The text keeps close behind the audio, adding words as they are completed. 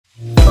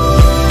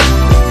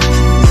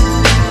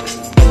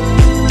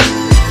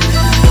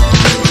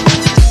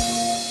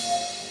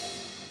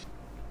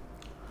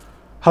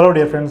Hello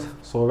dear friends,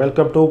 so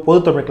welcome to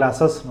பொதுத்தமிழ்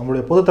classes.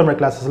 நம்மளுடைய பொதுத்தமிழ்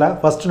classesல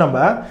first நம்ம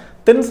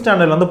 10th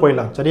standard ல இருந்து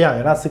போயிடலாம். சரியா?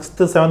 ஏனா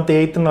 6th 7th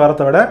 8th ன்னு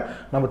வரத விட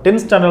நம்ம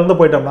 10th standard ல இருந்து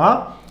போய்ட்டோம்னா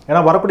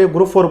ஏனா வரக்கூடிய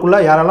group 4 குள்ள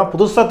யாரெல்லாம்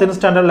புதுசா 10th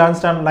standard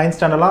 9th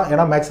standardலாம்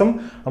ஏனா மேக்ஸிமம்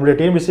நம்மளுடைய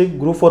TNPSC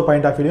group 4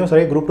 பாயிண்ட் ஆஃப் வியூலயும்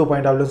சரி group 2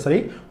 பாயிண்ட் ஆஃப் வியூலயும் சரி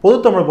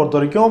பொதுத்தமிழ் பொறுத்த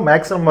வரைக்கும்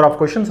maximum number of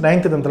questions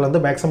 9th 10th ல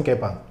இருந்து மேக்ஸிமம்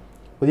கேட்பாங்க.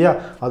 புரியுதா?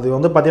 அது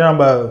வந்து பாத்தீங்கன்னா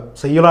நம்ம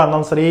செய்யுளா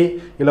இருந்தாலும் சரி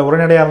இல்ல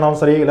உரைநடையா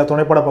இருந்தாலும் சரி இல்ல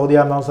துணைப்பட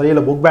பகுதியா இருந்தாலும் சரி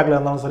இல்ல புக் பேக்ல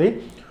இருந்தாலும் சரி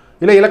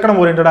இல்ல இலக்கணம்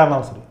ஓரியன்டடா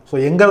இருந்தாலும் சரி சோ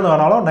எங்க இருந்து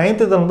வேணாலும்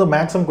 9th ல இருந்து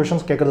மேக்ஸிமம்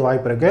क्वेश्चंस கேக்குறது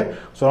வாய்ப்பு இருக்கு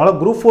சோ அதனால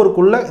group 4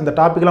 குள்ள இந்த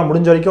டாபிக்லாம்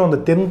முடிஞ்ச வரைக்கும் அந்த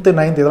 10th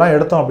 9th இதெல்லாம்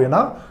எடுத்தோம்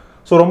அப்படினா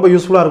சோ ரொம்ப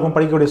யூஸ்ஃபுல்லா இருக்கும்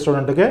படிக்கக்கூடிய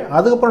ஸ்டூடண்ட்க்கு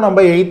அதுக்கு அப்புறம்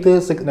நம்ம 8th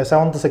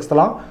 7th 6th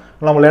லாம்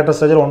நம்ம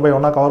லேட்டஸ்ட் ஸ்டேஜ்ல 1 by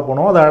 1 கவர்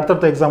பண்ணுவோம் அது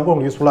அடுத்த எக்ஸாம்க்கு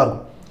உங்களுக்கு யூஸ்ஃபுல்லா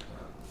இருக்கும்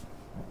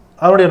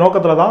அதோட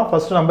நோக்கத்துல தான்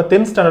ஃபர்ஸ்ட் நம்ம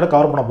 10th ஸ்டாண்டர்ட்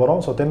கவர் பண்ண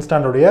போறோம் சோ 10th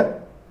ஸ்டாண்டர்ட் உடைய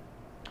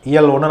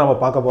EL 1 நம்ம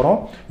பார்க்க போறோம்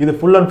இது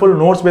full and full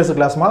notes based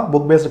classமா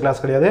book based class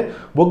கிடையாது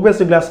book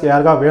based class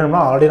யாருக்கா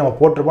வேணும்னா ஆல்ரெடி நம்ம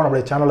போட்டுருப்போம்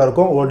நம்ம சேனல்ல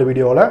இருக்கும் ஓல்ட்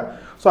வீடியோல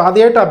சோ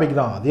அதே டாபிக்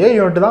தான் அதே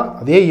யூனிட் தான்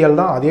அதே EL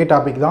தான் அதே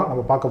டாபிக் தான்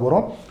நம்ம பார்க்க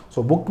போறோம்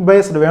சோ book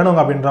based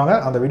வேணுங்க அப்படின்றாங்க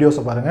அந்த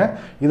வீடியோஸ் பாருங்க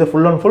இது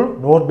full and full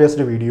note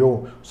based video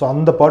so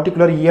அந்த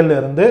பர்టిక్యులர் EL ல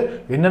இருந்து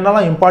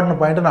என்னென்னலாம்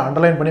இம்பார்ட்டன்ட் பாயிண்ட் நான்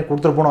அண்டர்லைன் பண்ணி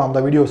கொடுத்திருப்போம்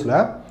அந்த வீடியோஸ்ல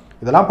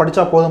இதெல்லாம்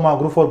படிச்சா போதுமா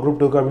group 4 group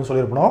 2 க்கு அப்படினு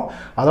சொல்லிருப்போம்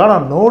அதனால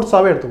நான்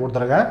நோட்ஸாவே எடுத்து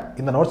கொடுத்திருக்கேன்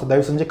இந்த நோட்ஸ்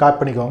தயவு செஞ்சு காப்பி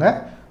பண்ணிக்கோங்க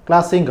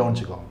கிளாஸையும்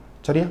கவனிச்சுக்கோங்க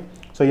சரியா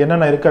சோ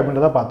என்னென்ன இருக்கு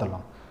அப்படின்றத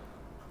பார்த்தறலாம்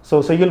சோ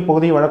செய்யுள்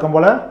பகுதி வழக்கம்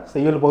போல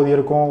செய்யுள் பகுதி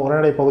இருக்கும்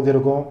உரைநடை பகுதி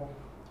இருக்கும்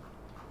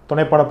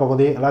துணைப்பட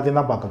பகுதி எல்லாத்தையும்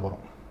தான் பார்க்க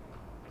போறோம்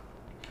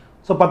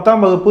சோ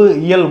 10ஆம் வகுப்பு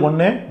EL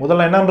 1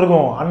 முதல்ல என்ன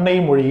இருக்கும் அன்னை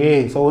மொழியே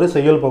சோ ஒரு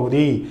செய்யுள்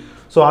பகுதி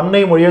சோ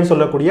அன்னை மொழின்னு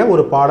சொல்லக்கூடிய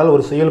ஒரு பாடல்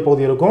ஒரு செய்யுள்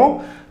பகுதி இருக்கும்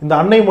இந்த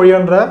அன்னை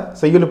மொழின்ற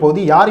செய்யுள்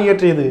பகுதி யார்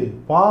இயற்றியது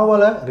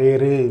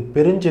பாவலரேறு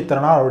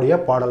பெருஞ்சித்திரனார்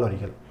அவருடைய பாடல்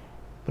வரிகள்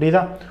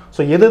புரியுதா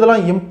சோ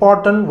எதெல்லாம்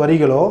இம்பார்ட்டன்ட்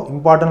வரிகளோ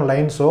இம்பார்ட்டன்ட்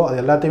லைன்ஸோ அது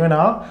எல்லாத்தையுமே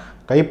நான்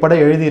கைப்பட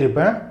எழுதி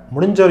இருப்பேன்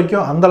முடிஞ்ச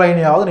வரைக்கும் அந்த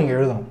லைனையாவது நீங்க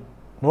எழுதணும்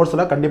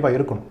நோட்ஸ்ல கண்டிப்பா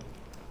இருக்கணும்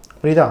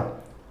புரியுதா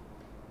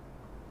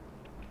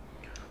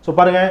சோ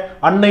பாருங்க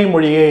அன்னை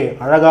மொழியே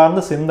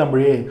அழகார்ந்த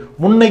செந்தமிழே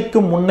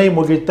முன்னைக்கும் முன்னை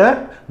முகிழ்த்த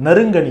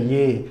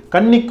நறுங்கனியே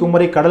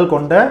கன்னிக்குமரி கடல்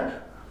கொண்ட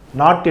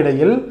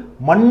நாட்டிடையில்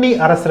மன்னி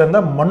அரசிறந்த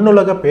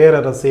மண்ணுலக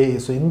பேரரசே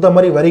சோ இந்த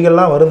மாதிரி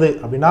வரிகள்லாம் வருது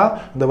அப்படினா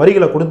இந்த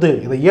வரிகளை கொடுத்து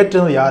இதை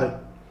இயற்றினது யாரு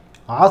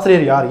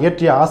ஆசிரியர் யார்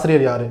இயற்றிய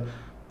ஆசிரியர் யாரு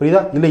புரியுதா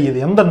இல்ல இது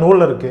எந்த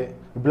நூல்ல இருக்கு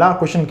இப்படிலாம்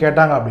क्वेश्चन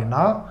கேட்டாங்க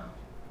அப்படினா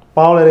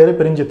பாவலரேறு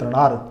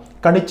பெருஞ்சித்திரனார்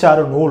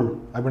கனிச்சாறு நூல்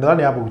அப்படின்றத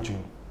ஞாபகம்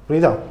வச்சுக்கணும்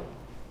புரியுதா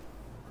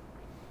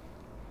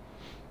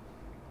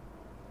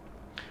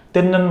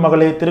தென்னன்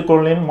மகளே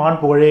திருக்குறளின்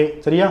மான் புகழே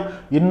சரியா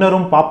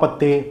இன்னரும்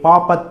பாப்பத்தே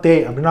பாப்பத்தே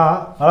அப்படினா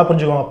நல்லா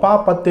புரிஞ்சுக்கோங்க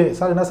பாப்பத்தே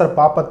சார் என்ன சார்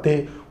பாப்பத்தே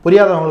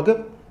புரியாதவங்களுக்கு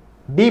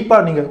டீப்பா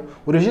நீங்க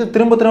ஒரு விஷயம்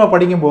திரும்ப திரும்ப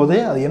படிக்கும்போது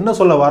அது என்ன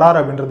சொல்ல வராரு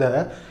அப்படின்றத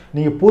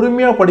நீங்க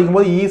பொறுமையா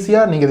படிக்கும்போது ஈஸியா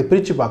நீங்க இத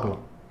பிரிச்சு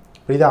பார்க்கலாம்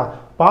புரியுதா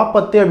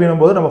பாப்பத்தே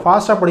அப்படினும்போது நம்ம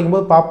ஃபாஸ்டா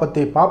படிக்கும்போது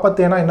பாப்பத்தே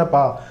பாப்பத்தேனா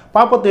என்னப்பா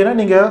பாப்பத்தேனா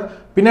நீங்க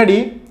பின்னாடி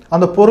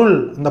அந்த பொருள்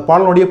இந்த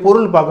பாடலுடைய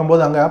பொருள்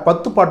பாக்கும்போது அங்க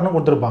 10 பாட்டுன்னு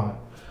கொடுத்திருப்பாங்க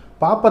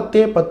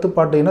பாப்பத்தே 10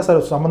 பாட்டு என்ன சார்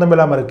சம்பந்தம்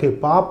இல்லாம இருக்கு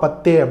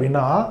பாப்பத்தே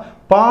அப்படினா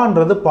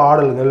பான்றது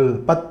பாடல்கள்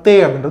பத்தே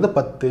அப்படின்றது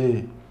 10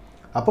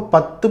 அப்போ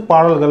 10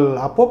 பாடல்கள்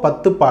அப்போ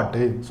 10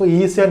 பாட்டு சோ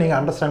ஈஸியா நீங்க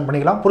அண்டர்ஸ்டாண்ட்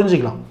பண்ணிக்கலாம்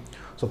புரிஞ்சிக்கலாம்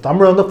சோ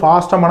தமிழ் வந்து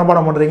ஃபாஸ்டா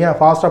மனப்பாடம் பண்றீங்க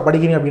ஃபாஸ்டா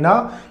படிக்கிறீங்க அப்படினா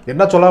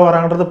என்ன சொல்ல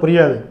வராங்கன்றது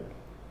புரியாது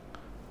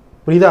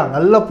புரியுதா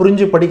நல்லா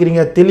புரிஞ்சு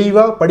படிக்கிறீங்க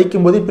தெளிவா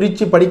படிக்கும்போது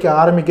பிரிச்சு படிக்க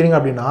ஆரம்பிக்கிறீங்க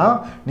அப்படினா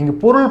நீங்க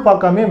பொருள்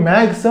பார்க்காம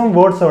மேக்ஸிமம்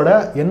வேர்ட்ஸோட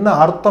என்ன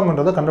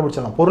அர்த்தம்ன்றதை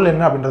கண்டுபிடிச்சிடலாம் பொருள்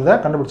என்ன அப்படின்றதை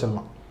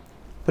கண்டுபிடிச்சிடலாம்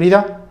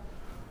புரியுதா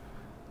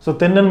சோ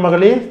தென்னன்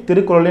மகளே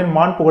திருக்குறளின்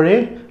மான் புகழே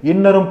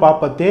இன்னரும்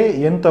பாப்பத்தே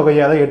என்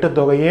தொகையே அத 8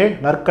 தொகையே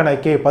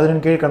நற்கணக்கே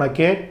 11 கீழ்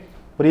கணக்கே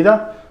புரியுதா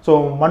சோ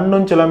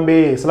மண்ணும் சிலம்பே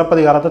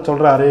சிலப்பதிகாரத்தை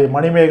சொல்றாரு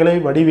மணிமேகலை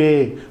வடிவே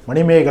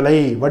மணிமேகலை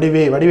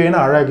வடிவே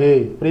வடிவேனா அழகு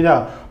புரியுதா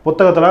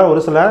புத்தகத்துல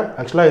ஒரு சில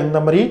एक्चुअली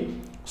இந்த மாதிரி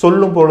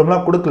சொல்லும்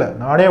பொருளும்லாம் கொடுக்கல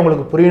நானே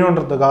உங்களுக்கு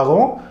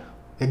புரியணும்ன்றதுக்காகவும்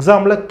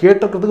எக்ஸாம்ல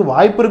கேட்கிறதுக்கு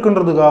வாய்ப்பு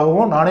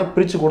இருக்குன்றதுக்காகவும் நானே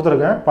பிரிச்சு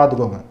கொடுத்திருக்கேன்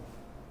பாத்துக்கோங்க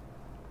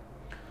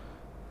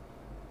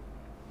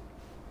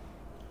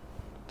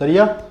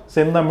சரியா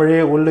செந்தமிழே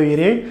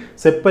உள்ளுயிரே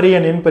செப்பரிய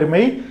நின்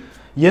பெருமை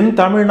என்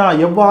தமிழ்னா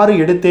எவ்வாறு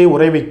எடுத்தே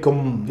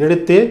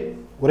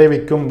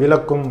உரைவிக்கும்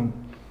விளக்கும்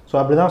சோ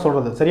அப்படிதான்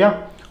சொல்றது சரியா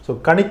சோ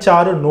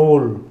கனிச்சாறு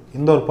நூல்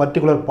இந்த ஒரு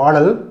பர்టిక్యులர்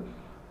பாடல்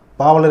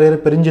பாவலரேறு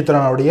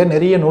பெருஞ்சித்திரனாருடைய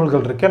நிறைய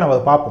நூல்கள் இருக்கு நம்ம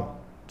அதை பாப்போம்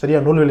சரியா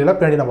நூல்வெளியில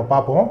பின்னாடி நம்ம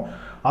பாப்போம்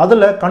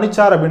அதுல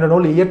கனிச்சாறு அப்படின்ற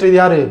நூல் இயற்றியது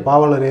யாரு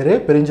பாவலரேறு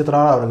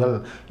பெருஞ்சித்திரனார் அவர்கள்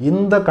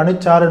இந்த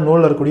கனிச்சாறு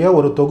நூல்ல இருக்கக்கூடிய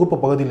ஒரு தொகுப்பு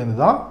பகுதியில இருந்து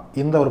தான்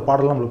இந்த ஒரு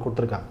பாடல் நமக்கு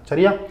கொடுத்திருக்காங்க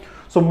சரியா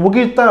சோ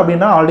முகிழ்த்த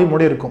அப்படினா ஆல்ரெடி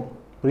முடி இருக்கும்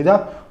புரியுதா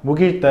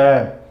முகிழ்த்த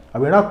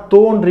அப்படினா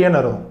தோன்றியன்னு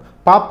அர்த்தம்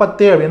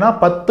பாப்பத்தே அப்படினா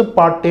 10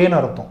 பாட்டேன்னு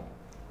அர்த்தம்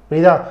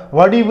புரியுதா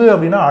வடிவு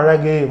அப்படினா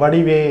அழகு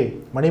வடிவே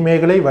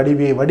மணிமேகலை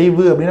வடிவே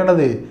வடிவு அப்படினா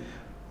என்னது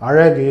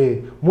அழகு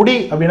முடி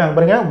அப்படினா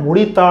பாருங்க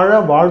முடித்தாழ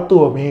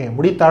வாழ்த்துவமே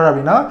முடித்தாழ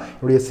அப்படினா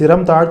என்னுடைய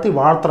சிரம் தாழ்த்தி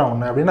வாழ்த்துறேன்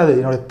உன்னை அப்படினா அது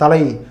என்னுடைய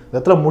தலை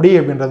இடத்துல முடி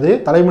அப்படின்றது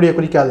தலைமுடியை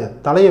குறிக்காது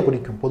தலையை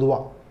குறிக்கும் பொதுவா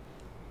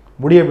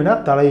முடி அப்படினா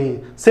தலை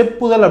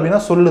செப்புதல்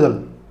அப்படினா சொல்லுதல்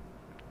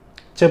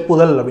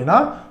செப்புதல் அப்படினா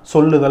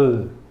சொல்லுதல்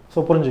சோ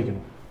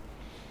புரிஞ்சிக்கணும்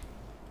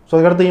ஸோ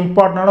அதுக்கடுத்து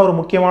இம்பார்ட்டண்டான ஒரு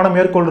முக்கியமான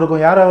மேற்கோள்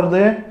இருக்கும். யார்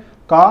அவரது?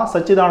 கா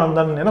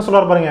சச்சிதானந்தன். என்ன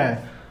சொல்றாரு பாருங்க,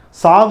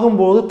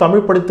 சாகும்போது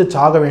தமிழ் படித்து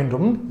சாக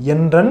வேண்டும்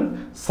என்றன்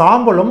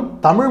சாம்பலும்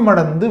தமிழ்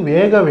மடந்து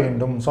வேக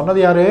வேண்டும். சொன்னது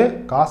யாரு?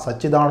 கா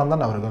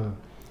சச்சிதானந்தன் அவர்கள்.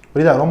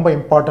 புரியுதா? ரொம்ப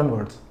இம்பார்ட்டன்ட்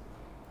வேர்ட்ஸ்.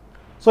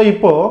 ஸோ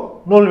இப்போ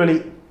நூல்வெளி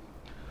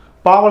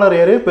பாவலர்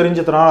ஏறு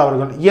பெருஞ்சித்திரனார்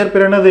அவர்கள்.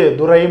 இயற்பெயர் என்னது?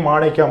 துரை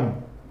மாணிக்கம்.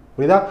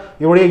 புரியுதா?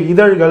 இவருடைய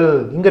இதழ்கள்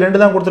இங்கே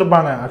 2 தான்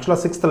கொடுத்துருப்பாங்க.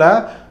 ஆக்சுவலாக 6th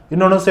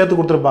இன்னொன்று சேர்த்து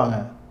கொடுத்துருப்பாங்க.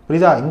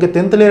 புரியுதா? இங்கே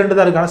 10th 2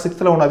 தான் இருக்கு, ஆனால்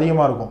 6th ஒன்று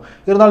அதிகமாக இருக்கும்.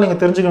 இருந்தாலும்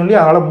நீங்கள் தெரிஞ்சுக்கணும்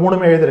இல்லையா, அதனால்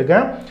 3மே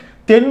எழுதியிருக்கேன்.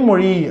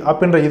 தென்மொழி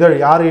அப்படின்ற இதழ்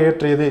யார்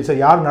ஏற்றியது, சரி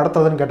யார்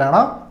நடத்துறதுன்னு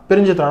கேட்டாங்கன்னா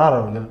பெருஞ்சித்திரனார்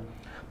அவர்கள்.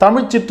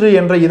 தமிழ்ச்சிற்று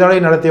என்ற இதழை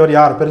நடத்தியவர்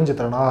யார்?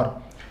 பெருஞ்சித்திரனார்.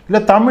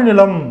 இல்லை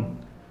தமிழ்நிலம்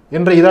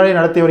என்ற இதழை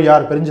நடத்தியவர்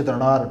யார்?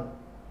 பெருஞ்சித்திரனார்.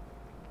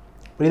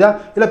 புரியுதா?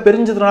 இல்லை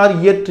பெருஞ்சித்திரனார்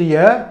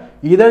இயற்றிய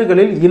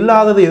இதழ்களில்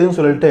இல்லாதது எதுன்னு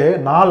சொல்லிட்டு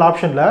 4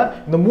 ஆப்ஷனில்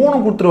இந்த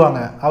 3 கொடுத்துருவாங்க.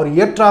 அவர்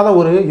இயற்றாத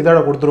ஒரு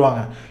இதழை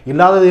கொடுத்துருவாங்க.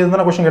 இல்லாதது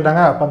எதுன்னு கொஸ்டின்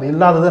கேட்டாங்க. அப்போ அந்த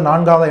இல்லாதது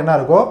 4வது என்ன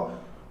இருக்கோ,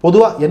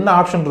 பொதுவாக என்ன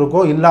ஆப்ஷன்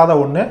இருக்கோ இல்லாத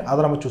ஒன்று அதை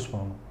நம்ம சூஸ்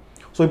பண்ணணும்.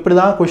 ஸோ இப்படி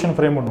தான் கொஷின்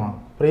ஃப்ரேம் பண்ணுவாங்க.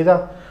 புரியுதா?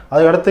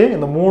 அதுக்கடுத்து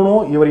இந்த 3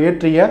 இவர்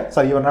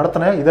இவர்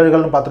நடத்தின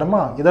இதழ்கள்னு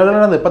பார்த்துட்டோமா.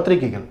 இதழ்கள் அந்த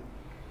பத்திரிகைகள்.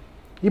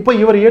 இப்போ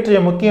இவர் இயற்றிய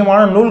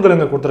முக்கியமான நூல்கள்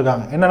இங்கே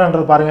கொடுத்துருக்காங்க.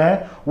 என்னென்னன்றது பாருங்க.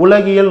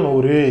 உலகியல்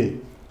 100,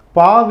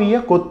 பாவிய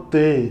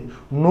கொத்து,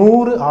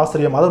 100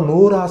 ஆசிரியம், அதாவது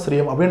 100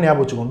 ஆசிரியம் அப்படின்னு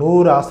ஞாபகம் வச்சுக்கோ,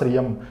 100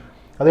 ஆசிரியம்.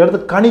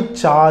 அதுக்கடுத்து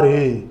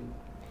கனிச்சாறு.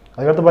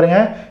 அதுக்கடுத்து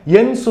பாருங்க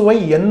என் சுவை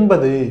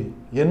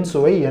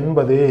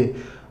 80,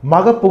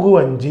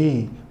 மகப்புகுவஞ்சி,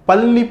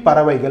 பள்ளி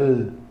பறவைகள்.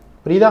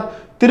 புரியுதா?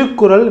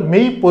 திருக்குறள்,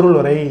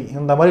 மெய்ப்பொருளுரை.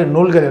 இந்த மாதிரி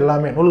நூல்கள்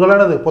எல்லாமே,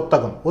 நூல்களானது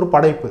புத்தகம், ஒரு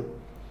படைப்பு.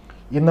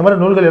 இந்த மாதிரி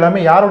நூல்கள் எல்லாமே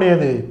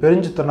யாருடையது?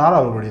 பெருஞ்சித்திரனார்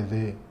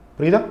அவர்களுடையது.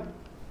 புரியுதா?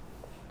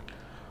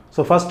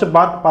 So first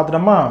part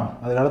பார்த்துட்டோமா.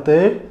 அதுக்கடுத்து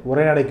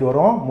உரைநடைக்கு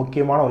வரும்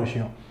முக்கியமான ஒரு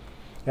விஷயம்.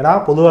 ஏன்னா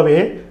பொதுவாகவே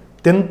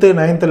 10th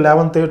 9th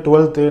 11th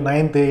 12th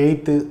 9th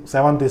 8th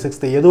 7th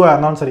 6th எதுவாக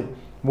இருந்தாலும் சரி,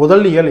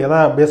 முதல் இயல் எதை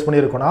பேஸ்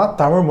பண்ணியிருக்கோன்னா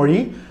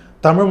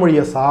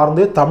தமிழ்மொழியை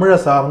சார்ந்து, தமிழை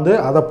சார்ந்து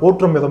அதை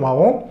போற்றும்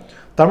விதமாகவும்,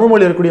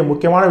 தமிழ்மொழி இருக்கக்கூடிய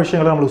முக்கியமான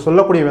விஷயங்களை நம்மளுக்கு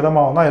சொல்லக்கூடிய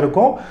விதமாகவும் தான்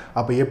இருக்கும்.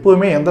 அப்போ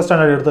எப்போவுமே எந்த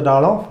ஸ்டாண்டர்ட்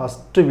எடுத்துட்டாலும்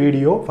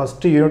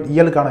ஃபஸ்ட்டு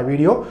இயலுக்கான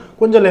வீடியோ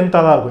கொஞ்சம்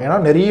லென்த்தாக தான் இருக்கும். ஏன்னா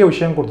நிறைய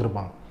விஷயம்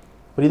கொடுத்துருப்பாங்க.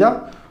 புரியுதா?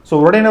 ஸோ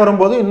உரைநடை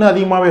வரும்போது இன்னும்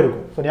அதிகமாகவே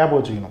இருக்கும். ஸோ ஞாபகம்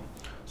வச்சுக்கணும்.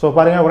 ஸோ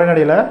பாருங்கள்,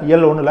 உரைநடையில்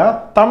இயல் 1ல்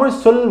தமிழ்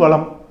சொல்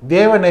வளம்,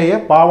 தேவநேய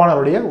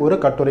பாவாணருடைய ஒரு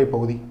கட்டுரை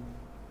பகுதி.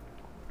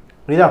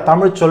 புரியுதா?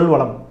 தமிழ் சொல்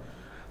வளம்,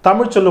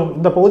 தமிழ் சொல்லும்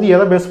இந்த பகுதி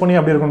எதை பேஸ் பண்ணி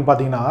அப்படி இருக்குன்னு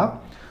பார்த்தீங்கன்னா,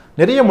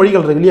 நிறைய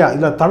மொழிகள் இருக்கு இல்லையா,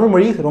 இதில் தமிழ்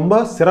மொழி ரொம்ப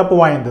சிறப்பு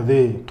வாய்ந்தது,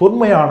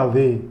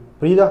 தொன்மையானது.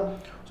 புரியுதா?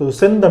 ஸோ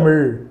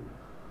செந்தமிழ்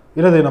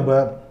என்னது, நம்ம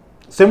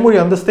செம்மொழி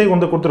அந்தஸ்தே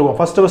கொடுத்துருக்கோம்.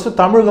 ஃபஸ்ட்டு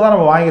தமிழுக்கு தான்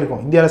நம்ம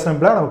வாங்கியிருக்கோம். இந்திய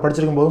அரசியலமைப்பில் நம்ம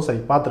படிச்சிருக்கும் போதும்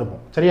சரி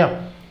பார்த்துருப்போம். சரியா?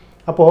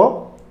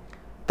 அப்போது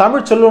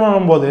தமிழ்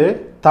சொல்லணும் போது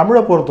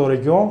தமிழை பொறுத்த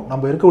வரைக்கும்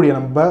நம்ம இருக்கக்கூடிய,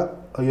 நம்ம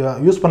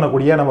யூஸ்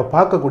பண்ணக்கூடிய, நம்ம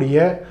பார்க்கக்கூடிய,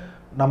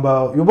 நம்ம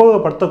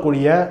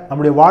உபயோகப்படுத்தக்கூடிய,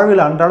 நம்முடைய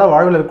வாழ்வில் அன்றாட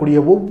வாழ்வில் இருக்கக்கூடிய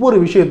ஒவ்வொரு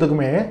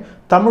விஷயத்துக்குமே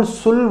தமிழ்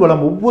சொல்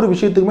வளம், ஒவ்வொரு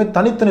விஷயத்துக்குமே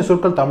தனித்தனி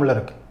சொற்கள் தமிழில்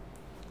இருக்குது.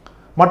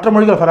 மற்ற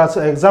மொழிகள் ஃபார்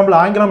எக்ஸாம்பிள்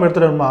ஆங்கிலம்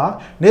எடுத்துட்டோம்னா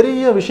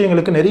நிறைய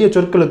விஷயங்களுக்கு, நிறைய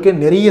சொற்களுக்கு,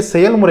 நிறைய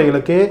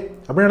செயல்முறைகளுக்கு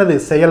அப்படின்னது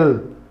செயல்,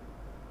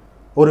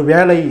 ஒரு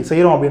வேலை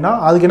செய்கிறோம் அப்படின்னா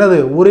அதுக்கு என்னது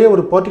ஒரே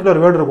ஒரு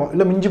பர்டிகுலர் வேர்டு இருக்கும்,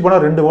 இல்லை மிஞ்சி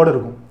போனால் 2 வேர்டு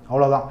இருக்கும்,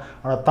 அவ்வளோதான்.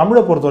 ஆனால்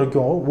தமிழை பொறுத்த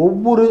வரைக்கும்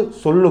ஒவ்வொரு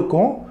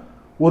சொல்லுக்கும்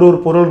ஒரு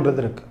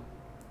பொருள்ன்றது இருக்குது.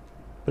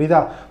 புரியுதா?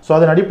 ஸோ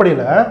அதன்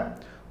அடிப்படையில்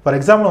ஃபார்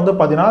எக்ஸாம்பிள் வந்து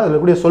பார்த்தீங்கன்னா இதில்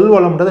இருக்கக்கூடிய சொல்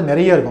வளம்ன்றது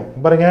நிறைய இருக்கும்.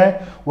 பாருங்க,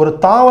 ஒரு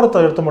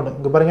தாவரத்தை எடுத்து மட்டும்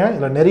இங்கே பாருங்க,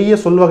 இதில் நிறைய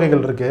சொல்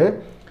வகைகள் இருக்குது.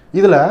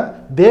 இதில்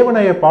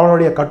தேவநேய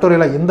பாவனுடைய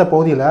கட்டுரையில் இந்த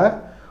பகுதியில்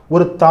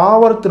ஒரு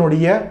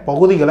தாவரத்தினுடைய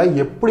பகுதிகளை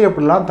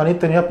எப்படிலாம்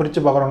தனித்தனியாக பிரித்து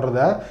பார்க்குறோன்றத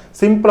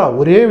சிம்பிளாக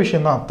ஒரே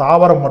விஷயந்தான்,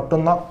 தாவரம்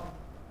மட்டும்தான்.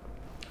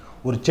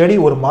 ஒரு செடி,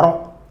 ஒரு மரம்,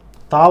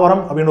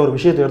 தாவரம் அப்படின்னு ஒரு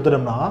விஷயத்தை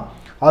எடுத்துட்டோம்னா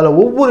அதில்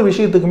ஒவ்வொரு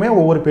விஷயத்துக்குமே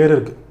ஒவ்வொரு பேர்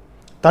இருக்குது.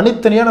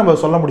 தனித்தனியாக நம்ம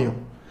சொல்ல முடியும்.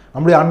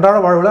 நம்முடைய அன்றாட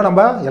வாழ்வில்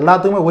நம்ம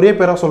எல்லாத்துக்குமே ஒரே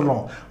பேராக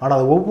சொல்கிறோம், ஆனால்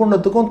அது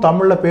ஒவ்வொன்றுத்துக்கும்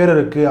தமிழில் பேர்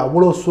இருக்குது.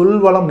 அவ்வளோ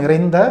சொல்வளம்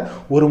நிறைந்த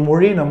ஒரு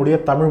மொழி நம்முடைய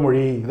தமிழ்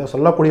மொழி. இதை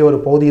சொல்லக்கூடிய ஒரு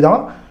பகுதி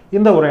தான்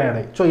இந்த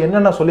உரைநடை. ஸோ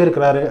என்னென்ன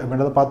சொல்லியிருக்கிறாரு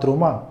அப்படின்றத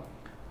பார்த்துருவோமா?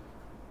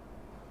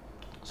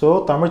 ஸோ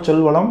தமிழ்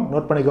சொல்வளம்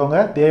நோட் பண்ணிக்கோங்க,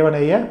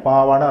 தேவநேய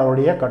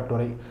பாவாணருடைய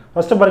கட்டுரை.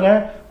 ஃபஸ்ட்டு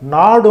பாருங்கள்,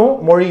 நாடும்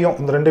மொழியும்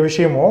இந்த 2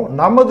 விஷயமும்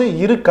நமது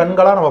இரு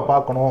கண்களாக நம்ம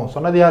பார்க்கணும்.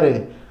 சொன்னது யார்?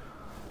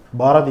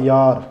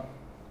 பாரதியார்.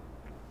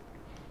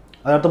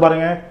 அடுத்து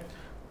பாருங்கள்,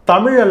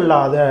 தமிழ்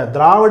அல்லாத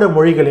திராவிட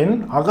மொழிகளின்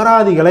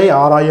அகராதிகளை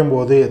ஆராயும்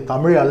போது,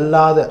 தமிழ்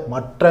அல்லாத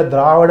மற்ற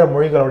திராவிட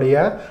மொழிகளுடைய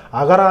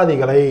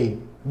அகராதிகளை,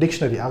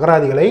 டிக்ஷனரி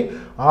அகராதிகளை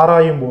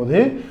ஆராயும் போது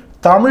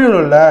தமிழில்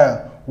உள்ள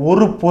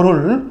ஒரு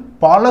பொருள்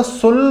பல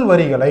சொல்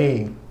வரிகளை,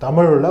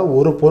 தமிழில்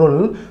ஒரு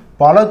பொருள்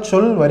பல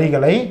சொல்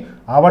வரிகளை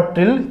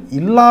அவற்றில்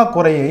இல்லா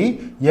குறையை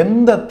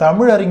எந்த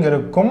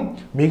தமிழறிஞருக்கும்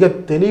மிக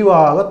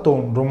தெளிவாக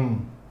தோன்றும்.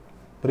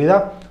 புரியுதா?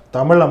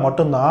 தமிழில்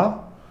மட்டும்தான்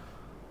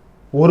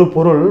ஒரு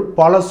பொருள்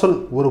பல சொல்,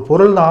 ஒரு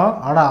பொருள் தான்,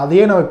 ஆனால்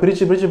அதையே நம்ம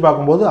பிரித்து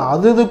பார்க்கும்போது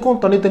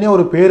அதுக்கும் தனித்தனியாக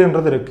ஒரு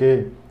பேருன்றது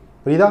இருக்குது.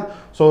 புரியுதா?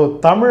 ஸோ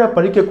தமிழை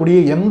படிக்கக்கூடிய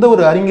எந்த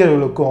ஒரு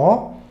அறிஞர்களுக்கும்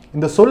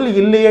இந்த சொல்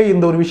இல்லையே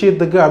இந்த ஒரு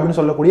விஷயத்துக்கு அப்படின்னு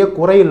சொல்லக்கூடிய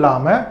குறை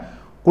இல்லாமல்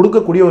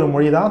கொடுக்கக்கூடிய ஒரு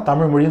மொழி தான்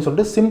தமிழ் மொழின்னு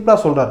சொல்லிட்டு சிம்பிளாக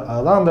சொல்கிறார்.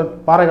 அதுதான் அந்த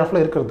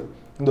பாராகிராஃபில் இருக்கிறது.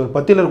 இந்த ஒரு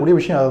பத்தியில் இருக்கக்கூடிய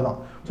விஷயம் அதுதான்.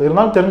 ஸோ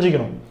இருந்தாலும்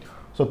தெரிஞ்சுக்கணும்.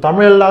 ஸோ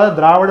தமிழ் இல்லாத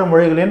திராவிட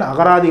மொழிகளின்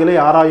அகராதிகளை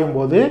ஆராயும்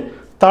போது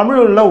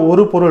தமிழில்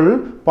ஒரு பொருள்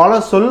பல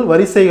சொல்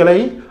வரிசைகளை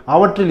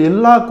அவற்றில்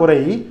எல்லா குறை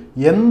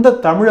எந்த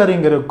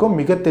தமிழறிஞருக்கும்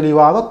மிக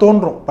தெளிவாக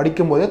தோன்றும்,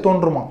 படிக்கும்போதே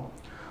தோன்றுமா.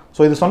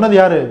 ஸோ இது சொன்னது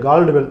யார்?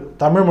 கால்டுவெல்.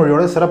 தமிழ்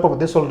மொழியோட சிறப்பை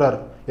பற்றி சொல்கிறார்.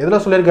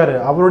 எதில் சொல்லியிருக்காரு?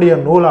 அவருடைய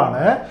நூலான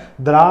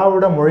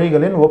திராவிட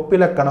மொழிகளின்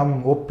ஒப்பிலக்கணம்,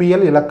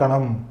 ஒப்பியல்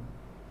இலக்கணம்.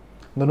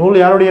 இந்த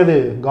நூல் யாருடையது?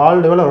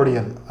 கால்டுவெல்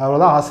அவருடையது.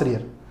 அவர் தான்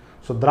ஆசிரியர்.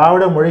 ஸோ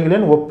திராவிட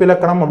மொழிகளின்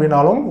ஒப்பிலக்கணம்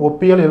அப்படின்னாலும்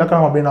ஒப்பியல்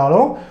இலக்கணம்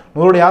அப்படின்னாலும்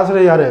நூலுடைய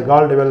ஆசிரியர் யார்?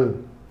 கால்டுவெல்.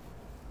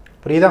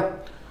 புரியுதா?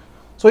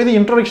 ஸோ இது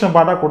இன்ட்ரோடக்ஷன்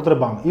பார்ட்டாக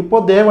கொடுத்துருப்பாங்க.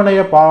 இப்போது தேவனைய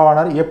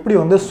பாவாணர் எப்படி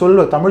வந்து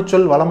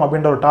தமிழ்ச்சொல் வளம்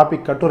அப்படின்ற ஒரு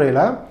டாபிக்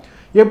கட்டுரையில்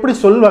எப்படி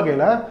சொல்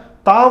வகையில்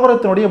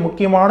தாவரத்தினுடைய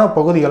முக்கியமான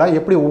பகுதிகளை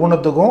எப்படி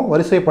ஒவ்வொன்றுத்துக்கும்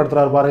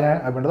வரிசைப்படுத்துகிறார் பாருங்க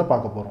அப்படின்றத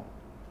பார்க்க போகிறோம்.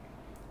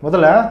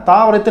 முதல்ல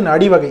தாவரத்தின்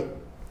அடிவகை.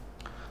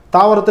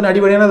 தாவரத்தின்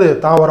அடிவகை என்னது?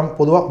 தாவரம்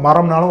பொதுவாக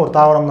மரம்னாலும் ஒரு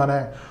தாவரம் தானே.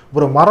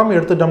 ஒரு மரம்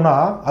எடுத்துட்டோம்னா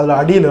அதில்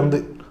அடியில்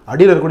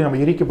இருக்கக்கூடிய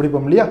நம்ம இறுக்கி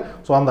பிடிப்போம் இல்லையா?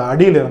 ஸோ அந்த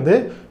அடியிலிருந்து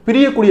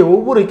பிரியக்கூடிய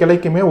ஒவ்வொரு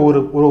கிளைக்குமே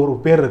ஒரு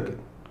பேர் இருக்குது.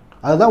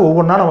 அதுதான்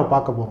ஒவ்வொன்றா நம்ம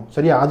பார்க்க போகிறோம்.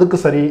 சரியா? அதுக்கு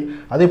சரி.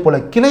 அதே போல்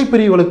கிளை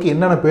பிரிவுகளுக்கு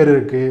என்னென்ன பேர்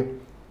இருக்குது,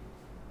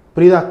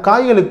 புரியுதா?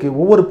 காய்களுக்கு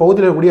ஒவ்வொரு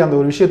பகுதியில் இருக்கக்கூடிய அந்த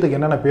ஒரு விஷயத்துக்கு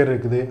என்னென்ன பேர்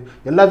இருக்குது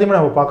எல்லாத்தையுமே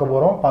நம்ம பார்க்க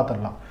போகிறோம்,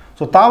 பார்த்துடலாம்.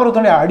 ஸோ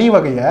தாவரத்தினுடைய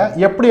அடிவகையை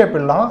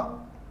எப்படிலாம்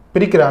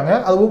பிரிக்கிறாங்க,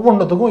 அது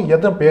ஒவ்வொன்றுத்துக்கும்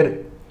எதன் பேர்.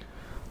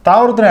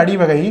 தாவரத்தினுடைய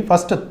அடிவகை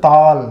ஃபஸ்ட்டு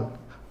தாள்.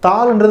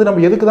 தாள்ன்றது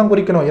நம்ம எதுக்கு தான்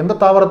குறிக்கணும்? எந்த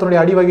தாவரத்தினுடைய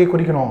அடிவகையை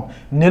குறிக்கணும்?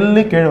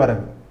 நெல்,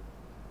 கேழ்வரகு.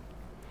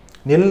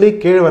 நெல்,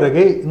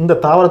 கேழ்வரகு இந்த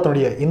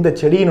தாவரத்தினுடைய இந்த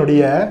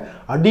செடியினுடைய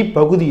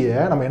அடிப்பகுதியை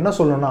நம்ம என்ன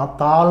சொல்லணும்னா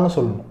தாள்னு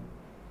சொல்லணும்.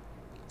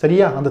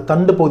 சரியா? அந்த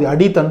தண்டு பகுதி,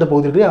 அடி தண்டு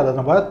பகுதி அதை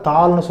நம்ம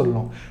தாள்னு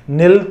சொல்லணும்.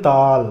 நெல்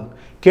தாள்,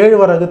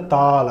 கேழ்வரகு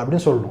தாள்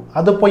அப்படின்னு சொல்லணும்.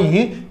 அதை போய்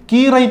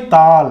கீரை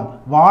தாள்,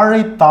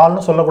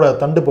 வாழைத்தாள்னு சொல்லக்கூடாது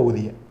தண்டு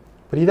பகுதியை.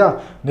 புரியுதா?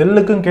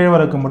 நெல்லுக்கும்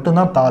கேழ்வரகுக்கும்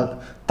மட்டும்தான் தாள்.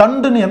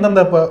 தண்டுன்னு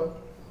எந்தெந்த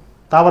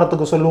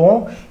தாவரத்துக்கு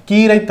சொல்லுவோம்?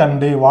 கீரை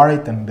தண்டு,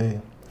 வாழைத்தண்டு.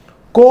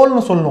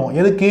 கோல்னு சொல்லுவோம்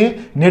எதுக்கு?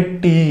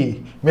 நெட்டி,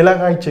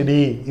 மிளகாய்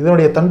செடி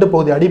இதனுடைய தண்டு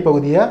பகுதி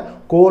அடிப்பகுதியை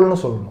கோல்னு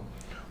சொல்லணும்.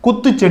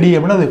 குத்துச்செடி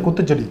அப்படின்னா அது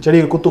குத்துச்செடி, செடி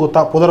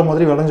குத்தா புதர்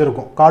மாதிரி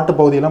விளைஞ்சிருக்கும். காட்டு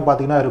பகுதியெல்லாம்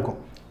பார்த்தீங்கன்னா இருக்கும்.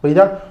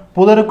 புரியுதா?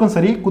 புதருக்கும்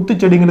சரி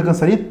குத்துச்செடிங்களுக்கும்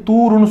சரி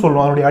தூருன்னு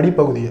சொல்லுவோம் அதனுடைய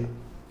அடிப்பகுதியை.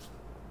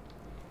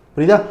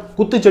 புரியுதா?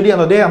 குத்துச்செடி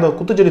அந்த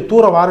குத்துச்செடி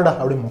தூர வாருடா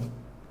அப்படிமோ,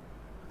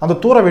 அந்த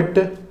தூரை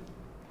வெட்டு,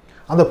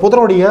 அந்த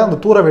புதருடைய அந்த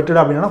தூரை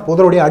வெட்டுடா அப்படின்னா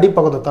புதருடைய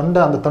அடிப்பகுதி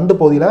அந்த தண்டு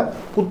பகுதியில்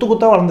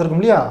குத்தா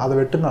வளர்ந்துருக்கும் இல்லையா, அதை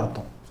வெட்டுன்னு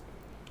அர்த்தம்.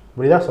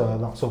 புரியுதா? ஸோ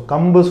அதுதான். ஸோ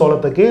கம்பு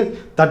சோளத்துக்கு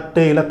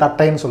தட்டு இல்லை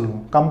தட்டைன்னு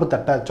சொல்லுவோம். கம்பு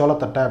தட்டை,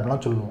 சோளத்தட்டை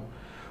அப்படிலாம் சொல்லுவோம்.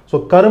 ஸோ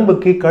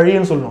கரும்புக்கு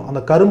கழின்னு சொல்லுவோம். அந்த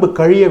கரும்பு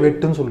கழியை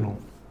வெட்டுன்னு சொல்லுவோம்,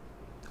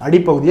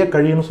 அடிப்பகுதியை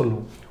கழின்னு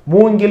சொல்லுவோம்.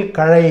 மூங்கில்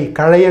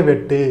கழையை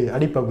வெட்டு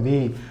அடிப்பகுதி.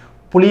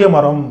 புளிய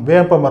மரம்,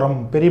 வேப்ப மரம்,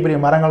 பெரிய பெரிய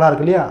மரங்களாக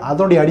இருக்கு இல்லையா,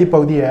 அதனுடைய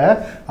அடிப்பகுதியை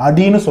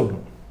அடின்னு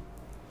சொல்லணும்.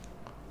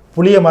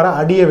 புளிய மரம்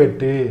அடியை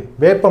வெட்டு,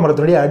 வேப்ப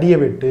மரத்தினுடைய அடியை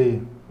வெட்டு.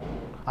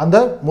 அந்த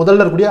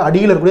முதல்ல இருக்கக்கூடிய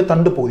அடியில் இருக்கக்கூடிய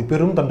தண்டு பகுதி,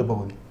 பெரும் தண்டு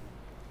பகுதி.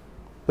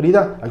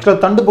 புரியுதா?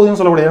 ஆக்சுவலாக தண்டு பகுதின்னு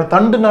சொல்லக்கூடிய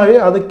தண்டுனாவே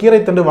அது கீரை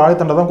தண்டு,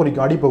 வாழைத்தண்டை தான்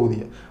குறிக்கும்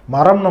அடிப்பகுதியை.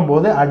 மரம்னும்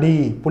போது அடி,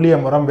 புளிய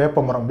மரம்,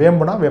 வேப்ப மரம்,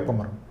 வேம்புனா வேப்ப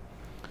மரம்.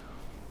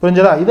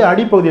 புரிஞ்சதா? இது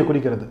அடிப்பகுதியை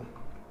குறிக்கிறது.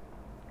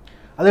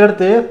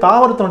 அதுக்கடுத்து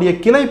தாவரத்தினுடைய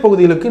கிளை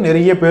பகுதிகளுக்கு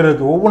நிறைய பேர்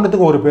இருக்குது,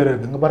 ஒவ்வொன்றுத்துக்கும் ஒரு பேர்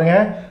இருக்குது. இங்கே பாருங்க,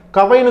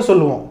 கவைன்னு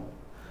சொல்லுவோம்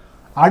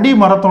அடி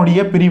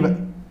மரத்தினுடைய பிரிவை.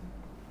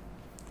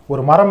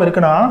 ஒரு மரம்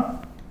இருக்குன்னா,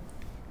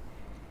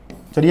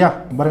 சரியா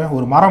பாருங்க,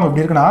 ஒரு மரம்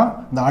எப்படி இருக்குன்னா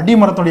இந்த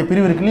அடிமரத்துடைய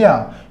பிரிவு இருக்கு இல்லையா,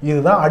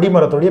 இதுதான்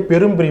அடிமரத்துடைய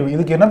பெரும் பிரிவு.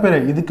 இதுக்கு என்ன பேர்?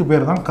 இதுக்கு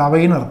பேர் தான்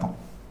கவைன்னு அர்த்தம்.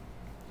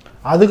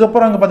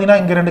 அதுக்கப்புறம் அங்கே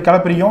பார்த்தீங்கன்னா இங்கே 2 கிளை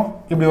பிரியும்,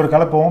 இப்படி ஒரு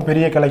கிளை போவோம்,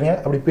 பெரிய கிளைங்க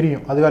அப்படி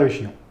பிரியும், அது வேறு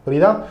விஷயம்.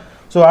 புரியுதா?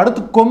 ஸோ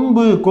அடுத்து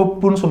கொம்பு,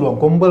 கொப்புன்னு சொல்லுவாங்க.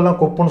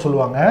 கொம்புலாம் கொப்புன்னு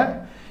சொல்லுவாங்க.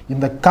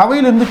 இந்த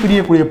கவையிலேருந்து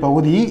பிரியக்கூடிய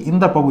பகுதி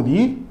இந்த பகுதி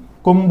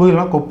கொம்பு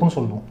இல்லைனா கொப்புன்னு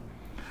சொல்லுவோம்.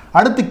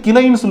 அடுத்து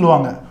கிளைன்னு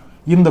சொல்லுவாங்க.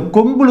 இந்த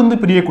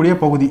கொம்புலேருந்து பிரியக்கூடிய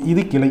பகுதி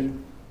இது கிளை.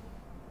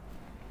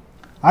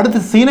 அடுத்து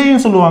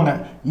சினைன்னு சொல்லுவாங்க,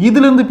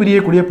 இதுலேருந்து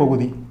பிரியக்கூடிய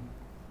பகுதி.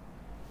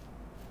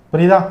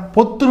 புரியுதா?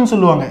 பொத்துன்னு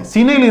சொல்லுவாங்க,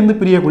 சினையிலேருந்து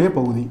பிரியக்கூடிய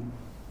பகுதி.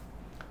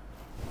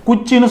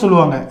 குச்சின்னு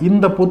சொல்லுவாங்க,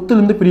 இந்த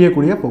பொத்துலேருந்து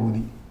பிரியக்கூடிய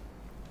பகுதி.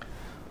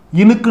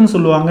 இனுக்குன்னு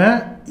சொல்லுவாங்க,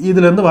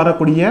 இதுலேருந்து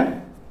வரக்கூடிய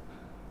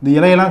இந்த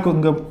இலையெல்லாம்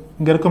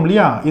இங்கே இருக்கும்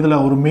இல்லையா,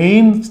 இதில் ஒரு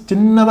மெயின்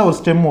சின்னதாக ஒரு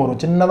ஸ்டெம் வரும்,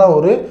 சின்னதாக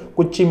ஒரு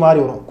குச்சி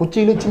மாதிரி வரும்,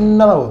 குச்சியிலே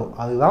சின்னதாக வரும்,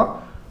 அதுதான்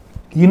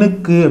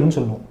இனுக்கு அப்படின்னு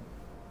சொல்லுவோம்.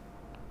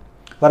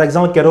 ஃபார்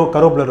எக்ஸாம்பிள்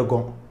கருவேப்பிலை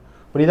இருக்கும்,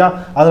 புரியுதா?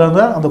 அதில்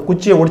வந்து அந்த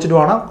குச்சியை ஒடிச்சிட்டு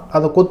வானா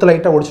அதை கொத்து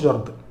லைட்டாக ஒடிச்சிட்டு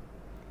வர்றது.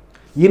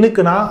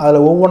 இனுக்குன்னா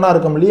அதில் ஒவ்வொன்றா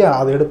இருக்கும் இல்லையா,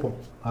 அதை எடுப்போம்,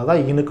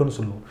 அதுதான் இனுக்குன்னு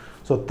சொல்லுவோம்.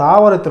 ஸோ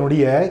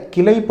தாவரத்தினுடைய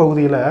கிளை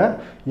பகுதியில்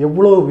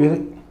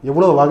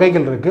எவ்வளோ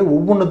வகைகள் இருக்குது,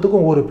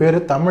 ஒவ்வொன்றுத்துக்கும் ஒரு பேர்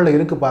தமிழில்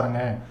இருக்குது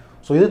பாருங்கள்.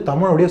 ஸோ இது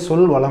தமிழுடைய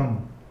சொல் வளம்.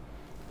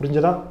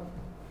 புரிஞ்சதா?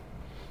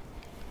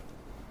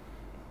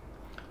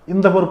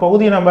 இந்த ஒரு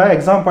பகுதியை நம்ம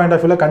எக்ஸாம் பாயிண்ட்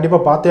ஆஃப் வியூவில்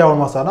கண்டிப்பாக பார்த்தே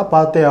ஆகணுமா சார்னா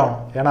பார்த்தே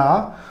ஆகணும். ஏன்னா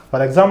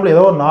ஃபார் எக்ஸாம்பிள்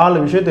ஏதோ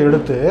 4 விஷயத்தை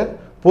எடுத்து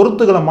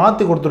பொறுத்துக்களை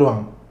மாற்றி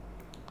கொடுத்துருவாங்க,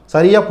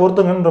 சரியாக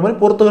பொறுத்துங்கன்ற மாதிரி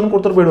பொறுத்துக்கன்னு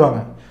கொடுத்துட்டு போயிடுவாங்க.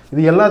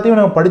 இது எல்லாத்தையும்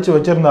நம்ம படித்து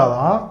வச்சுருந்தா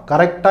தான்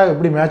கரெக்டாக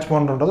எப்படி மேட்ச்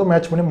பண்ணுறன்றதை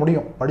மேட்ச் பண்ணி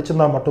முடியும்,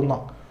 படிச்சிருந்தா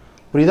மட்டும்தான்.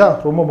 புரியுதா?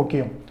 ரொம்ப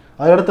முக்கியம்.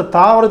 அதுக்கடுத்து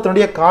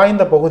தாவரத்தினுடைய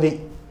காய்ந்த பகுதி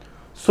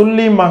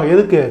சுள்ளிம்பாங்க.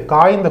 எதுக்கு?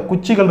 காய்ந்த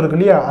குச்சிகள் இருக்கு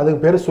இல்லையா,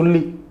 அதுக்கு பேர்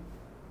சுள்ளி.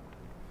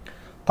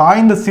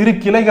 காய்ந்த சிறு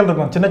கிளைகள்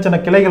இருக்கும், சின்ன சின்ன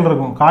கிளைகள்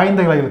இருக்கும்,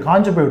 காய்ந்த கிளைகள்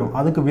காஞ்சு போயிடும்,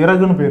 அதுக்கு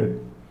விறகுன்னு பேர்.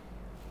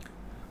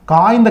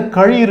 காய்ந்த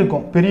கழி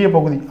இருக்கும் பெரிய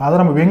பகுதி, அதை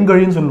நம்ம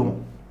வெங்கழின்னு சொல்லுவோம்.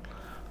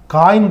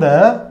 காய்ந்த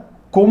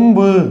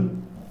கொம்பு,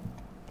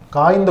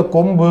 காய்ந்த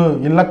கொம்பு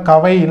இல்லை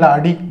கவை இல்லை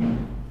அடி,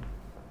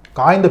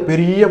 காய்ந்த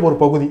பெரிய ஒரு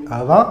பகுதி,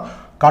 அதுதான்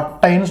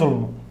கட்டைன்னு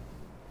சொல்லணும்.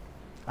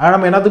 ஆனால்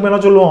நம்ம என்னத்துக்குமே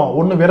என்ன சொல்லுவோம்?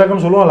 ஒன்று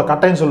விறகுன்னு சொல்லுவோம், இல்லை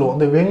கட்டைன்னு சொல்லுவோம்.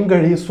 இந்த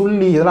வெங்கழி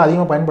சுள்ளி இதெல்லாம்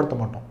அதிகமாக பயன்படுத்த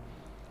மாட்டோம்.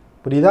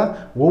 புரியுதா?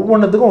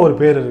 ஒவ்வொன்றுத்துக்கும் ஒரு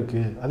பேர்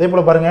இருக்குது. அதே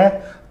போல் பாருங்கள்,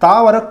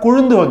 தாவர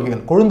கொழுந்து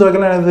வகைகள். கொழுந்து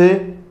வகைகள் என்னது?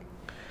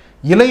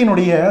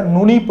 இலையினுடைய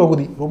நுனி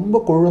பகுதி ரொம்ப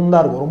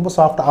கொழுந்தாக இருக்கும், ரொம்ப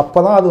சாஃப்டாக. அப்போ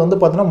தான் அது வந்து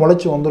பார்த்தீங்கன்னா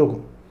முளைச்சி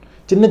வந்திருக்கும்,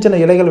 சின்ன சின்ன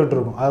இலைகள்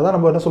விட்டுருக்கும். அதுதான்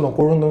நம்ம என்ன சொல்லுவோம்?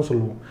 கொழுந்துன்னு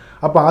சொல்லுவோம்.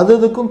 அப்போ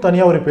அதுக்கும்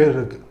தனியாக ஒரு பேர்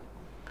இருக்குது.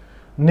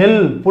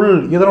 நெல் புல்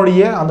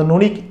இதனுடைய அந்த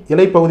நுனி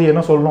இலைப்பகுதி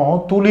என்ன சொல்லணும்?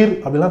 துளிர்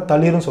அப்படின்னா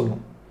தளிர்னு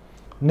சொல்லணும்.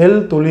 நெல்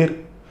துளிர்,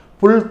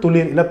 புல்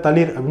துளிர் இல்லை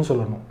தளிர் அப்படின்னு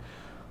சொல்லணும்.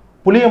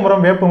 புளிய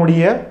மரம்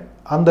வேப்பமுடைய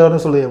அந்த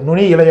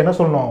நுனி இலை என்ன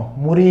சொல்லணும்?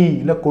 முறி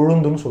இல்லை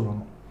கொழுந்துன்னு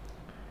சொல்லணும்.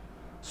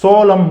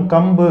 சோளம்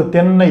கம்பு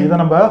தென்னை இதை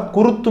நம்ம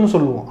குருத்துன்னு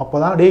சொல்லுவோம். அப்போ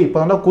தான் இப்போ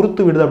தான்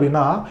குருத்து விடுது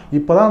அப்படின்னா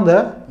இப்போ தான் அந்த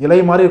இலை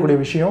மாதிரி இருக்கக்கூடிய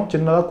விஷயம்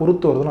சின்னதாக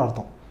குருத்து வருதுன்னு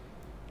அர்த்தம்.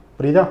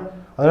 புரியுதா?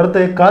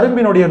 அதடுத்து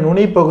கரும்பினுடைய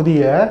நுனி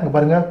பகுதியை இங்கே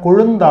பாருங்கள்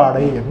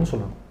கொழுந்தாடை அப்படின்னு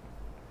சொல்லணும்.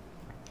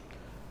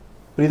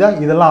 புரியுதா?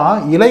 இதெல்லாம்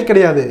இலை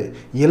கிடையாது,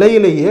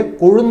 இலையிலேயே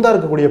கொழுந்தாக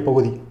இருக்கக்கூடிய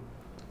பகுதி.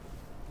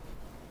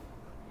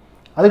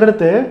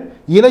 அதுக்கடுத்து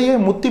இலையே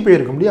முத்தி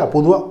போயிருக்கும் இல்லையா?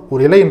 பொதுவாக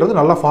ஒரு இலைன்றது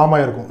நல்லா ஃபார்ம்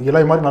ஆகிருக்கும்,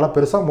 இலை மாதிரி நல்லா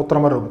பெருசாக முத்துற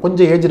மாதிரி இருக்கும்,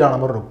 கொஞ்சம் ஏஜ்டான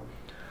மாதிரி இருக்கும்.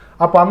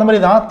 அப்போ அந்த மாதிரி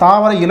தான்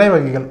தாவர இலை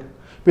வகைகள்.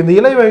 இப்போ இந்த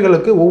இலை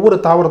வகைகளுக்கு ஒவ்வொரு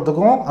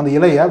தாவரத்துக்கும் அந்த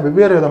இலையை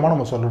வெவ்வேறு விதமாக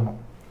நம்ம சொல்லணும்.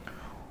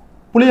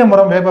 புளிய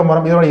மரம் வேப்ப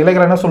மரம் இதோட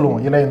இலைகளை என்ன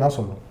சொல்லுவோம்? இலைன்னு தான்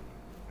சொல்லுவோம்.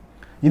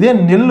 இதே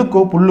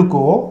நெல்லுக்கோ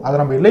புல்லுக்கோ அதை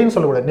நம்ம இலைன்னு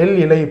சொல்லக்கூடாது. நெல்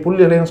இலை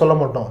புல் இலைன்னு சொல்ல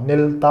மாட்டோம்,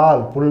 நெல்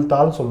தாள் புல்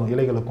தாள் சொல்லணும்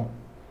இலைகளுக்கும்.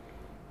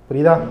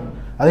 புரியுதா?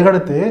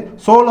 அதுக்கடுத்து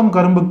சோளம்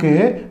கரும்புக்கு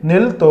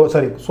நெல்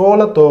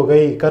சோள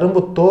தோகை, கரும்பு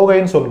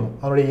தோகைன்னு சொல்லணும்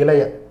அதனுடைய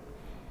இலையை.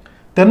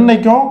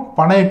 தென்னைக்கும்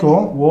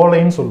பனைக்கும்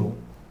ஓலைன்னு சொல்லுவோம்.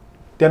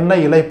 தென்னை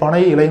இலை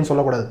பனை இலைன்னு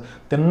சொல்லக்கூடாது,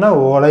 தென்னை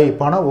ஓலை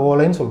பனை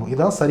ஓலைன்னு சொல்லுவோம்.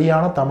 இதுதான்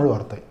சரியான தமிழ்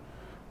வார்த்தை.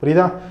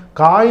 புரியுதா?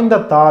 காய்ந்த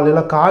தாள்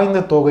இல்லை காய்ந்த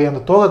தோகை,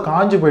 அந்த தோகை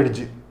காஞ்சு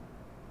போயிடுச்சு.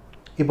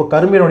 இப்போ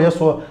கரும்பினுடைய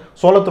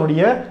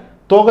சோளத்தினுடைய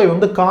தோகை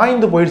வந்து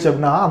காய்ந்து போயிடுச்சு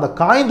அப்படின்னா அந்த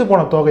காய்ந்து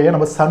போன தோகையை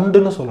நம்ம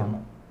சண்டுன்னு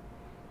சொல்லணும்.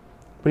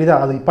 புரியுதா?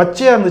 அது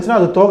பச்சையாக இருந்துச்சுன்னா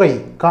அது தோகை,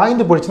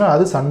 காய்ந்து போயிடுச்சுன்னா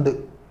அது சண்டு.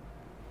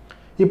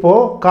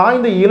 இப்போது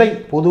காய்ந்த இலை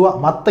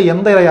பொதுவாக மற்ற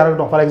எந்த இலையாக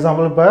இருக்கட்டும், ஃபார்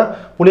எக்ஸாம்பிள் இப்போ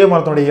புளிய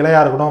மரத்தினுடைய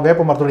இலையாக இருக்கட்டும்,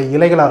 வேப்ப மரத்தினுடைய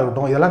இலைகளாக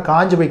இருக்கட்டும், இதெல்லாம்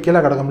காஞ்சு போய் கீழே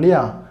கிடக்கும்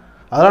இல்லையா?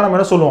 அதெல்லாம் நம்ம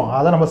என்ன சொல்லுவோம்?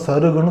 அதை நம்ம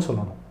சருகுன்னு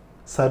சொல்லணும்.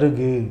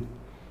 சருகு.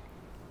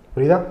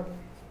 புரியுதா?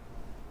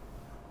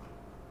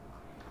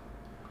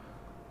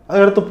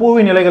 அதுக்கடுத்து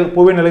பூவின் இலைகள்.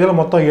 பூவின் இலைகள்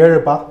மொத்தம்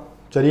 7பா.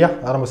 சரியா?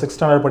 அதை நம்ம 6th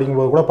ஸ்டாண்டர்ட்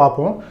படிக்கும்போது கூட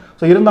பார்ப்போம்.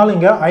 ஸோ இருந்தாலும்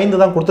இங்கே 5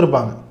 தான்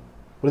கொடுத்துருப்பாங்க.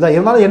 புரியுதா?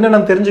 இருந்தாலும் என்னென்ன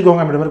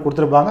தெரிஞ்சுக்கோங்க அப்படின்ற மாதிரி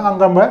கொடுத்துருப்பாங்க.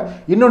 அங்கே நம்ம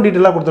இன்னும்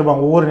டீட்டெயிலாக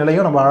கொடுத்துருப்பாங்க, ஒவ்வொரு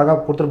நிலையும் நம்ம அழகாக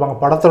கொடுத்துருப்பாங்க,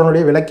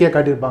 படத்தினுடைய விளக்கியை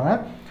காட்டியிருப்பாங்க.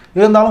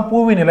 இருந்தாலும்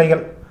பூவின்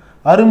இலைகள்.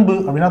 அரும்பு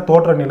அப்படின்னா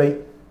தோற்ற நிலை,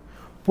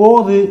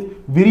 போது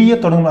விரிய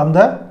தொடங்கும்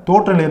அந்த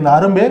தோற்ற நிலை, இந்த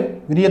அரும்பே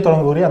விரிய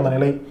தொடங்கக்கூடிய அந்த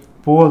நிலை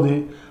போது.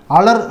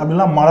 அலர்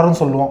அப்படின்னா மலர்னு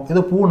சொல்லுவோம்,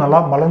 இது பூ நல்லா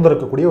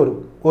மலர்ந்திருக்கக்கூடிய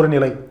ஒரு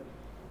நிலை.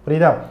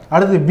 புரியுதா?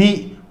 அடுத்து பி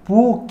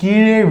பூ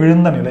கீழே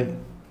விழுந்த நிலை.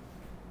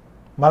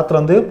 மரத்தில்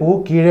வந்து பூ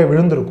கீழே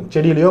விழுந்திருக்கும்,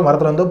 செடியிலையோ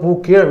மரத்தில் வந்து பூ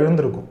கீழே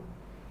விழுந்திருக்கும்.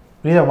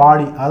 புரியுதா?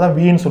 வாடி, அதான்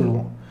வீன்னு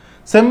சொல்லுவோம்.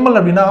 செம்மல்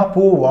அப்படின்னா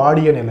பூ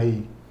வாடிய நிலை,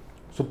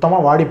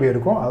 சுத்தமாக வாடி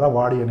போயிருக்கும், அதான்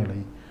வாடிய நிலை.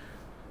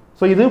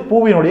 ஸோ இது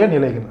பூவினுடைய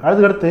நிலைகள்.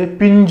 அதுக்கடுத்து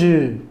பிஞ்சு,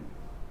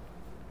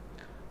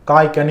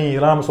 காய்கனி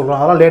இதெல்லாம் நம்ம சொல்கிறோம்,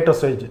 அதெல்லாம் லேட்டர்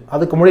ஸ்டேஜ்.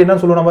 அதுக்கு முன்னாடி என்ன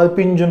சொல்லுவோம்? நம்ம அது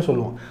பிஞ்சுன்னு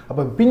சொல்லுவோம்.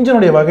 அப்போ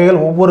பிஞ்சினுடைய வகைகள்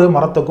ஒவ்வொரு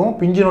மரத்துக்கும்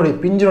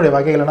பிஞ்சினுடைய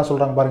வகைகள் என்ன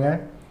சொல்கிறாங்க பாருங்கள்.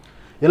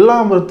 எல்லா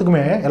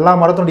மரத்துக்குமே எல்லா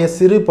மரத்தினுடைய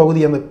சிறு பகுதி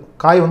அந்த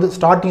காய் வந்து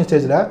ஸ்டார்டிங்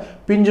ஸ்டேஜில்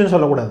பிஞ்சுன்னு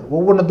சொல்லக்கூடாது.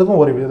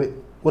 ஒவ்வொன்றுத்துக்கும்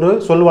ஒரு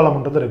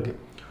சொல்வளம்ன்றது இருக்குது.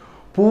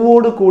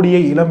 பூவோடு கூடிய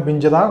இளம்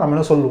பிஞ்சு தான் நம்ம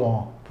என்ன சொல்லுவோம்?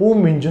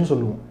 பூம்பிஞ்சுன்னு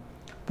சொல்லுவோம்.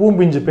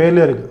 பூம்பிஞ்சு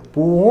பேர்லேயே இருக்குது,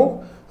 பூவும்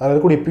அதில்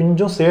இருக்கக்கூடிய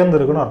பிஞ்சும் சேர்ந்து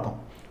இருக்குன்னு அர்த்தம்.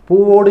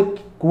 பூவோடு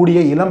கூடிய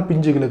இளம்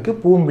பிஞ்சுகளுக்கு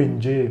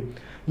பூம்பிஞ்சு.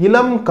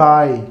 இளம்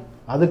காய்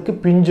அதுக்கு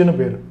பிஞ்சுன்னு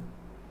பேர்.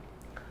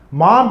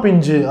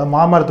 மாம்பிஞ்சு, அது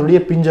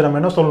மாமரத்துடைய பிஞ்சு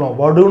நம்ம என்ன சொல்லணும்?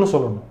 வடுன்னு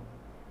சொல்லணும்.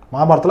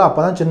 மாமரத்தில் அப்போ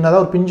தான்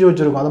சின்னதாக ஒரு பிஞ்சு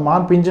வச்சுருக்கும்,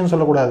 அது பிஞ்சுன்னு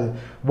சொல்லக்கூடாது,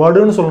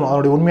 வடுன்னு சொல்லணும்.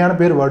 அதனுடைய உண்மையான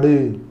பேர் வடு.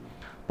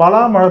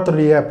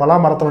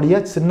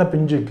 பலாமரத்தினுடைய சின்ன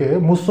பிஞ்சுக்கு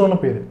முசுன்னு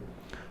பேர்.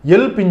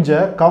 எல் பிஞ்சை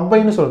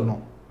கவ்வைன்னு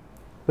சொல்லணும்.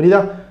 புரியுதா?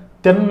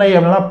 தென்னை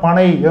அப்படின்னா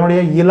பனை, இதனுடைய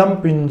இளம்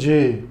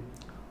பிஞ்சு.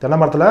 தென்னை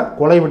மரத்தில்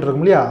கொலை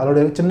விட்டுருக்கும் இல்லையா,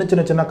 அதோடைய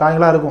சின்ன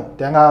காய்களாக இருக்கும்,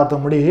 தேங்காய் அறுத்த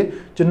முடி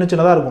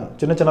சின்னதாக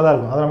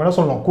இருக்கும். அதை நம்ம என்ன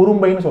சொல்லணும்?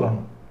 குறும்பைன்னு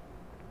சொல்லணும்.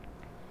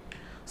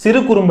 சிறு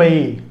குறும்பை,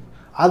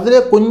 அதிலே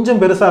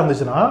கொஞ்சம் பெருசாக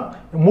இருந்துச்சுன்னா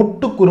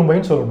முட்டு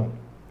குறும்பைன்னு சொல்லணும்.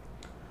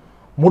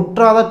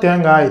 முற்றாத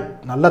தேங்காய்,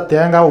 நல்ல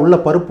தேங்காய் உள்ள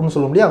பருப்புன்னு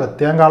சொல்ல முடியாது, அந்த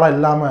தேங்காய்லாம்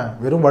இல்லாமல்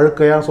வெறும்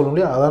வழுக்கையாக சொல்ல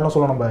முடியாது, அதான் என்ன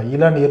சொல்லுவோம்? நம்ம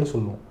இளநீர்னு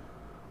சொல்லுவோம்.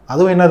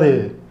 அதுவும் என்னது?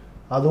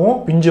 அதுவும்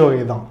பிஞ்சு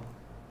வகை தான்.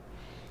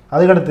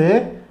 அதுக்கடுத்து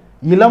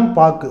இளம்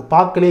பாக்கு,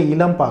 பாக்கிலே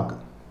இளம் பாக்கு,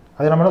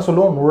 அதை நம்ம என்ன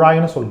சொல்லுவோம்?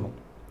 நுழாயின்னு சொல்லுவோம்.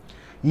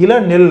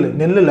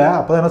 நெல்லில்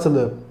அப்போ தான் என்ன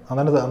சொல்லுது?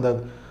 அந்த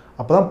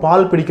அப்போ தான்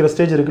பால் பிடிக்கிற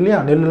ஸ்டேஜ் இருக்கு இல்லையா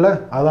நெல்லில்,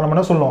 அதை நம்ம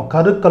என்ன சொல்லணும்,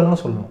 கருக்கல்னு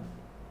சொல்லணும்.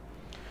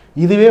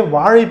 இதுவே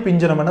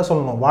வாழைப்பிஞ்சு நம்ம என்ன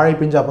சொல்லணும்,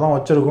 வாழைப்பிஞ்சு அப்போ தான்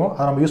வச்சுருக்கோம்,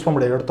 அதை நம்ம யூஸ் பண்ண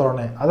முடியாது எடுத்த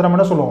உடனே, அதை நம்ம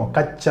என்ன சொல்லுவோம்,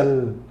 கச்சல்.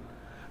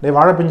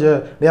 வாழைப்பிஞ்சு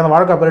அந்த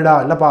வாழைக்காய் பெருடா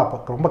இல்லைப்பா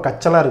ரொம்ப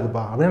கச்சலாக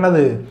இருக்குப்பா அப்படின்னா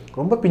அது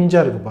ரொம்ப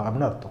பிஞ்சாக இருக்குப்பா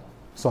அப்படின்னு அர்த்தம்.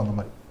 ஸோ அந்த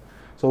மாதிரி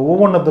ஸோ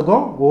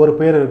ஒவ்வொன்றத்துக்கும் ஒவ்வொரு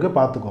பேர் இருக்குது,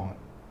 பார்த்துக்கோங்க.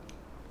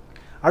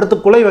 அடுத்து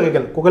குலை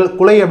வகைகள்.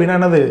 குலை அப்படின்னா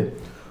என்னது,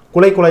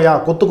 குலை குலையா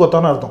கொத்து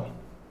கொத்தான்னு அர்த்தம்.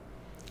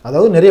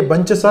 அதாவது நிறைய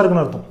பஞ்சஸாக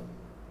இருக்குன்னு அர்த்தம்.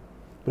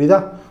 புரியுதா?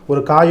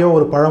 ஒரு காயோ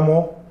ஒரு பழமோ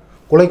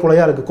குலை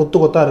குலையாக இருக்குது, கொத்து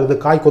கொத்தாக இருக்குது,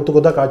 காய் கொத்து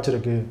கொத்தாக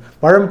காய்ச்சிருக்கு,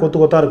 பழம் கொத்து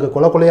கொத்தாக இருக்குது,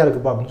 கொலை கொலையாக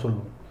இருக்குப்பா அப்படின்னு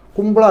சொல்லுவோம்,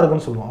 கும்பலாக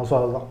இருக்குன்னு சொல்லுவோம். ஸோ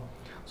அதுதான்.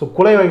 ஸோ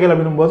குலை வகைகள்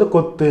அப்படின்போது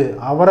கொத்து,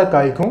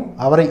 அவரைக்காய்க்கும்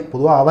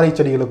பொதுவாக அவரை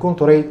செடிகளுக்கும்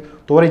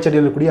துவரை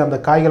செடிகளுக்கு கூடிய அந்த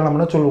காய்கள் நம்ம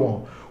என்ன சொல்லுவோம்,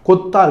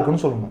 கொத்தாக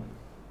இருக்குன்னு சொல்லணும்.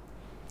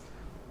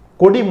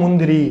 கொடி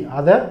முந்திரி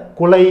அதை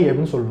குலை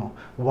அப்படின்னு சொல்லணும்.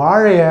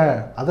 வாழையை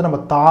அதை நம்ம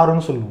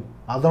தாருன்னு சொல்லுவோம்,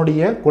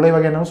 அதனுடைய குலை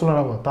வகை என்னன்னு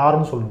சொல்லணும், நம்ம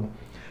தாருன்னு சொல்லுவோம்.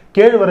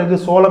 கேழ்வரகு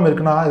சோளம்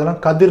இருக்குன்னா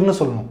இதெல்லாம் கதிர்னு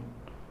சொல்லணும்.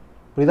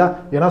 புரியுதா?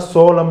 ஏன்னா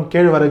சோளம்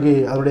கேழ்வரகு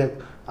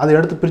அதை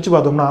எடுத்து பிரித்து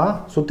பார்த்தோம்னா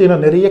சுற்றின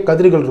நிறைய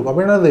கதிர்கள் இருக்கும்,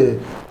 அப்படின்னா அது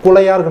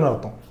குலையாக இருக்குன்னு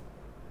அர்த்தம்.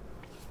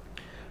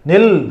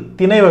 நெல்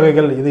திணை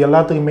வகைகள் இது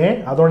எல்லாத்துக்குமே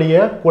அதனுடைய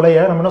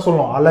குலையை நம்ம என்ன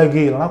சொல்லுவோம்,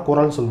 அலகு இல்லைன்னா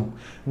குரல் சொல்லுவோம்.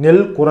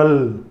 நெல் குரல்,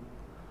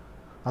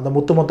 அந்த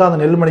மொத்தம் அந்த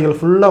நெல் மணிகள்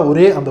ஃபுல்லாக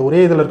ஒரே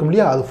இதில் இருக்கும்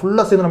இல்லையா, அது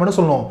ஃபுல்லாக சேர்ந்து நம்ம என்ன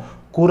சொல்லணும்,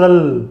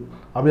 குரல்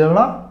அப்படி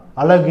இல்லைன்னா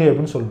அலகு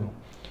அப்படின்னு சொல்லணும்.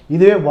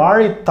 இதுவே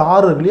வாழை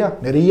தார் இருக்கு இல்லையா,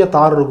 நிறைய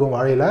தார் இருக்கும்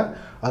வாழையில்,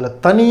 அதில்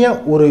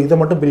தனியாக ஒரு இதை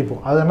மட்டும்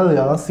பிரிப்போம், அது என்னது,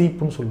 அதான்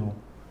சீப்புன்னு சொல்லுவோம்.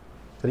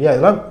 சரியா?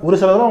 இதெல்லாம் ஒரு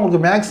சிலதெல்லாம்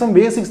உங்களுக்கு மேக்ஸிமம்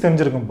பேசிக்ஸ்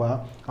தெரிஞ்சிருக்கும்ப்பா,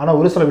 ஆனால்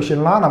ஒரு சில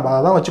விஷயம்லாம் நம்ம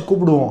அதை தான் வச்சு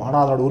கூப்பிடுவோம்,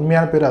 ஆனால் அதோட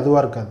உண்மையான பேர்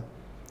அதுவாக இருக்காது,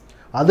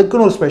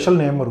 அதுக்குன்னு ஒரு ஸ்பெஷல்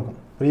நேம் இருக்கும்.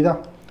 புரியுதா?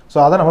 ஸோ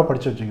அதை நம்ம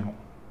படித்து வச்சுக்கணும்.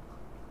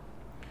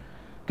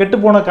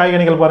 கெட்டுப்போன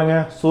காய்கனிகள்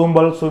பாருங்கள்,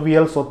 சூம்பல்,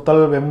 சுவியல்,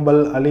 சொத்தல்,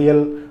 வெம்பல்,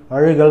 அலியல்,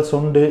 அழுகல்,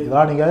 சொண்டு,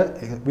 இதெல்லாம் நீங்கள்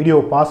வீடியோ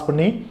பாஸ்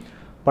பண்ணி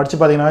படித்து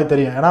பார்த்தீங்கன்னாவே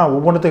தெரியும். ஏன்னா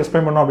ஒவ்வொன்றுத்தையும்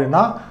எக்ஸ்பிளைன் பண்ணோம்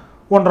அப்படின்னா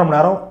 1.5 மணி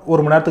நேரம்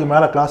 1 மணி நேரத்துக்கு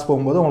மேலே கிளாஸ்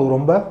போகும்போது உங்களுக்கு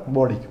ரொம்ப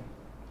போடிக்கும்.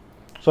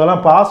 ஸோ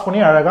அதெல்லாம் பாஸ் பண்ணி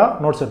அழகாக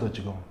நோட்ஸ் எடுத்து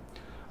வச்சுக்கோங்க.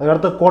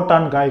 அதுக்கடுத்து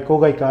கோட்டான்காய்,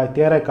 கோகைக்காய்,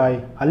 தேரைக்காய்,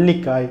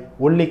 அல்லிக்காய்,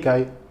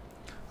 ஒல்லிக்காய்,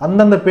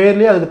 அந்தந்த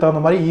பேர்லேயே அதுக்கு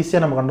தகுந்த மாதிரி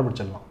ஈஸியாக நம்ம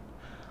கண்டுபிடிச்சிடலாம்.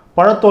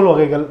 பழத்தோல்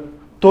வகைகள்.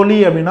 தொலி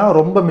அப்படின்னா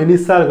ரொம்ப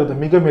மெலிசாக இருக்கிறது,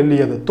 மிக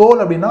மெல்லியது.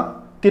 தோல் அப்படின்னா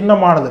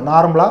திண்ணமானது,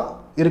 நார்மலாக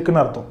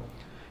இருக்குன்னு அர்த்தம்.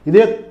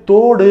 இதே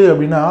தோடு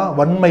அப்படின்னா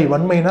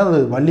வன்மைனா அது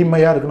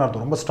வலிமையாக இருக்குன்னு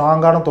அர்த்தம், ரொம்ப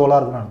ஸ்ட்ராங்கான தோலாக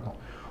இருக்குன்னு அர்த்தம்.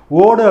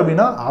 ஓடு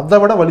அப்படின்னா அதை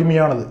விட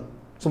வலிமையானது,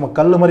 சும்மா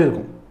கல் மாதிரி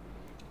இருக்கும்,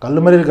 கல்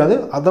மாதிரி இருக்காது,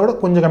 அதை விட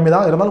கொஞ்சம் கம்மி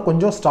தான், இருந்தாலும்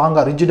கொஞ்சம்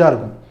ஸ்ட்ராங்காக ரிஜிடாக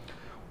இருக்கும்.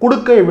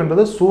 குடுக்கை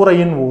அப்படின்றது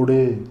சூறையின் ஓடு.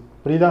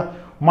 புரியுதா?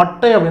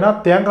 மட்டை அப்படின்னா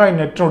தேங்காய்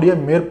நெற்றினுடைய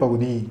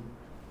மேற்பகுதி.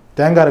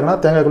 தேங்காய் இருக்குன்னா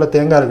தேங்காய்க்குள்ளே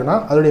தேங்காய் இருக்குன்னா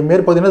அதோடைய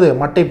மேற்பகுதி என்னது,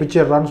 மட்டை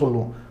பிச்சிடுறான்னு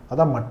சொல்லுவோம்,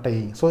 அதான் மட்டை.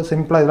 ஸோ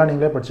சிம்பிளாக இதெல்லாம்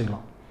நீங்களே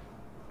படிச்சுக்கலாம்.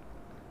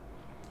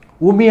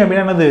 உமி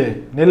அப்படின்னா என்னது,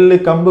 நெல்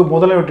கம்பு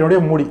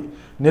முதலவற்றினுடைய மூடி.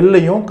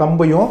 நெல்லையும்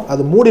கம்பையும்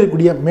அது மூடி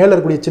இருக்கக்கூடிய மேலே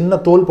இருக்கக்கூடிய சின்ன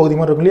தோல் பகுதி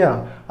மாதிரி இருக்கும் இல்லையா,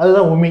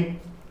 அதுதான் உமி.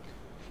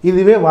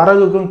 இதுவே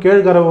வரகுக்கும்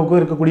கேழ்கரவுக்கும்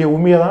இருக்கக்கூடிய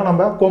உமியை தான்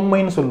நம்ம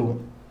கொம்மைன்னு சொல்லுவோம்.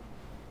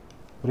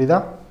 புரியுதா?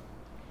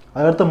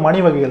 அதுக்கடுத்து மணி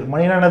வகைகள்.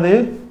 மணினா என்னது,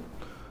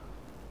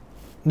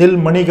 நெல்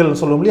மணிகள்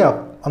சொல்லுவோம் இல்லையா,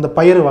 அந்த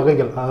பயிர்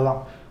வகைகள், அதுதான்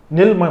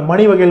நெல்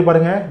மணி வகைகள்.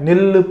 பாருங்கள்,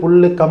 நெல்,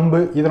 புல்,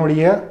 கம்பு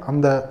இதனுடைய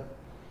அந்த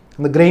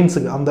அந்த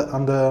கிரெயின்ஸுக்கு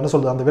அந்த என்ன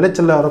சொல்கிறது, அந்த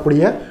விளைச்சலில்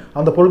வரக்கூடிய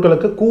அந்த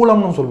பொருட்களுக்கு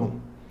கூலம்னு சொல்லுவோம்.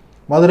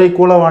 மதுரை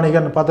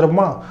கூலவாணிகன்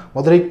பார்த்துருப்போமா,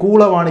 மதுரை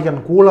கூலவாணிகன்,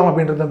 கூலம்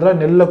அப்படின்றதுல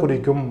நெல்லை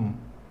குறிக்கும்,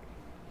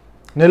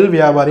 நெல்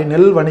வியாபாரி,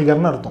 நெல்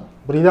வணிகர்னு அர்த்தம்.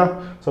 புரியுதா?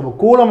 ஸோ இப்போ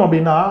கூலம்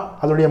அப்படின்னா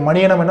அதனுடைய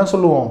மணியை நம்ம என்ன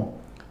சொல்லுவோம்,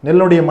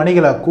 நெல்லுடைய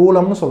மணிகளை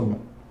கூலம்னு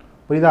சொல்லணும்.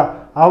 புரியுதா?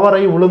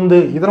 அவரை, உளுந்து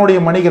இதனுடைய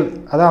மணிகள்,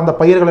 அதான் அந்த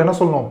பயிர்களை என்ன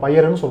சொல்லணும்,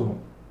 பயிர்னு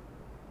சொல்லணும்.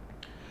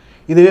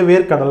 இதுவே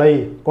வேர்க்கடலை,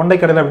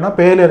 கொண்டைக்கடலை அப்படின்னா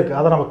பேரில் இருக்குது,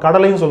 அதை நம்ம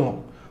கடலைன்னு சொல்லணும்.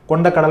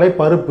 கொண்டைக்கடலை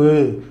பருப்பு,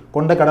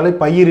 கொண்டைக்கடலை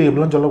பயிர்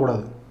இப்படிலாம்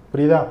சொல்லக்கூடாது.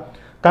 புரியுதா?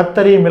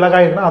 கத்தரி,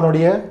 மிளகாய் இருக்குன்னா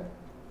அதனுடைய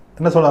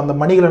என்ன சொல்ல, அந்த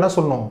மணிகளை என்ன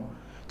சொல்லணும்,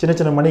 சின்ன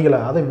சின்ன மணிகளை,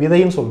 அதை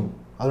விதைன்னு சொல்லணும்,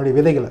 அதனுடைய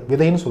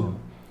விதைன்னு சொல்லணும்.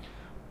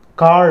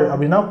 காள்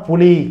அப்படின்னா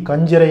புளி,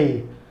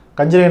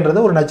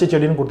 கஞ்சிரைன்றது ஒரு நச்சு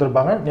செடின்னு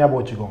கொடுத்துருப்பாங்க, ஞாபகம்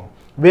வச்சுக்கோங்க.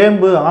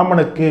 வேம்பு,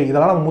 ஆமணக்கு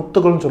இதெல்லாம் நம்ம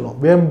முத்துக்கள்னு சொல்லுவோம்.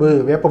 வேம்பு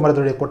வேப்ப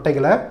மரத்துடைய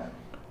கொட்டைகளை,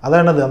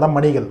 அதான் என்னது, அதான்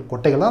மணிகள்,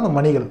 கொட்டைகள் தான் அந்த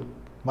மணிகள்,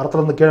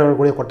 மரத்துலேருந்து கீழே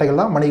வரக்கூடிய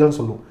கொட்டைகள் தான் மணிகள்னு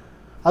சொல்லுவோம்.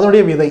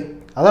 அதனுடைய விதை,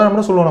 அதான்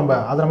நம்ம சொல்லுவோம்,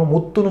 அதை நம்ம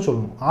முத்துன்னு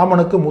சொல்லுவோம்.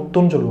 ஆமணக்கு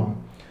முத்துன்னு சொல்லுவாங்க.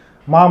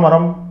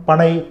 மாமரம்,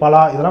 பனை,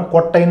 பலா இதெல்லாம்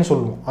கொட்டைன்னு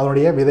சொல்லுவோம்,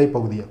 அதனுடைய விதை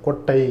பகுதியை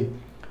கொட்டை.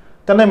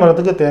 தென்னை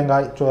மரத்துக்கு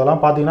தேங்காய். ஸோ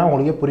அதெல்லாம் பார்த்தீங்கன்னா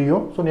உங்களுக்கே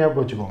புரியும், ஸோ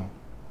ஞாபகம் வச்சுக்கோங்க.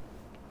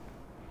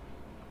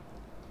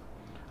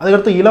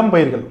 அதுக்கடுத்து இளம்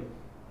பயிர்கள்.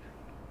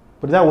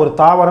 புரியுதா? ஒரு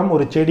தாவரம்,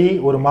 ஒரு செடி,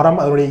 ஒரு மரம்,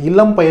 அதனுடைய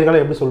இளம் பயிர்களை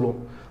எப்படி சொல்லுவோம்,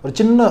 ஒரு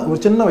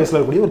சின்ன வயசில்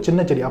இருக்கக்கூடிய ஒரு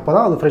சின்ன செடி, அப்போ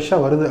தான் அது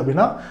ஃப்ரெஷ்ஷாக வருது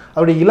அப்படின்னா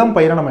அதோடைய இளம்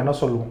பயிரை நம்ம என்ன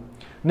சொல்லுவோம்.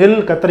 நெல்,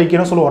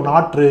 கத்திரிக்கைன்னு சொல்லுவோம்,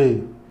 நாற்று.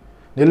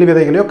 நெல்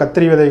விதைகளையோ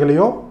கத்திரி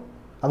விதைகளையோ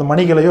அந்த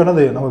மணிகளையோ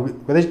என்னது நம்ம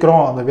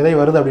விதைக்கிறோம், அந்த விதை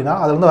வருது அப்படின்னா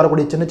அதுலேருந்து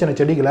வரக்கூடிய சின்ன சின்ன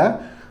செடிகளை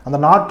அந்த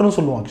நாற்றுன்னு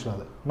சொல்லுவோம். ஆக்சுவலாக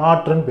அது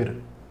நாற்றுன்னு பேர்.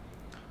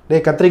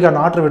 கத்திரிக்காய்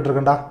நாற்று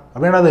விட்டுருக்கண்டா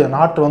அப்படின்னா அது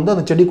நாற்று வந்து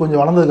அந்த செடி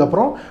கொஞ்சம்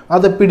வளர்ந்ததுக்கப்புறம்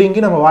அதை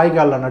பிடுங்கி நம்ம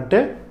வாய்க்காலில் நட்டு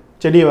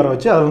செடியை வர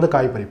வச்சு அதை வந்து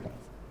காய் பறிப்போம்.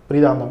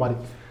 புரியுதா? அந்த மாதிரி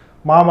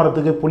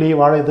மாமரத்துக்கு, புளி,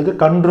 வாழையத்துக்கு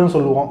கன்றுன்னு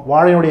சொல்லுவோம்.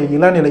 வாழையுடைய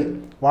இளநிலை,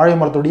 வாழை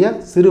மரத்துடைய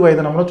சிறு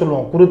வயதை நம்மள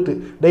சொல்லுவோம் குருத்து.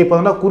 டே இப்போ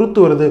தானே குருத்து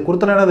வருது.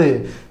 குருத்துனா என்னது?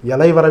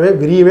 இலை வரவே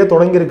விரியவே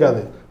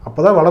தொடங்கியிருக்காது, அப்போ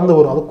தான் வளர்ந்து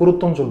வரும், அது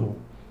குருத்துன்னு சொல்லுவோம்.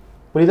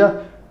 புரியுதா?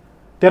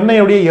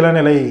 தென்னையுடைய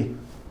இளநிலை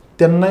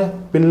தென்னை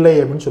பிள்ளை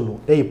அப்படின்னு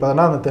சொல்லுவோம். டே இப்போ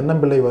தானே அந்த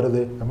தென்னம்பிள்ளை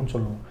வருது அப்படின்னு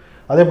சொல்லுவோம்.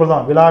 அதே போல்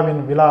தான்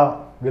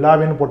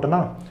விழாவின்னு போட்டோன்னா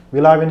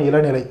விழாவின்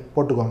இளநிலை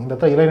போட்டுக்கோங்க. இந்த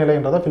இடத்துல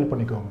இளநிலைன்றதை ஃபில்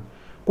பண்ணிக்கோங்க.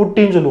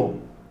 குட்டின்னு சொல்லுவோம்.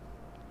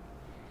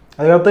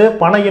 அதுக்கடுத்து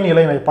பனையின்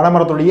இளநிலை,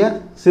 பனைமரத்துடைய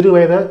சிறு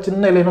வயதை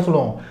சின்ன இலைன்னு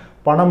சொல்லுவோம்.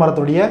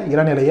 பனைமரத்துடைய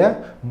இளநிலையை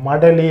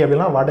மடலி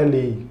அப்படின்னா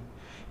வடலி.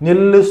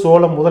 நெல்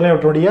சோளம்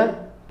முதலியவற்றுடைய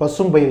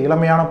பசும் பயிர்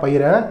இளமையான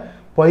பயிரை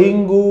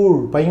பைங்கூழ்.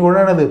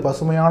 பைங்கூழ்னா என்னது?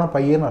 பசுமையான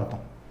பயிர்னு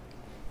அர்த்தம்.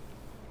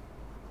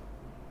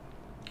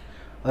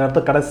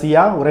 அதற்கு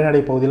கடைசியாக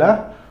உரைநடை பகுதியில்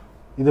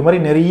இது மாதிரி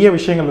நிறைய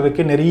விஷயங்கள்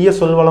இருக்குது, நிறைய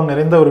சொல்வளம்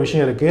நிறைந்த ஒரு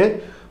விஷயம் இருக்குது.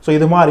 ஸோ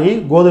இது மாதிரி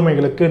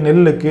கோதுமைகளுக்கு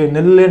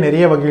நெல்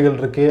நிறைய வகைகள்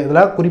இருக்குது.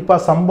 இதில்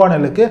குறிப்பாக சம்பா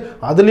நெல்லுக்கு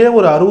அதுலேயே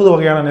ஒரு 60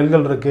 வகையான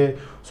நெல்கள் இருக்குது.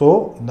 ஸோ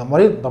இந்த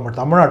மாதிரி நம்ம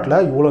தமிழ்நாட்டில்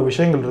இவ்வளோ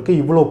விஷயங்கள் இருக்குது,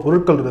 இவ்வளோ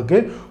பொருட்கள்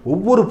இருக்குது,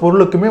 ஒவ்வொரு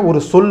பொருளுக்குமே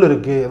ஒரு சொல்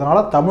இருக்குது.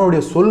 அதனால்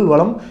தமிழுடைய சொல்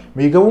வளம்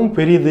மிகவும்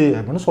பெரிது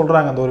அப்படின்னு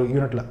சொல்கிறாங்க அந்த ஒரு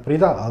யூனிட்டில்.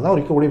 புரியுதா? அதுதான்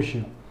இருக்கக்கூடிய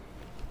விஷயம்.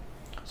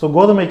 ஸோ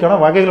கோதுமைக்கான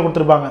வகைகள்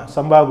கொடுத்துருப்பாங்க.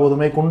 சம்பா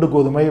கோதுமை, குண்டு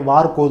கோதுமை,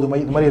 வார் கோதுமை,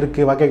 இது மாதிரி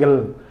இருக்குது வகைகள்.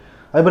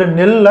 அதே மாதிரி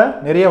நெல்லில்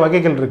நிறைய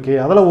வகைகள் இருக்குது.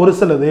 அதில் ஒரு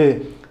சிலது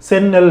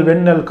செந்நெல்,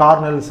 வெண்ணெல்,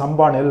 கார்நெல்,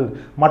 சம்பா நெல்,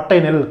 மட்டை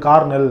நெல்,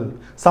 கார்நெல்.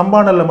 சம்பா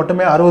நெல்லில்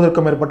மட்டுமே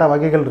 60க்கும் மேற்பட்ட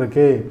வகைகள்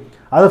இருக்குது.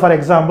 அது ஃபார்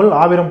எக்ஸாம்பிள்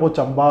ஆவிரம்பூ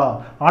சம்பா,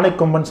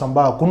 ஆனைக்கொம்பன்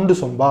சம்பா, குண்டு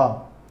சம்பா.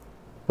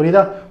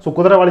 புரியுதா? ஸோ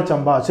குதிரைவாளி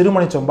சம்பா,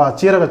 சிறுமணி சம்பா,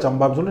 சீரக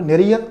சம்பா அப்படின்னு சொல்லிட்டு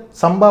நிறைய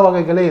சம்பா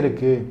வகைகளே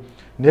இருக்குது.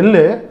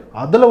 நெல்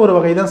அதில் ஒரு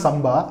வகை தான்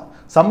சம்பா.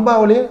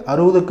 சம்பாவிலே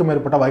 60க்கும்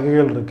மேற்பட்ட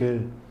வகைகள்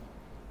இருக்குது.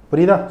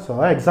 புரியுதா? ஸோ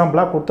அதான்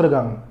எக்ஸாம்பிளாக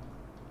கொடுத்துருக்காங்க.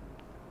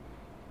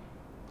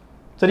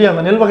 சரி,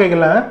 அந்த நெல்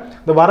வகைகளில்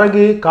இந்த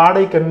வரகு,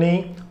 காடை கன்னி,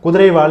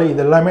 குதிரைவாளி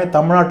இது எல்லாமே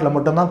தமிழ்நாட்டில்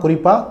மட்டும்தான்,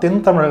 குறிப்பாக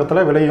தென்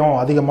தமிழகத்தில் விளையும்,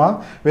 அதிகமாக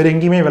வேறு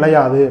எங்கேயுமே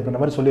விளையாது அப்படின்ற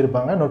மாதிரி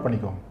சொல்லியிருப்பாங்க. நோட்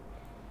பண்ணிக்கோங்க.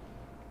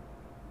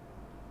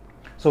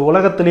 ஸோ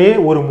உலகத்திலே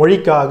ஒரு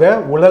மொழிக்காக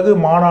உலகு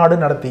மாநாடு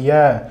நடத்திய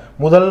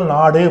முதல்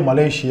நாடு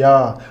மலேசியா.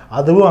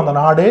 அதுவும் அந்த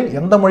நாடு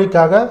எந்த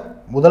மொழிக்காக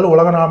முதல்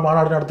உலக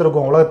மாநாடு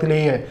நடத்திருக்கோம்?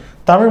 உலகத்திலேயே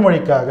தமிழ்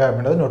மொழிக்காக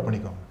அப்படின்றத நோட்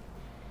பண்ணிக்கோங்க.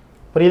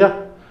 புரியுதா?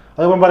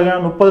 அதுக்கப்புறம் பாருங்க,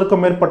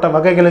 30க்கும் மேற்பட்ட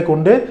வகைகளை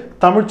கொண்டு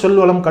தமிழ்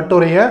சொல்வளம்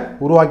கட்டுரையை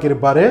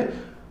உருவாக்கியிருப்பார்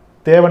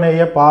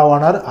தேவநேய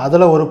பாவாணர்.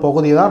 அதில் ஒரு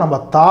பகுதி தான் நம்ம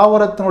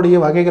தாவரத்தினுடைய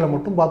வகைகளை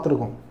மட்டும்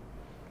பார்த்துருக்கோம்.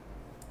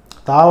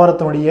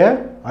 தாவரத்தினுடைய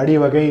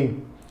அடிவகை,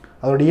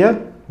 அதனுடைய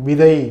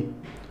விதை,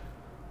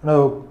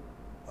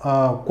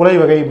 குலை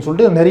வகை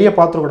சொல்லிட்டு நிறைய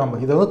பார்த்துருக்கோம்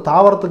நம்ம. இது வந்து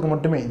தாவரத்துக்கு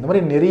மட்டுமே. இந்த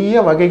மாதிரி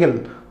நிறைய வகைகள்,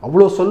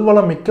 அவ்வளோ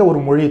சொல்வளம் மிக்க ஒரு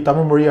மொழி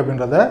தமிழ் மொழி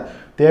அப்படின்றத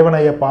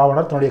தேவநேய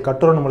பாவாணர் தன்னுடைய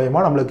கட்டுரை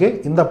மூலயமா நம்மளுக்கு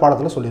இந்த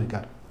பாடத்தில்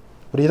சொல்லியிருக்கார்.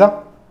 புரியுதா?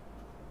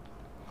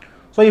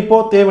 ஸோ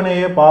இப்போது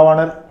தேவநேய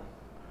பாவாணர்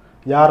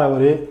யார்,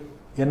 அவர்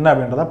என்ன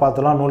அப்படின்றத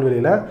பார்த்துலாம்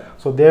நூல்வெளியில்.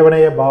 ஸோ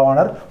தேவநேய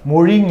பாவாணர்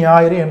மொழி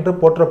ஞாயிறு என்று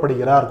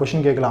போற்றப்படுகிறார்.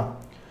 கொஷின் கேட்கலாம்.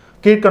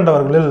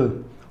 கீழ்கண்டவர்களில்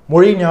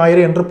மொழி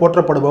ஞாயிறு என்று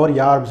போற்றப்படுபவர்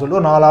யார் அப்படின்னு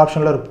சொல்லிட்டு 4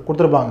 ஆப்ஷனில்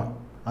கொடுத்துருப்பாங்க.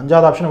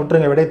 5வது ஆப்ஷன்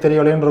விட்டுருங்க, விடை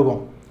தெரியலைன்னு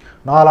இருக்கும்.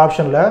 4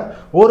 ஆப்ஷனில்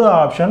ஒரு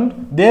ஆப்ஷன்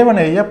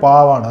தேவநேய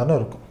பாவாணர்னு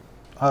இருக்கும்.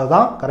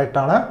 அதுதான்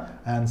கரெக்டான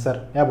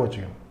ஆன்சர். ஞாபகம்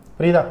வச்சுக்கணும்.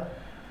 புரியுதா?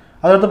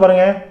 அடுத்து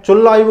பாருங்கள்,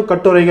 சொல்லாய்வு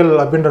கட்டுரைகள்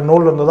அப்படின்ற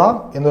நூல் இருந்து தான்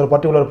இந்த ஒரு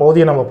பர்டிகுலர்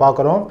பகுதியை நம்ம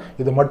பார்க்குறோம்.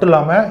 இது மட்டும்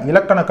இல்லாமல்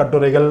இலக்கண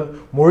கட்டுரைகள்,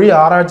 மொழி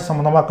ஆராய்ச்சி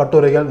சம்மந்தமாக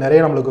கட்டுரைகள் நிறைய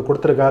நம்மளுக்கு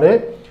கொடுத்துருக்காரு.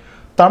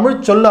 தமிழ்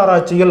சொல்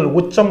ஆராய்ச்சியில்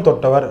உச்சம்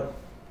தொட்டவர்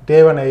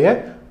தேவநேய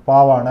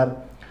பாவாணர்.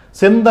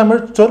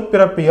 செந்தமிழ்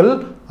சொற்பிறப்பியல்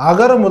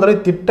அகர முதலை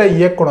திட்ட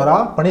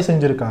இயக்குனராக பணி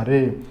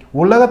செஞ்சிருக்காரு.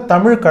 உலக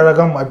தமிழ்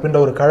கழகம் அப்படின்ற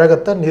ஒரு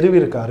கழகத்தை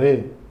நிறுவியிருக்காரு.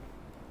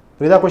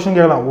 புரியுதா? கொஸ்டின்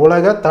கேட்கலாம்.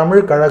 உலக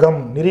தமிழ்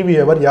கழகம்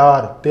நிறுவியவர்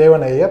யார்?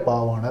 தேவநேய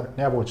பாவாணர்.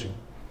 ஞாபகம் வச்சுக்கோங்க.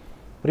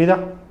 புரியுதா?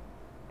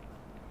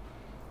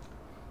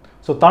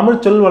 ஸோ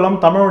தமிழ் சொல்வளம்,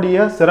 தமிழுடைய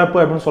சிறப்பு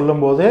அப்படின்னு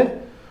சொல்லும்போது,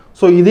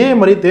 ஸோ இதே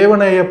மாதிரி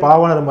தேவநேய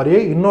பாவாணர் மாதிரியே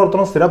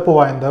இன்னொருத்தரும் சிறப்பு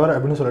வாய்ந்தவர்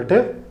அப்படின்னு சொல்லிட்டு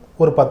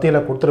ஒரு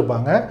பத்தியில்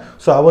கொடுத்துருப்பாங்க.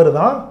 ஸோ அவர்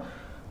தான்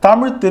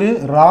தமிழ் திரு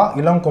ரா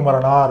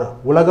இளங்குமரனார்,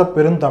 உலக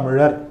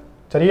பெருந்தமிழர்.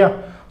 சரியா?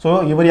 ஸோ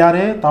இவர்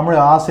யார்? தமிழ்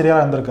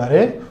ஆசிரியராக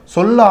இருந்திருக்காரு.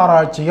 சொல்ல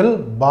ஆராய்ச்சியில்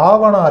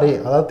பாவனாரே,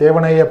 அதாவது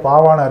தேவநேய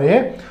பாவாணரே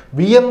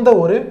வியந்த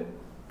ஒரு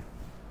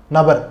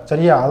நபர்.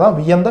 சரியா? அதான்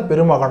வியந்த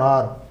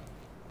பெருமகனார்.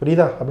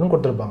 புரியுதா? அப்படின்னு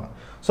கொடுத்துருப்பாங்க.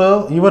 ஸோ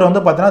இவர்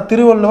வந்து பார்த்தீங்கன்னா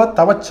திருவள்ளுவர்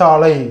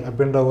தவச்சாலை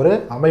அப்படின்ற ஒரு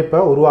அமைப்பை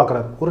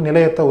உருவாக்குறாரு, ஒரு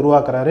நிலையத்தை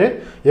உருவாக்குறாரு.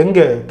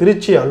 எங்கே?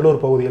 திருச்சி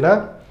அல்லூர் பகுதியில்.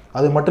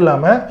 அது மட்டும்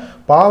இல்லாமல்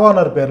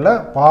பாவாணர் பேரில்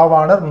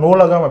பாவாணர்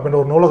நூலகம் அப்படின்ற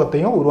ஒரு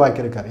நூலகத்தையும்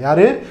உருவாக்கியிருக்கார்.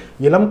 யார்?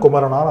 இளம்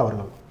குமரனார்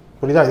அவர்கள்.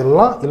 புரியுதா?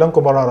 இதெல்லாம் இளம்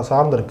குமரனாரை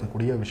சார்ந்து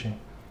இருக்கக்கூடிய விஷயம்.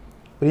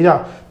 புரியுதா?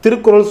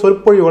 திருக்குறள்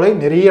சொற்பொழிவுகளை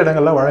நிறைய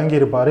இடங்களில்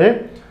வழங்கியிருப்பார்.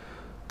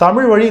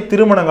 தமிழ் வழி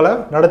திருமணங்களை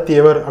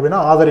நடத்தியவர்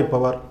அப்படின்னா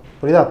ஆதரிப்பவர்.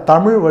 புரியுதா?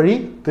 தமிழ் வழி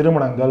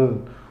திருமணங்கள்.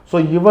 ஸோ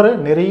இவர்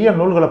நிறைய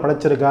நூல்களை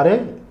படைச்சிருக்காரு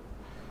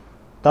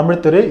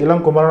தமிழ் திரு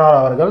இளங்குமரனார்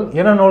அவர்கள்.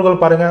 என்ன நூல்கள்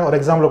பாருங்கள், ஒரு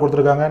எக்ஸாம்பிள்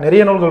கொடுத்துருக்காங்க.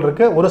 நிறைய நூல்கள்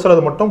இருக்குது, ஒரு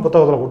சிலது மட்டும்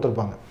புத்தகத்தில்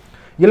கொடுத்துருப்பாங்க.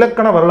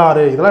 இலக்கண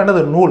வரலாறு, இதெல்லாம்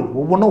என்னது? நூல்,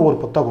 ஒவ்வொன்றும் ஒரு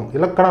புத்தகம்.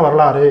 இலக்கண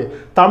வரலாறு,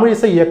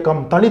 தமிழிசை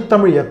இயக்கம்,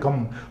 தனித்தமிழ்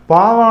இயக்கம்,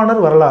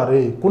 பாவாணர்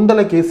வரலாறு,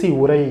 குண்டலகேசி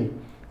உரை,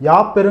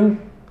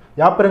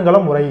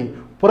 யாப்பெருங்கலம் உரை,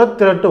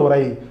 புறத்திரட்டு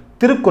உரை,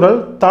 திருக்குறள்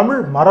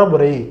தமிழ்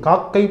மரபுரை,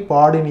 காக்கை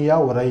பாடினியா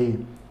உரை,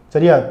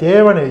 சரியா,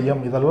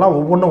 தேவநேயம், இதெல்லாம்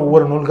ஒவ்வொன்றும்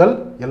ஒவ்வொரு நூல்கள்.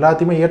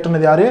 எல்லாத்தையுமே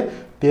ஏற்றுனது யாரு?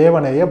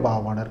 தேவநேய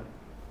பாவாணர்.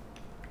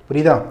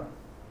 புரியுதா?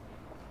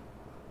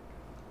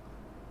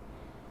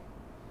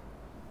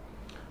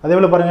 அதே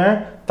போல பாருங்க,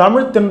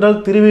 தமிழ்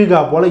தென்றல் திருவிகா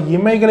போல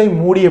இமைகளை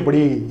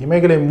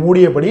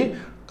மூடியபடி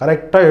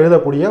கரெக்டாக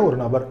எழுதக்கூடிய ஒரு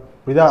நபர்.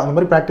 புரியுதா? அந்த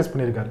மாதிரி ப்ராக்டிஸ்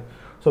பண்ணியிருக்காரு.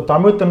 ஸோ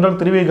தமிழ் தென்றல்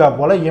திருவிகா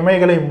போல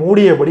இமைகளை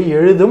மூடியபடி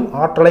எழுதும்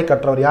ஆற்றலை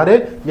கற்றவர் யாரு?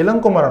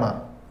 இளங்குமரனார்.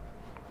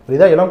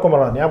 புரியுதா?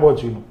 இளங்குமரனார் ஞாபகம்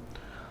வச்சுக்கணும்.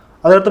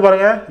 அதை எடுத்து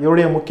பாருங்க,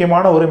 இவருடைய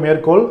முக்கியமான ஒரு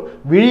மேற்கோள்,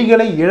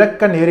 விழிகளை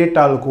இழக்க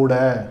நேரிட்டால் கூட,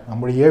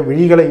 நம்முடைய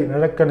விழிகளை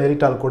இழக்க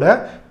நேரிட்டால் கூட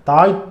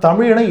தாய்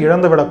தமிழினை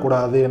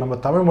இழந்துவிடக்கூடாது, நம்ம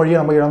தமிழ் மொழியை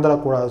நம்ம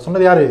இழந்துவிடக்கூடாது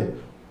சொன்னது யாரு?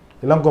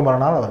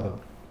 இளங்குமரனார் அவர்கள்.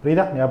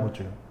 புரியுதா? ஞாபகம்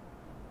வச்சுக்கணும்.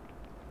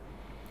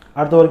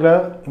 அடுத்த ஒரு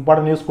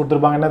இம்பார்ட்டன்ட் நியூஸ்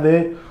கொடுத்துருப்பாங்க. என்னது?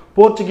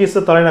 போர்ச்சுகீஸ்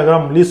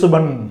தலைநகரம்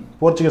லிசுபன்.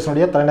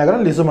 போர்ச்சுகீஸனுடைய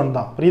தலைநகரம் லிசுபன்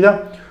தான். புரியுதா?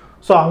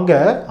 ஸோ அங்கே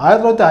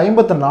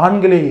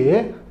 1954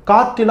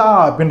 காட்டிலா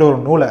அப்படின்ற ஒரு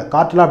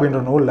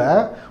நூலை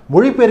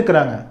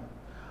மொழிபெயர்க்கிறாங்க.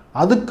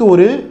 அதுக்கு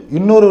ஒரு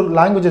இன்னொரு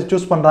லாங்குவேஜை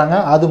சூஸ் பண்ணுறாங்க.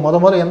 அது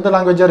முதல்ல எந்த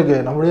லாங்குவேஜாக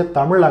இருக்குது? நம்மளுடைய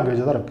தமிழ்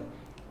லாங்குவேஜ் தான் இருக்குது.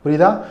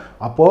 புரியுதா?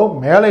 அப்போது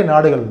மேலை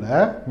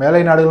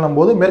நாடுகள்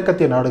போது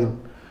மேற்கத்திய நாடுகள்.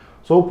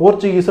 ஸோ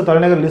போர்ச்சுகீஸ்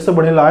தலைநகர்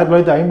லிசபனில்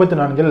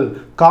 1954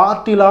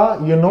 காட்டிலா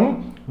என்னும்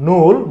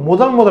நூல்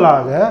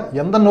முதலாக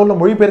எந்த நூலில்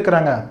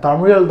மொழிபெயர்க்கிறாங்க?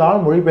 தமிழில் தான்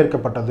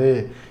மொழிபெயர்க்கப்பட்டது.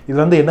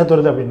 இது என்ன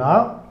தருது அப்படின்னா,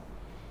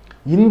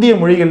 இந்திய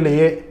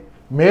மொழிகளிலேயே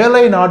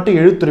மேலை நாட்டு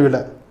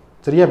எழுத்துருவில்,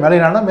 சரியா, மேலை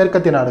நாடுனா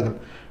மேற்கத்திய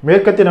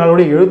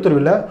நாடுடைய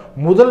எழுத்துருவில்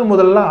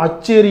முதல்ல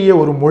அச்சேறிய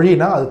ஒரு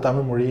மொழினா அது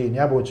தமிழ் மொழி.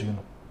 ஞாபகம்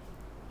வச்சுக்கணும்.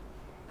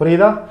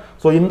 புரியுதா?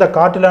 ஸோ இந்த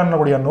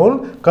காட்டிலானக்கூடிய நூல்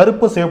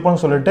கருப்பு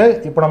சிவப்புன்னு சொல்லிட்டு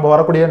இப்போ நம்ம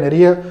வரக்கூடிய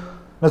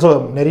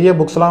நிறைய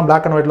புக்ஸ்லாம்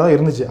பிளாக் அண்ட் ஒயிட்ல தான்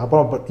இருந்துச்சு.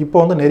 அப்புறம்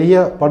இப்போ நிறைய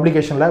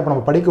பப்ளிகேஷனில் இப்போ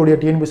நம்ம படிக்கக்கூடிய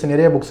டிஎன்பிஎஸ்சி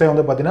நிறைய புக்ஸே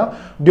பார்த்தீங்கன்னா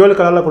டியூவல்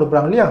கலரில்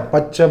கொடுப்பாங்க இல்லையா?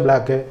 பச்சை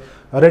பிளாக்கு,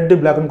 ரெட்டு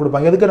பிளாக்னு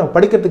கொடுப்பாங்க. எதுக்கு? நம்ம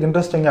படிக்கிறதுக்கு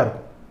இன்ட்ரெஸ்டிங்காக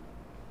இருக்கும்.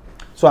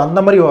 ஸோ அந்த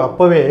மாதிரி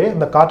அப்போவே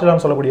இந்த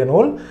காட்டிலான்னு சொல்லக்கூடிய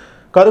நூல்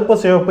கருப்பு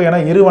சிவப்பு என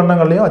இரு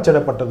வண்ணங்கள்லையும்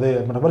அச்சிடப்பட்டது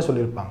அப்படின்ற மாதிரி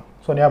சொல்லியிருப்பாங்க.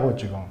 ஸோ ஞாபகம்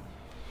வச்சுக்கோங்க.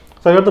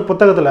 ஸோ எடுத்து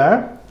புத்தகத்தில்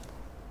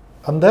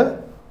அந்த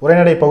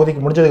உரைநடை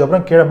பகுதிக்கு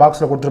முடிச்சதுக்கப்புறம் கீழே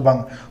பாக்ஸில்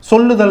கொடுத்துருப்பாங்க.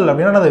 சொல்லுதல்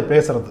அப்படின்னா அதை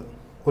பேசுறது,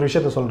 ஒரு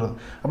விஷயத்த சொல்கிறது.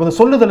 அப்போ இந்த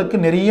சொல்லுதலுக்கு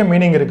நிறைய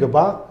மீனிங்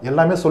இருக்குப்பா.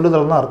 எல்லாமே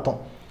சொல்லுதல் தான் அர்த்தம்.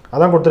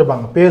 அதான்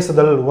கொடுத்துருப்பாங்க.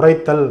 பேசுதல்,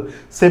 உரைத்தல்,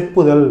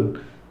 செப்புதல்,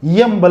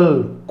 இயம்பல்,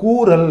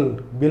 கூறல்,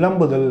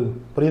 விளம்புதல்.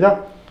 புரியுதா?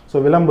 ஸோ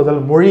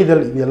விளம்புதல்,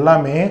 மொழிதல், இது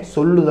எல்லாமே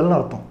சொல்லுதல்னு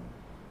அர்த்தம்,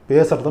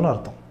 பேசுறதுன்னு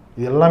அர்த்தம்.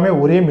 இது எல்லாமே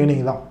ஒரே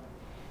மீனிங் தான்,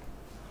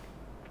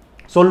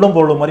 சொல்லும்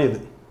பொருளும் மாதிரி இது.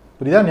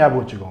 புரியுதா?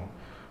 ஞாபகம் வச்சுக்கோங்க.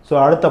 ஸோ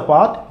அடுத்த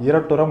பார்ட்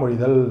இரட்டுற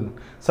மொழிதல்.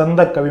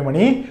 சந்த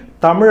கவிமணி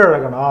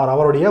தமிழழகனார்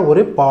அவருடைய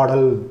ஒரு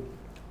பாடல்.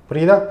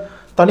 புரியுதா?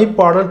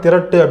 தனிப்பாடல்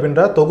திரட்டு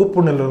அப்படின்ற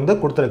தொகுப்புனிலிருந்து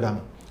கொடுத்துருக்காங்க.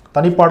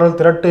 தனிப்பாடல்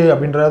திரட்டு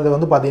அப்படின்றது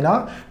பார்த்தீங்கன்னா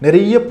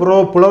நிறைய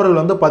புலவர்கள்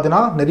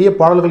பார்த்தீங்கன்னா நிறைய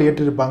பாடல்கள்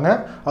ஏற்றிருப்பாங்க.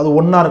 அது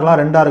 1ஆ இருக்கலாம்,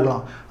 2ஆ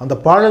இருக்கலாம். அந்த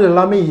பாடல்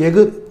எல்லாமே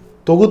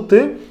தொகுத்து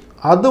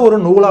அது ஒரு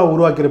நூலாக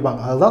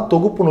உருவாக்கியிருப்பாங்க. அதுதான்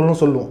தொகுப்பு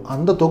நூல்னு சொல்லுவோம்.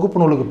 அந்த தொகுப்பு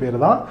நூலுக்கு பேர்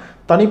தான்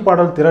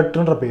தனிப்பாடல்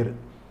திரட்டுன்ற பேர்.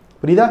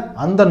 புரியுதா?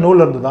 அந்த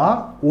நூலிருந்து தான்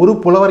ஒரு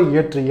புலவர்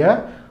இயற்றிய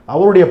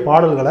அவருடைய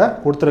பாடல்களை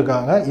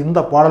கொடுத்துருக்காங்க. இந்த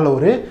பாடலில்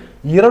ஒரு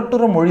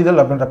இரட்டுற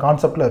மொழிதல் அப்படின்ற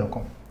கான்செப்டில்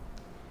இருக்கும்.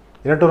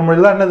 இரட்டொரு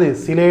மொழிதல் என்னது?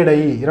 சிலேடை,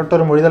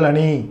 இரட்டொரு மொழிதல்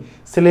அணி,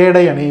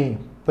 சிலேடை அணி.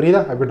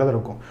 புரியுதா? அப்படின்றது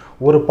இருக்கும்.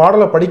 ஒரு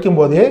பாடலை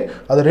படிக்கும்போதே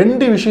அது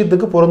 2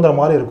 விஷயத்துக்கு பொருந்துற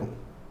மாதிரி இருக்கும்.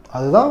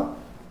 அதுதான்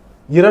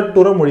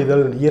இரட்டுற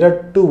மொழிதல்,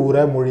 இரட்டு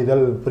உர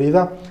மொழிதல்.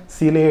 புரியுதா?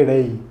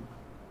 சிலேடை.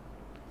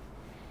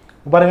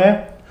 பாருங்க,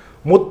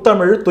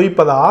 முத்தமிழ்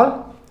துய்ப்பதால்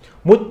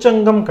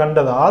முச்சங்கம்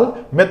கண்டதால்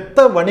மெத்த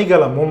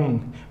வணிகலமும்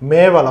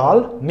மேவலால்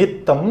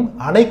நித்தம்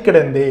அணை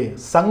கிடந்தே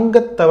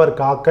சங்கத்தவர்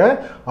காக்க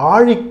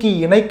ஆழிக்கு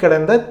இணை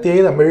கிடந்த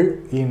தேதமிழ்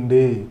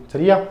ஈண்டு.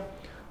 சரியா?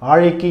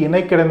 ஆழிக்கு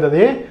இணை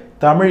கிடந்ததே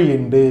தமிழ்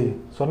ஈண்டு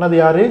சொன்னது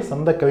யாரு?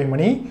 சந்த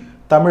கவிமணி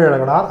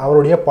தமிழழகனார்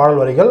அவருடைய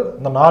பாடல் வரிகள்.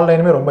 இந்த 4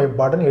 லைனுமே ரொம்ப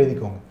இம்பார்ட்டன்ட்,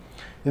 எழுதிக்கோங்க.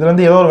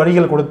 இதுலேருந்து ஏதோ ஒரு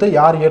வரிகள் கொடுத்து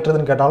யார்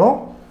ஏற்றுதுன்னு கேட்டாலும்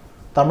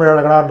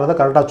தமிழழகனார்ன்றதை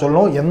கரெக்டாக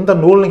சொல்லணும். எந்த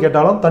நூல்னு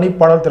கேட்டாலும்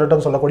தனிப்பாடல்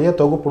திரட்டுன்னு சொல்லக்கூடிய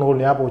தொகுப்பு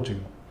நூல் ஞாபகம்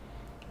வச்சுக்கணும்.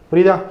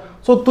 புரியுதா?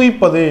 ஸோ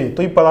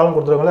துய்ப்பதாலும்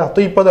கொடுத்துருவாங்களே.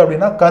 துய்ப்பது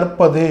அப்படின்னா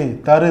கற்பது,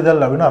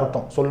 தருதல் அப்படின்னு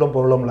அர்த்தம், சொல்லும்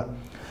பொருளும்ல.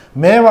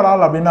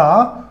 மேவலால் அப்படின்னா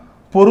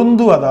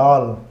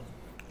பொருந்துவதால்,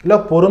 இல்லை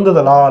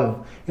பொருந்துதலால்,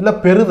 இல்லை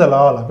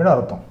பெறுதலால் அப்படின்னு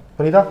அர்த்தம்.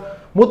 புரியுதா?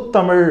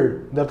 முத்தமிழ்,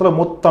 இந்த இடத்துல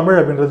முத்தமிழ்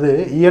அப்படின்றது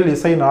இயல்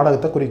இசை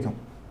நாடகத்தை குறிக்கும்.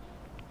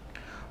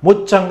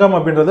 முச்சங்கம்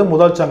அப்படின்றது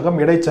முதல் சங்கம்,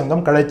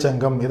 இடைச்சங்கம்,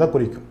 கடைச்சங்கம், இதை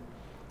குறிக்கும்.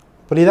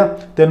 புரியுதா?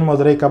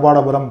 தென்மதுரை,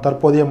 கபாடபுரம்,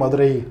 தற்போதைய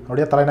மதுரை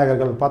அப்படியே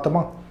தலைநகர்கள்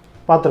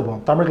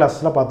பார்த்துருப்போம். தமிழ்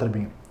கிளாஸஸில்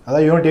பார்த்துருப்பீங்க.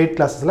 அதாவது யூனிட் 8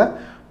 கிளாஸஸில்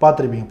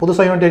பார்த்துருப்பீங்க.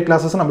 புதுசாக யூனிட் 8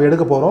 கிளாஸஸ் நம்ம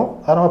எடுக்க போகிறோம்.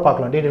 அதை நம்ம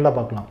பார்க்கலாம், டீட்டெயிலாக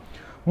பார்க்கலாம்.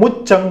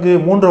 முச்சங்கு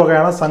 3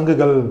 வகையான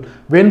சங்குகள்.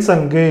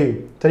 வெண்சங்கு,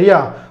 சரியா,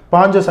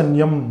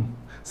 பாஞ்சசன்யம்,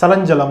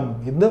 சலஞ்சலம்,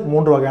 இந்த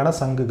 3 வகையான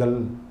சங்குகள்.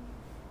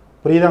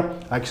 புரியுதா?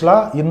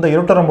 ஆக்சுவலாக இந்த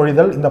இருட்டர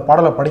மொழிதல் இந்த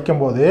பாடலை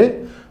படிக்கும்போது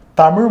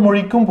தமிழ்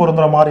மொழிக்கும்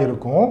பொருந்துற மாதிரி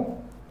இருக்கும்.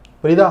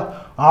 புரியுதா?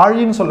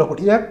 ஆழின்னு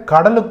சொல்லக்கூடிய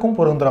கடலுக்கும்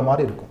பொருந்துற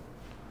மாதிரி இருக்கும்.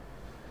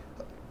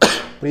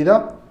 புரியுதா?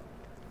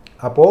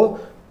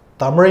 அப்போது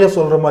தமிழைய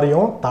சொல்கிற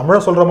மாதிரியும் தமிழை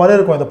சொல்கிற மாதிரியும்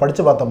இருக்கும். இதை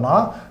படித்து பார்த்தோம்னா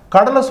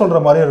கடலை சொல்கிற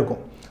மாதிரியும்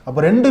இருக்கும். அப்போ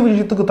ரெண்டு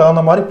விஷயத்துக்கு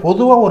தகுந்த மாதிரி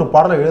பொதுவாக ஒரு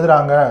பாடலை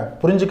எழுதுகிறாங்க,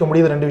 புரிஞ்சிக்க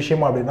முடியுது ரெண்டு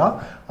விஷயமா அப்படின்னா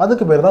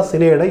அதுக்கு பேர் தான்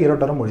சிலையடை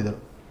இரட்டர மொழிதல்.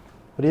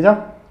 புரியுதா?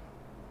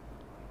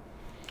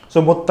 ஸோ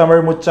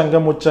முத்தமிழ்,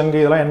 முச்சங்கம், முச்சங்கு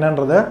இதெல்லாம்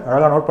என்னன்றதை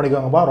அழகாக நோட்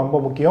பண்ணிக்கோங்கப்பா, ரொம்ப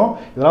முக்கியம்.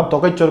 இதெல்லாம்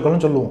தொகை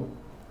சொற்கள்னு சொல்லுவோம்.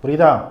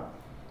 புரியுதா?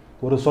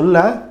 ஒரு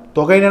சொல்ல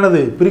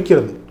தொகைனது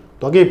பிரிக்கிறது,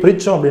 தொகையை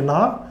பிரித்தோம் அப்படின்னா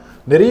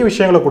நிறைய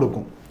விஷயங்களை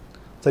கொடுக்கும்.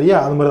 சரியா?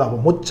 அது மாதிரி தான்.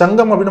 அப்போ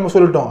முச்சங்கம் அப்படின்னு நம்ம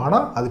சொல்லிட்டோம்,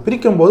 ஆனால் அது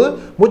பிரிக்கும் போது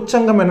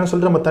முச்சங்கம் என்னன்னு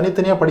சொல்லிட்டு நம்ம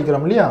தனித்தனியாக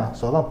படிக்கிறோம் இல்லையா?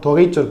 ஸோ அதான்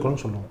தொகை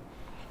சொற்கள்னு சொல்லுவோம்.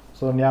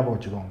 ஸோ ஞாபகம்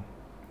வச்சுக்கோங்க.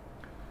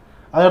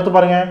 அதை எடுத்து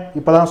பாருங்கள்.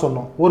 இப்போ தான்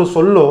சொன்னோம், ஒரு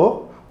சொல்லோ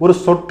ஒரு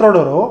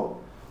சொற்றொடரோ,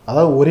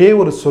 அதாவது ஒரே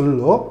ஒரு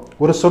சொல்லோ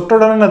ஒரு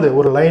சொற்றொடர்னது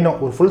ஒரு லைனோ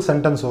ஒரு ஃபுல்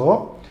சென்டென்ஸோ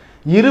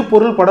இரு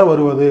பொருள் பட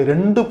வருவது,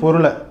 ரெண்டு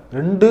பொருளை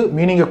ரெண்டு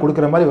மீனிங்கை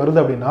கொடுக்குற மாதிரி வருது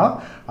அப்படின்னா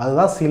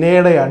அதுதான்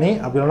சிலேடை அணி,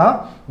 அப்படின்னா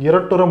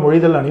இரட்டுற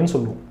மொழிதல் அணின்னு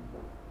சொல்லுவோம்.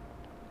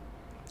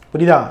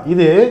 புரியுதா?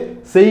 இது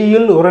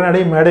செய்யுள்,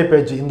 உரைநடை, மேடை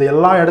பேச்சு இந்த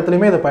எல்லா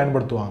இடத்துலையுமே இதை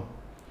பயன்படுத்துவாங்க.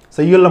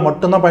 செய்யுளில்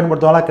மட்டும்தான்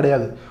பயன்படுத்துவாங்களா?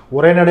 கிடையாது.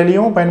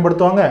 உரைநடையிலையும்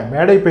பயன்படுத்துவாங்க,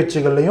 மேடை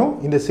பேச்சுகள்லையும்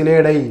இந்த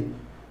சிலேடை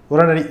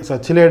உரைநடை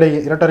சிலேடை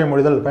இரட்டரை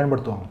மொழிதல்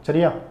பயன்படுத்துவாங்க.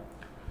 சரியா?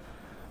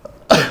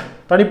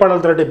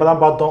 தனிப்பாடல் திரட்டு இப்போ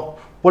தான் பார்த்தோம்.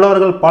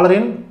 புலவர்கள்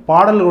பலரின்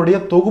பாடல்களுடைய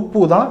தொகுப்பு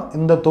தான்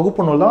இந்த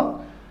தொகுப்பு நூல் தான்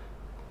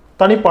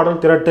தனிப்பாடல்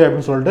திரட்டு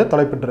அப்படின்னு சொல்லிட்டு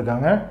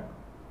தலைப்பிட்டிருக்காங்க.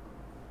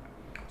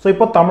 ஸோ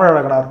இப்போ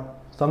தமிழழகனார்,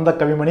 சந்த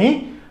கவிமணி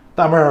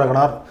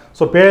தமிழழகனார்.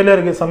 ஸோ பேரில்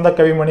இருக்க சந்த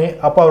கவிமணி,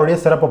 அப்போ அவருடைய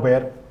சிறப்பு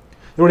பெயர்.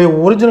 இவருடைய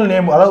ஒரிஜினல்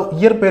நேம், அதாவது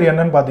இயற்பெயர்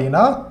என்னன்னு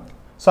பார்த்தீங்கன்னா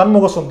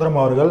சண்முக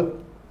சுந்தரம் அவர்கள்.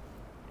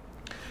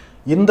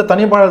 இந்த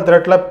தனிப்பாடல்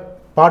திரட்டில்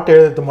பாட்டு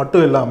எழுதுறது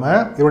மட்டும்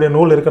இல்லாமல் இவருடைய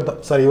நூல்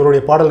இருக்கிறத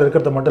இவருடைய பாடல்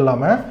இருக்கிறது மட்டும்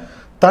இல்லாமல்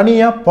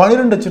தனியாக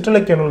 12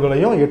 சிற்றிலக்கிய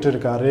நூல்களையும்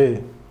ஏற்றிருக்காரு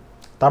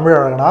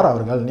தமிழழகனார்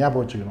அவர்கள்.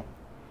 ஞாபகம் வச்சுக்கணும்.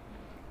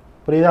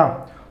 புரியுதா?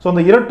 ஸோ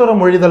இந்த இரட்டுற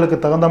மொழிதலுக்கு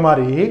தகுந்த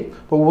மாதிரி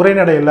இப்போ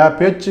உரைநடையில்,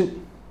 பேச்சு,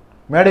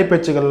 மேடை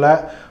பேச்சுகளில்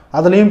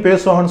அதுலேயும்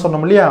பேசுவாங்கன்னு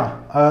சொன்னோம் இல்லையா?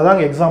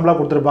 அதுதான் எக்ஸாம்பிளாக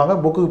கொடுத்துருப்பாங்க,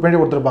 புக்குக்கு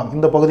பின்னாடி கொடுத்துருப்பாங்க.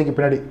 இந்த பகுதிக்கு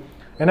பின்னாடி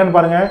என்னென்னு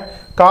பாருங்கள்.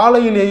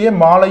 காலையிலேயே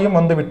மாலையும்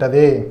வந்து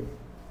விட்டதே,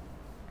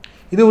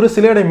 இது ஒரு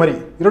சிலேடை மாதிரி,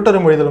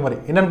 இரட்டரை மொழிதல் மாதிரி.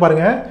 என்னென்னு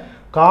பாருங்கள்.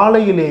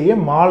 காலையிலேயே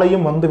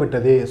மாலையும் வந்து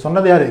விட்டதே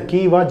சொன்னது யார்?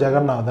 கீவா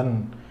ஜெகநாதன்.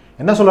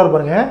 என்ன சொல்கிறார்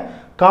பாருங்க.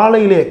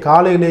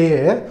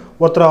 காலையிலேயே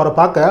ஒருத்தர் அவரை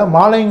பார்க்க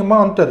மாலைங்கம்மா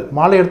வந்துட்டார்,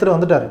 மாலை எடுத்துகிட்டு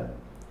வந்துட்டார்.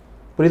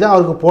 புரியுதா?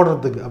 அவருக்கு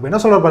போடுறதுக்கு. அப்போ என்ன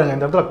சொல்கிறார் பாருங்க.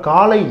 இந்த இடத்துல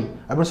காலை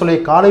அப்படின்னு சொல்லி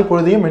காலை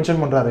பொழுதையும்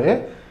மென்ஷன் பண்ணுறாரு.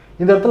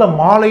 இந்த இடத்துல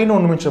மாலைன்னு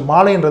ஒன்று மென்ஷன்,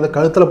 மாலைன்றது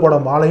கழுத்தில் போட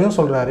மாலையும்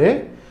சொல்கிறாரு.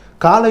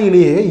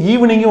 காலையிலேயே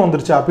ஈவினிங்கும்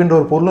வந்துருச்சு அப்படின்ற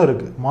ஒரு பொருளும்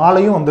இருக்குது,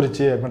 மாலையும்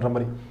வந்துருச்சு அப்படின்ற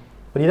மாதிரி.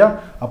 புரியுதா?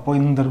 அப்போ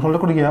இந்த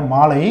சொல்லக்கூடிய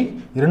மாலை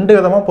 2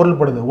 விதமாக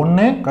பொருள்படுது.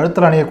 ஒன்று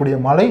கழுத்தில் அணியக்கூடிய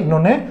மாலை,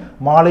 இன்னொன்று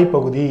மாலை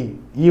பகுதி,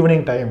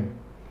 ஈவினிங் டைம்.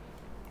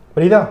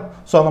 புரியுதா?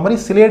 ஸோ அந்த மாதிரி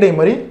சிலேடை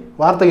மாதிரி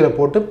வார்த்தைகளை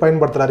போட்டு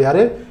பயன்படுத்துகிறார்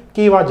யார்?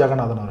 கீவா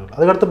ஜெகநாதன் அவர்கள்.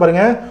 அதுக்கடுத்து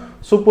பாருங்கள்.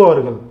 சுப்பு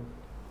அவர்கள்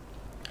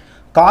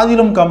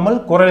காதிலும் கம்மல்,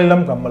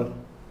 குரலிலும் கம்மல்.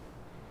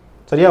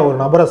 சரியா? ஒரு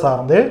நபரை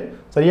சார்ந்து,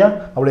 சரியா,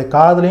 அவருடைய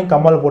காதிலையும்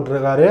கம்மல்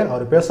போட்டிருக்காரு.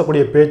 அவர்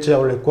பேசக்கூடிய பேச்சு,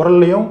 அவருடைய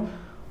குரல்லையும்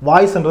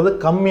வாய்ஸ்ன்றது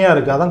கம்மியாக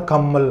இருக்குது, அதான்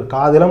கம்மல்.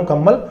 காதிலும்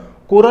கம்மல்,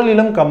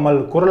 குரலிலும் கம்மல்.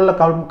 குரலில்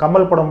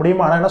கம்மல் போட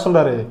முடியுமா? ஆனால் என்ன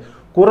சொல்கிறாரு?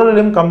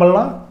 குரலிலும்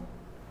கம்மல்னா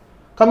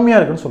கம்மியாக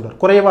இருக்குன்னு சொல்கிறார்,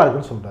 குறைவாக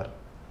இருக்குன்னு சொல்கிறார்.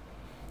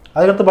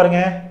 அதுக்கடுத்து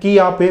பாருங்கள்.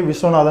 கி.ஆ.பே.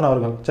 விஸ்வநாதன்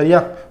அவர்கள். சரியா?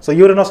 ஸோ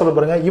இவர் என்ன சொல்ல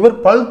பாருங்க. இவர்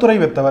பல்துறை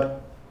வித்தவர்,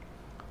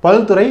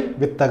 பல்துறை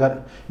வித்தகர்.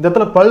 இந்த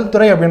இடத்துல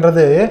பல்துறை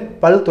அப்படின்றது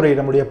பல்துறை,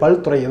 நம்முடைய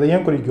பல்துறை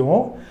எதையும்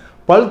குறிக்கும்.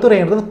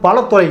 பல்துறைன்றது பல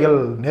துறைகள்,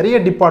 நிறைய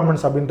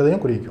டிபார்ட்மெண்ட்ஸ்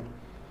அப்படின்றதையும் குறிக்கும்.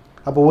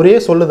 அப்போ ஒரே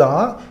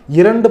சொல்லுதான்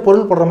 2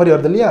 பொருள் போடுற மாதிரி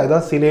வருது இல்லையா?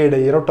 இதுதான் சிலேடை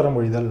இரட்டர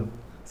மொழிதல்.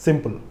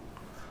 சிம்பிள்.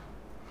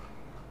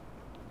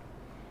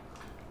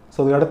 ஸோ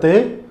இதுக்கடுத்து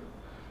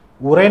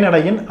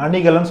உரைநடையின்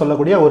அணிகலன்னு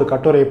சொல்லக்கூடிய ஒரு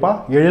கட்டுரைப்பா,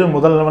 எழில்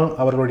முதல்வன்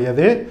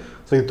அவர்களுடையது.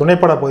 ஸோ இது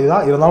துணைப்பட பகுதி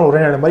தான், இருந்தாலும்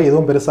உரைநடை மாதிரி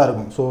எதுவும் பெருசாக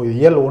இருக்கும். ஸோ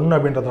இயல் 1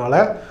 அப்படின்றதுனால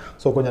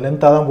ஸோ கொஞ்சம்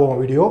லென்த்தாக தான் போகும்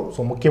வீடியோ. ஸோ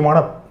முக்கியமான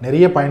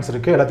நிறைய பாயிண்ட்ஸ்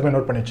இருக்குது, எல்லாத்தையுமே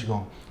நோட் பண்ணி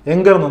வச்சுக்கோங்க.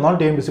 எங்கே இருந்தாலும்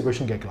டிஎன்பிஎஸ்சி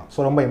கொஸ்டின் கேட்கலாம்.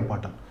 ஸோ ரொம்ப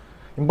இம்பார்ட்டன்ட்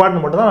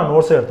மட்டும் தான் நான்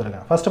நோட்ஸே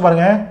எடுத்துருக்கேன். ஃபஸ்ட்டு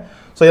பாருங்கள்.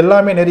 ஸோ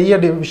எல்லாமே நிறைய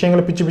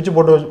விஷயங்களை பிச்சு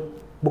போட்டு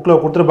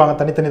புக்கில் கொடுத்துருப்பாங்க,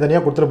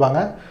 தனித்தனியாக கொடுத்துருப்பாங்க.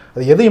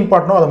 அது எது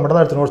இம்பார்ட்டனோ அதை மட்டும்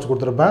தான் எடுத்து நோட்ஸ்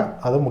கொடுத்துருப்பேன்,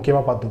 அதை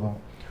முக்கியமாக பார்த்துக்கோங்க.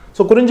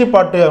 ஸோ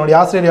குறிஞ்சிப்பாட்டு, அவனுடைய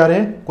ஆசிரியர் யார்?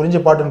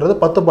 குறிஞ்சிப்பாட்டுன்றது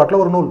 10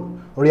 பாட்டில் ஒரு நூல்.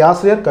 அவருடைய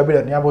ஆசிரியர்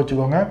கபிலர், ஞாபகம்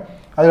வச்சுக்கோங்க.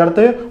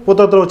 அதுக்கடுத்து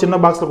புத்தகத்தில் ஒரு சின்ன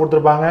பாக்ஸில்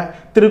கொடுத்துருப்பாங்க.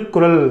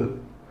 திருக்குறள்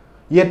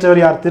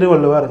இயற்றவர் யார்?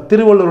 திருவள்ளுவர்.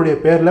 திருவள்ளுவருடைய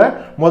பேரில்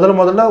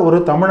முதல்ல ஒரு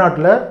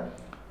தமிழ்நாட்டில்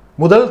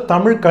முதல்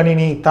தமிழ்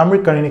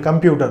கணினி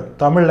கம்ப்யூட்டர்,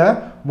 தமிழில்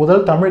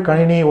முதல் தமிழ்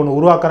கணினி ஒன்று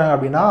உருவாக்குறாங்க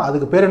அப்படின்னா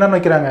அதுக்கு பேர் என்னன்னு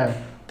வைக்கிறாங்க?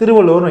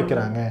 திருவள்ளுவர்னு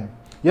வைக்கிறாங்க.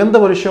 எந்த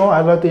வருஷம்?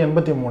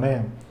 1983.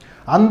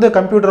 அந்த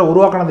கம்ப்யூட்டரை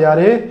உருவாக்கினது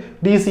யார்?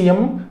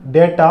 டிசிஎம்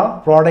டேட்டா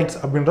ப்ராடக்ட்ஸ்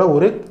அப்படின்ற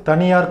ஒரு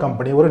தனியார்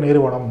கம்பெனி, ஒரு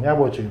நிறுவனம்.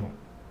 ஞாபகம் வச்சுக்கணும்.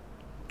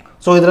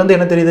 ஸோ இதுலேருந்து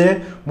என்ன தெரியுது?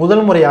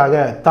 முதல் முறையாக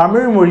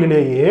தமிழ்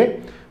மொழியிலேயே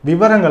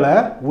விவரங்களை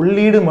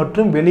உள்ளீடு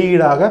மற்றும்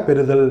வெளியீடாக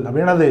பெறுதல்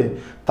அப்படின்னது.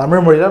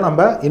 தமிழ் மொழியில்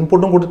நம்ம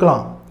இன்புட்டும்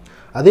கொடுக்கலாம்,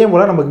 அதே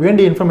போல் நமக்கு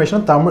வேண்டிய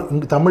இன்ஃபர்மேஷன்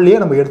தமிழ்லேயே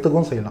நம்ம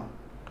எடுத்துக்கவும் செய்யலாம்,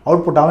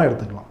 அவுட்புட்டாகவும்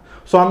எடுத்துக்கலாம்.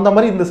 ஸோ அந்த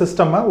மாதிரி இந்த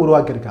சிஸ்டமை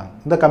உருவாக்கியிருக்காங்க,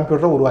 இந்த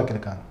கம்ப்யூட்டரை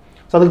உருவாக்கியிருக்காங்க.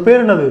 ஸோ அதுக்கு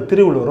பேர் என்னது?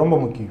 திருவள்ளுவர். ரொம்ப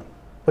முக்கியம்.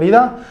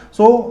 புரியுதா?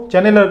 ஸோ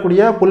சென்னையில்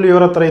இருக்கக்கூடிய புள்ளி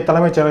விவரத்துறை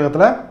தலைமைச்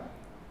செயலகத்தில்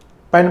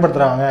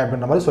பயன்படுத்துகிறாங்க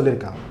அப்படின்ற மாதிரி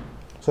சொல்லியிருக்காங்க.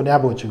 ஸோ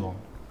ஞாபகம் வச்சுக்கோங்க.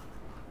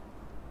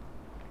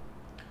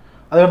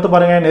 அதுக்கடுத்து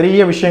பாருங்கள்,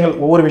 நிறைய விஷயங்கள்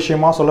ஒவ்வொரு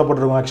விஷயமாக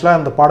சொல்லப்பட்டிருக்கும். ஆக்சுவலாக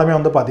அந்த பாடமே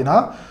வந்து பார்த்தீங்கன்னா,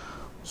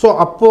 ஸோ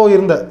அப்போது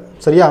இருந்த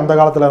சரியா அந்த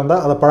காலத்தில்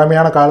இருந்தால் அது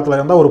பழமையான காலத்தில்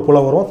இருந்தால் ஒரு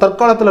புலவரும்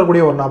தற்காலத்தில்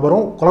இருக்கக்கூடிய ஒரு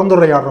நபரும்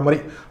கலந்துரையாடுற மாதிரி,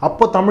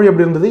 அப்போ தமிழ்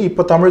எப்படி இருந்தது,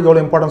 இப்போ தமிழுக்கு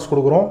எவ்வளோ இம்பார்ட்டன்ஸ்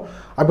கொடுக்குறோம்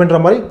அப்படின்ற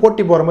மாதிரி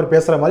போட்டி போகிற மாதிரி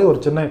பேசுகிற மாதிரி ஒரு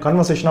சின்ன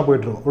கன்வர்சேஷனாக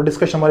போயிட்டுருக்கும், ஒரு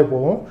டிஸ்கஷன் மாதிரி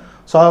போகும்.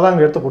 ஸோ அதை தான்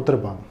இங்கே எடுத்து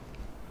கொடுத்துருப்பாங்க.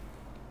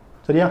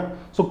 சரியா?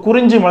 ஸோ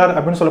குறிஞ்சி மலர்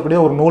அப்படின்னு சொல்லக்கூடிய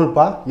ஒரு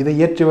நூல்பா. இதை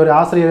இயற்றியவர்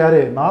ஆசிரியர் யார்?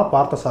 நான்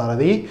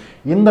பார்த்தசாரதி.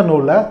 இந்த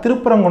நூலில்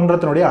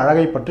திருப்பரங்குன்றத்தினுடைய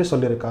அழகை பற்றி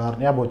சொல்லியிருக்கார்.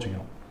 ஞாபகம்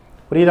வச்சுக்கணும்.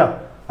 புரியுதா?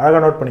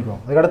 அழகாக நோட்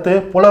பண்ணிக்குவோம். அதுக்கடுத்து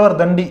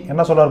புலவர் தண்டி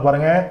என்ன சொல்றாரு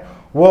பாருங்க.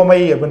 ஓமை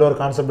அப்படின்ற ஒரு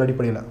கான்செப்ட்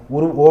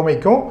அடிப்படையில்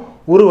ஓமைக்கும்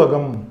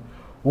உருவகம்,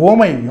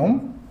 ஓமையும்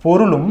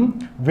பொருளும்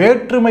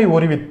வேற்றுமை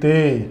ஒருவித்து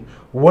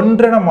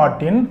ஒன்றென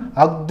மாட்டின்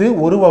அஃது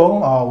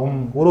உருவகம் ஆகும்.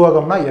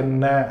 உருவகம்னா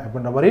என்ன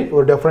அப்படின்ற மாதிரி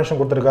ஒரு டெஃபினேஷன்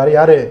கொடுத்துருக்காரு.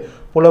 யாரு?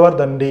 புலவர்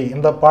தண்டி.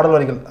 இந்த பாடல்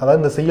வரிகள்,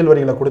 அதாவது இந்த செய்யுள்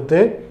வரிகளை கொடுத்து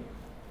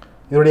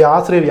இதனுடைய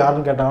ஆசிரியர்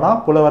யாருன்னு கேட்டாங்கன்னா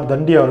புலவர்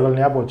தண்டி அவர்கள்.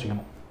 ஞாபகம்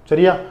வச்சுக்கணும்.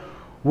 சரியா?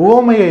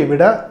 ஓமையை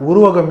விட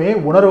உருவகமே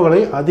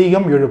உணர்வுகளை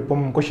அதிகம்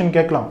எழுப்பும். கொஸ்டின்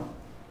கேட்கலாம்.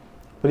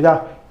 புரியுதா?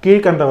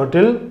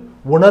 கீழ்கண்டவற்றில்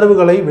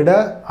உணர்வுகளை விட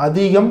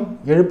அதிகம்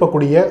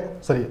எழுப்பக்கூடிய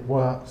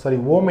சரி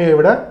ஓமையை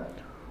விட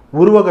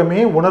உருவகமே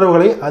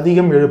உணர்வுகளை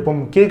அதிகம்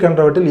எழுப்பும்.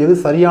 கீழ்கண்டவற்றில் எது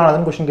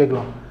சரியானதுன்னு கொஸ்டின்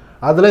கேட்கலாம்.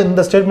 அதில்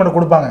இந்த ஸ்டேட்மெண்ட்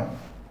கொடுப்பாங்க.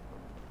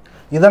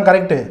 இதுதான்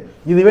கரெக்டு.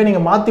 இதுவே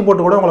நீங்கள் மாற்றி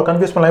போட்டு கூட உங்களை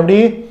கன்ஃபியூஸ் பண்ணலாம். எப்படி?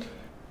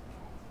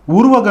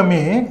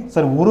 உருவகமே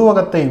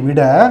உருவகத்தை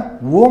விட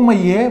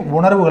ஓமையே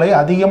உணர்வுகளை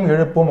அதிகம்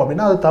எழுப்பும்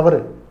அப்படின்னா அது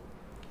தவறு.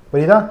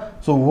 புரியுதா?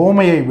 ஸோ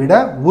ஓமையை விட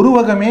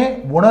உருவகமே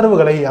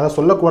உணர்வுகளை, அதை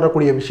சொல்ல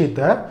வரக்கூடிய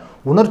விஷயத்த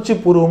உணர்ச்சி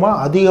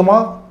பூர்வமாக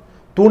அதிகமாக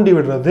தூண்டி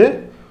விடுறது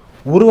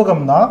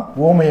உருவகம் தான்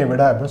ஓமையை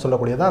விட அப்படின்னு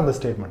சொல்லக்கூடியதான் அந்த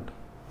ஸ்டேட்மெண்ட்.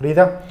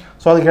 புரியுதா?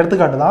 ஸோ அதுக்கு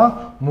எடுத்துக்காட்டு தான்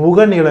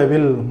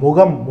முகநிலவில்.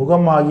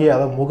 முகமாகிய,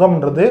 அதாவது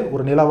முகம்ன்றது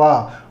ஒரு நிலவா,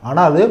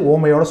 ஆனால் அது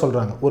ஓமையோட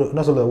சொல்கிறாங்க.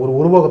 என்ன சொல்கிறது, ஒரு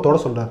உருவகத்தோடு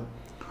சொல்கிறார்.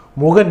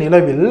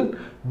 முகநிலவில்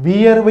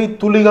வியர்வை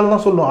துளிகள்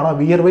தான் சொல்லும், ஆனால்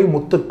வியர்வை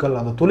முத்துக்கள்,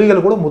 அந்த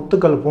துளிகள் கூட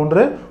முத்துக்கள்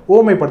போன்று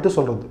ஓமைப்படுத்தி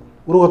சொல்கிறது,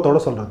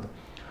 உருவகத்தோடு சொல்கிறது.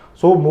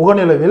 ஸோ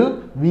முகநிலவில்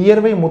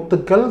வியர்வை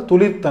முத்துக்கள்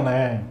துளிர்த்தன.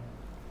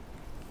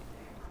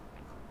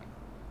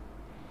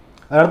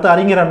 அடுத்து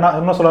அறிஞர் அண்ணா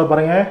என்ன சொல்றாரு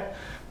பாருங்க.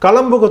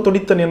 களம்புக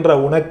துடித்தன் என்ற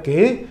உனக்கு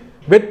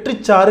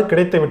வெற்றிச்சாறு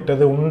கிடைத்து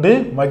விட்டது உண்டு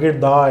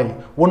மகிழ்ந்தாய்,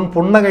 உன்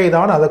புன்னகை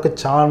தான் அதற்கு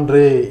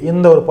சான்று.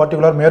 இந்த ஒரு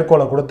பர்டிகுலர்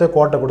மேற்கோளை கொடுத்து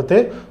கோட்டை கொடுத்து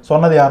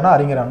சொன்னது யாருன்னா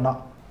அறிஞர் அண்ணா.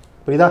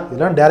 புரியுதா?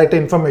 இதெல்லாம்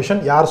டைரக்டாக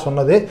இன்ஃபர்மேஷன், யார்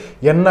சொன்னது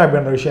என்ன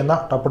அப்படின்ற விஷயம்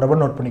தான்.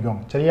 டப்பு நோட்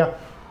பண்ணிக்கோங்க. சரியா?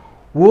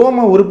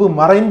 ஓம உறுப்பு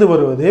மறைந்து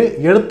வருவது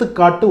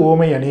எடுத்துக்காட்டு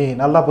ஓமை அணி.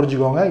 நல்லா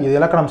புரிஞ்சுக்கோங்க. இது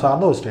இலக்கணம்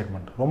சார்ந்த ஒரு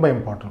ஸ்டேட்மெண்ட், ரொம்ப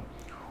இம்பார்ட்டன்ட்.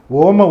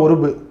 ஓம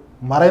உறுப்பு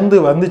மறைந்து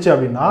வந்துச்சு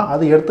அப்படின்னா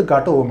அது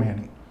எடுத்துக்காட்டு ஓமை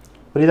அணி.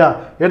 புரியுதா?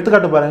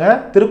 எடுத்துக்காட்டு பாருங்க.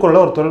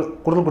 திருக்குறளில் ஒரு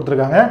குறள்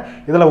கொடுத்துருக்காங்க.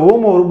 இதில்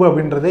ஓம உறுப்பு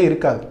அப்படின்றதே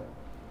இருக்காது.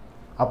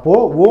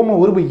 அப்போது ஓம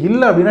உறுப்பு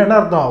இல்லை அப்படின்னா என்ன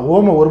அர்த்தம்?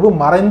 ஓம உறுப்பு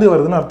மறைந்து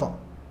வருதுன்னு அர்த்தம்.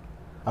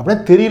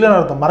 அப்படின்னா தெரியலன்னு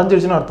அர்த்தம்,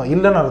 மறைஞ்சிருச்சுன்னு அர்த்தம்,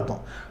 இல்லைன்னு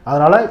அர்த்தம்.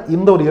 அதனால்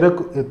இந்த ஒரு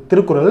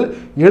திருக்குறள்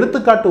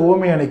எடுத்துக்காட்டு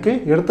ஓமை அணிக்கு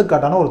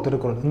எடுத்துக்காட்டான ஒரு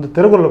திருக்குறள். இந்த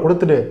திருக்குறளை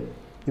கொடுத்துட்டு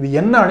இது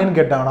என்ன அணின்னு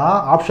கேட்டாங்கன்னா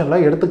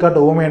ஆப்ஷனில்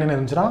எடுத்துக்காட்டு ஓமை அணின்னு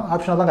இருந்துச்சுன்னா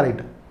ஆப்ஷனாக தான்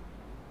கரெக்ட்.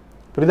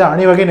 புரியுதா?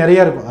 அணி வகை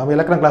நிறைய இருக்கும். நம்ம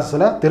இலக்கண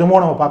கிளாஸஸில்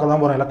திரும்பவும் நம்ம பார்க்க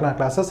தான் போகிறோம். இலக்கண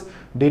கிளாஸஸ்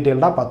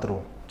டீட்டெயில்டாக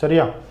பார்த்துருவோம்.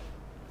 சரியா?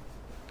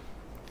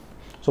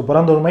 ஸோ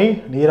புறந்தூய்மை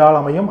நீரால்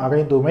அமையும்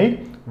அகைந்தூய்மை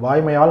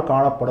வாய்மையால்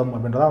காணப்படும்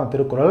அப்படின்றத அவன்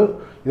திருக்குறள்.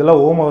 இதில்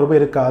ஓம உறுப்பு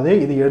இருக்காது.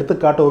 இது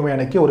எடுத்துக்காட்டு ஓமை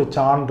அணிக்கு ஒரு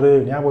சான்று.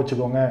 ஞாபகம்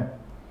வச்சுக்கோங்க.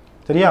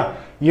 சரியா?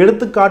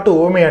 எடுத்துக்காட்டு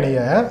ஓமை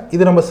அணியை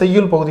இது நம்ம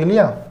செய்யுள் பகுதி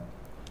இல்லையா?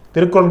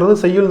 திருக்குறள்ன்றது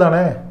செய்யுள்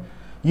தானே.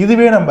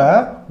 இதுவே நம்ம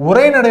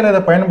உரைநடையில்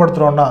இதை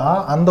பயன்படுத்துகிறோம்னா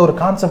அந்த ஒரு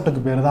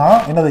கான்செப்டுக்கு பேர் தான்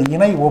என்னது?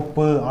 இணை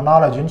ஒப்பு,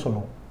 அனாலஜின்னு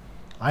சொல்லுவோம்.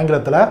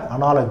 ஆங்கிலத்தில்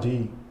அனாலஜி.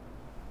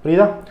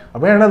 புரியுதா?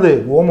 அப்படின்னா என்னது?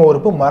 ஓம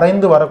உறுப்பு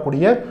மறைந்து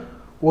வரக்கூடிய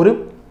ஒரு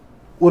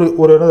ஒரு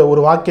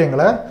ஒரு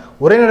வாக்கியங்களை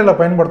உரைநடையில்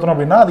பயன்படுத்தணும்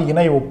அப்படின்னா அது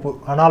இணை ஒப்பு,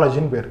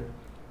 அனாலஜின்னு பேர்.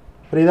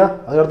 புரியுதா?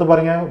 அதுக்கடுத்து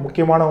பாருங்க,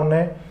 முக்கியமான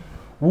ஒன்று,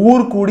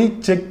 ஊர் கூடி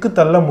செக்கு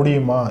தள்ள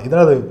முடியுமா?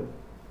 இதனால்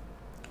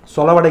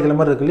சொலவடைகள்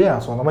மாதிரி இருக்கு இல்லையா?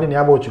 ஸோ அந்த மாதிரி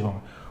ஞாபகம்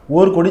வச்சுக்கோங்க.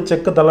 ஊர் கூடி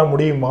செக்கு தள்ள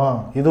முடியுமா?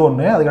 இது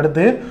ஒன்று.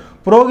 அதுக்கடுத்து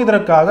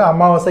புரோகிதருக்காக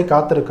அமாவாசை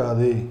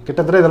காத்திருக்காது.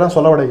 கிட்டத்தட்ட இதெல்லாம்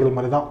சொலவடைகள்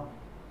மாதிரி தான்.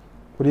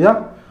 புரியுதா?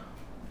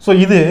 ஸோ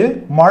இது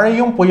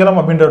மழையும் புயலும்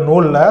அப்படின்ற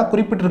நூலில்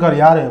குறிப்பிட்டிருக்கார்.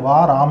 யார்? வா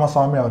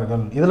ராமசாமி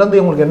அவர்கள். இதுலேருந்து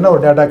உங்களுக்கு என்ன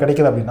ஒரு டேட்டா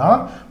கிடைக்குது அப்படின்னா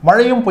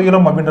மழையும்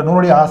புயலும் அப்படின்ற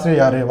நூலுடைய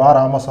ஆசிரியர் யார்? வா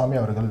ராமசாமி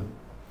அவர்கள்.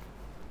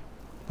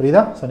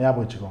 புரியுதா? ஸோ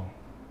ஞாபகம் வச்சுக்கோங்க.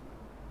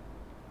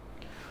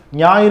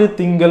 ஞாயிறு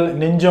திங்கள்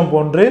நெஞ்சம்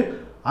போன்று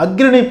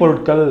அக்ரிணை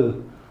பொருட்கள்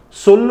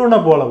சொல்லுன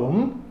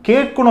போலவும்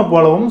கேட்குன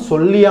போலவும்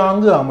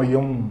சொல்லியாங்கு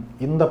அமையும்.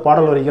 இந்த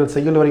பாடல் வரிகள்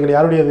செய்யுள் வரிகள்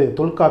யாருடையது?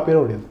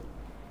 தொல்காப்பியருடையது.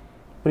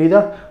 புரியுதா?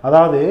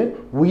 அதாவது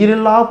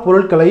உயிரில்லா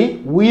பொருட்களை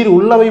உயிர்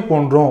உள்ளவை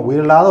போன்றோம்,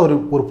 உயிரில்லாத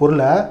ஒரு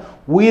பொருளை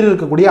உயிர்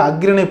இருக்கக்கூடிய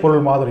அக்ரிணை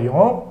பொருள்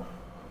மாதிரியும்,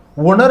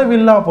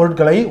 உணர்வில்லா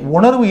பொருட்களை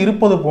உணர்வு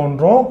இருப்பது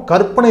போன்றும்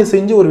கற்பனை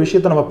செஞ்சு ஒரு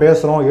விஷயத்தை நம்ம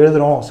பேசுகிறோம்,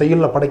 எழுதுகிறோம்,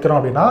 செய்யுளில் படைக்கிறோம்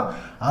அப்படின்னா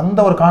அந்த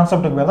ஒரு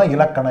கான்செப்டுக்கு பேர் தான்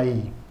இலக்கணை.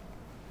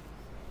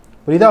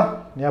 புரியுதா?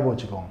 ஞாபகம்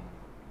வச்சுக்கோங்க.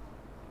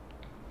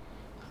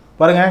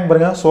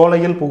 பாருங்க,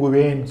 சோலையில்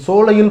புகுவேன்,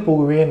 சோலையில்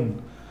புகுவேன்,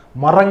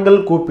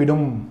 மரங்கள்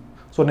கூப்பிடும்,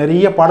 ஸோ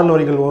நிறைய பாடல்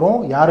வரிகள் வரும்.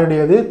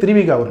 யாருடையது?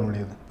 திருவிகா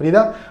அவர்களுடையது.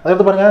 புரியுதா?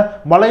 அதாவது பாருங்க,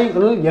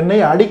 மலைகள் என்னை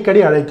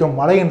அடிக்கடி அழைக்கும்.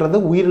 மலைன்றது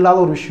உயிரில்லாத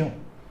ஒரு விஷயம்,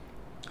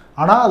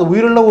 ஆனால் அது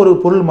உயிருள்ள ஒரு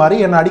பொருள் மாதிரி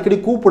என்னை அடிக்கடி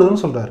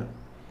கூப்பிடுதுன்னு சொல்கிறாரு.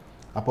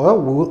 அப்போ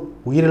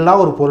உயிரில்லா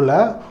ஒரு பொருளை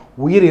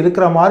உயிர்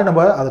இருக்கிற மாதிரி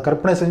நம்ம அதை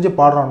கற்பனை செஞ்சு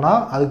பாடுறோம்னா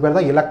அதுக்கு பேர்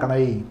தான்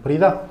இலக்கணை.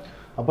 புரியுதா?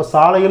 அப்போ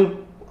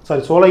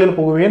சோலையில்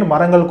புகுவேன்,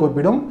 மரங்கள்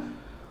கூப்பிடும்,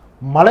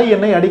 மலை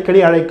என்னை அடிக்கடி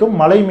அழைக்கும்,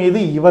 மலை மீது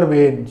இவர்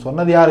வேன்.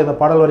 சொன்னது யார்? இந்த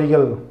பாடல்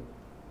வரிகள்.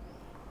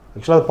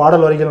 ஆக்சுவலாக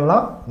பாடல்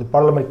வரிகள்லாம் இது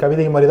பாடல் மாதிரி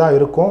கவிதை மாதிரி தான்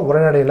இருக்கும்.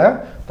 உரைநடையில்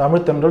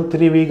தமிழ் தென்றல்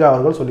திருவிகா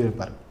அவர்கள்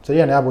சொல்லியிருப்பார்.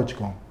 சரியா? ஞாபகம்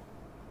வச்சுக்கோங்க.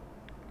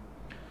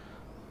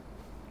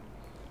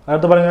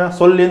 அடுத்து பாருங்க,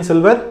 சொல்லின்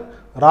செல்வர்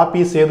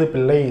ராபி சேது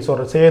பிள்ளை.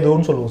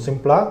 சேதுன்னு சொல்லுவோம்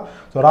சிம்பிளாக.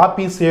 ஸோ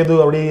ராபி சேது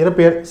அப்படிங்கிற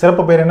பேர்,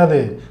 சிறப்பு பேர்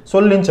என்னது?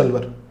 சொல்லின்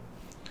செல்வர்.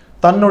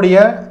 தன்னுடைய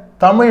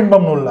தமிழ்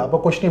இன்பம் நூல். அப்போ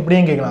கொஸ்டின்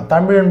இப்படியும் கேட்கலாம்,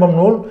 தமிழ் இன்பம்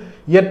நூல்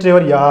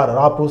இயற்றியவர் யார்?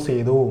 ராபு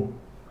சேது.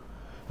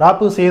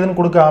 ராபு சேதுன்னு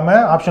கொடுக்காம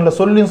ஆப்ஷனில்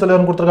சொல்லின்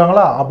செல்வர்னு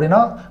கொடுத்துருக்காங்களா? அப்படின்னா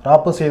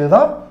ராபு சேது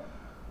தான்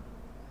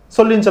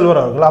சொல்லின்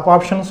செல்வர் அவர்கள். அப்போ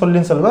ஆப்ஷன்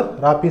சொல்லின் செல்வர்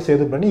ராபி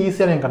சேது பண்ணி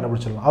ஈஸியாக நீங்கள்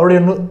கண்டுபிடிச்சிடலாம்.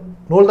 அவருடைய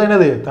நூல் தான்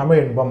என்னது?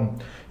 தமிழ் இன்பம்.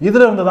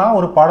 இதில் இருந்து தான்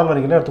ஒரு பாடல்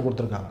வரிகளை எடுத்து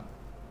கொடுத்துருக்காங்க.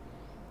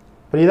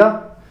 புரியுதா?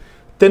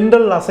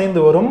 தென்றல் அசைந்து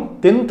வரும்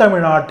தென்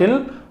தமிழ்நாட்டில்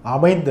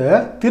அமைந்த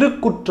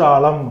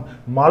திருக்குற்றாலம்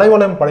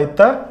மலைவளம்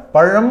படைத்த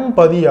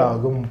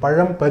பழம்பதியாகும்.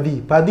 பழம்பதி,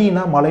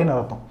 பதினா மலைன்னு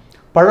அர்த்தம்,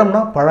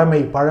 பழம்னா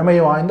பழமை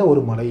வாய்ந்த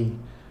ஒரு மலை.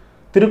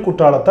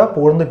 திருக்குற்றாலத்தை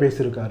புகழ்ந்து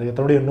பேசியிருக்காரு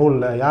தன்னுடைய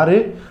நூலில். யாரு?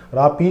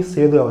 ராபி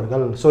சேது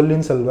அவர்கள்.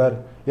 சொல்லின் செல்வர்.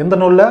 எந்த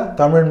நூலில்?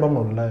 தமிழ்ன்பம்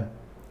நூலில்.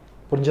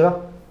 புரிஞ்சதா?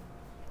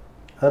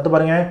 அடுத்து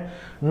பாருங்க,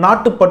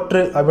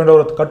 நாட்டுப்பற்று அப்படின்ற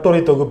ஒரு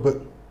கட்டுரை தொகுப்பு.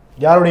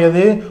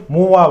 யாருடையது?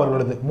 மூவா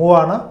அவர்களது.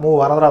 மூவானா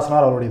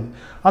வரதராசனார் அவருடையது.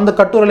 அந்த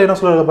கட்டுரையில் என்ன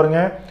சொல்றாரு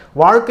பாருங்க,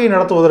 வாழ்க்கை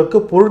நடத்துவதற்கு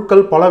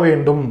பொருட்கள் பல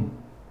வேண்டும்.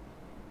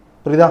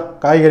 புரியுதா?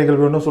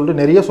 காய்கறிகள் வேண்டும்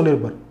சொல்லிட்டு நிறைய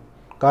சொல்லியிருப்பார்.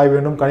 காய்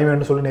வேண்டும், கனி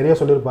வேண்டும் சொல்லி நிறைய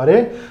சொல்லியிருப்பாரு.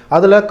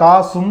 அதில்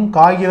காசும்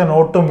காகித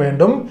நோட்டும்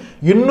வேண்டும்,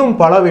 இன்னும்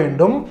பல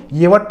வேண்டும்,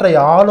 இவற்றை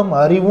ஆளும்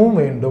அறிவும்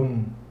வேண்டும்.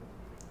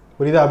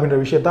 புரியுதா? அப்படின்ற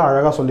விஷயத்த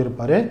அழகாக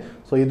சொல்லியிருப்பாரு.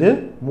 ஸோ இது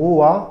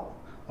மூவா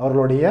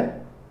அவர்களுடைய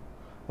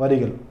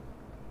வரிகள்.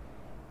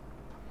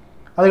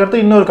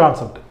 அதுக்கடுத்து இன்னொரு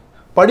கான்செப்ட்,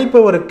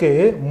 படிப்பவருக்கு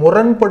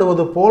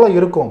முரண்படுவது போல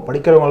இருக்கும்.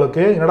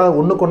 படிக்கிறவங்களுக்கு என்னடா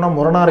ஒன்றுக்கு ஒன்றா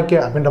முரணாக இருக்கே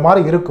அப்படின்ற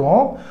மாதிரி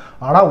இருக்கும்,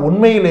 ஆனால்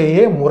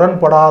உண்மையிலேயே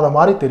முரண்படாத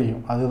மாதிரி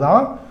தெரியும்.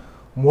 அதுதான்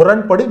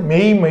முரண்படு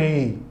மெய்மை.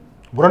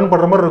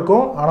 முரண்படுற மாதிரி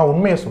இருக்கும், ஆனால்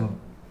உண்மையை சொல்லணும்.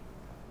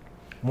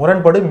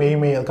 முரண்படு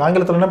மெய்மை. அதுக்கு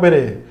ஆங்கிலத்தில் என்ன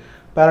பேர்?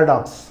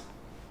 பாரடாக்ஸ்.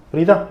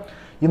 புரியுதா?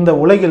 இந்த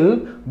உலகில்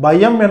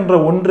பயம் என்ற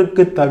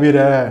ஒன்றுக்கு தவிர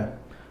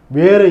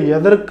வேறு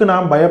எதற்கு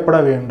நாம் பயப்பட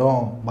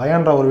வேண்டும்?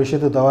 பயன்ற ஒரு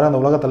விஷயத்தை தவிர அந்த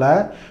உலகத்தில்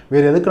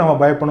வேறு எதுக்கு நம்ம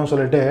பயப்படணும்னு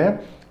சொல்லிட்டு,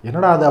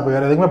 என்னடா அது அப்போ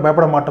வேறு எதுக்குமே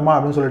பயப்பட மாட்டோமா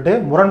அப்படின்னு சொல்லிட்டு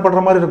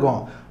முரண்படுற மாதிரி இருக்கும்,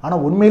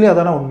 ஆனால் உண்மையிலேயே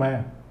அதான உண்மை,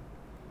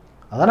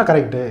 அதானே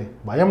கரெக்டு.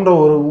 பயம்ன்ற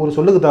ஒரு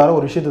சொல்லுக்கு தவிர,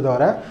 ஒரு விஷயத்தை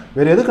தவிர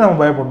வேறு எதுக்கு நம்ம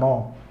பயப்படணும்?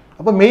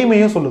 அப்போ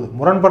மெய்மையும் சொல்லுது.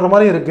 முரண்படுற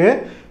மாதிரி இருக்குது,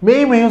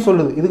 மெய்மையும்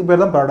சொல்லுது. இதுக்கு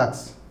பேர் தான்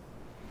பாரடாக்ஸ்.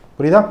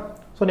 புரியுதா?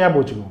 ஸோ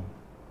ஞாபகம் வச்சுக்கோங்க.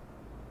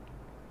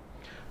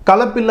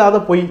 கலப்பில்லாத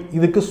பொய்,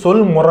 இதுக்கு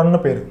சொல் முரண்னு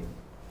பேர்.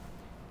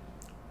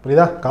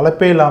 புரியுதா?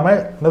 கலப்பே இல்லாமல்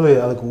என்னது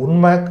அதுக்கு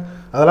உண்மை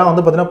அதெல்லாம்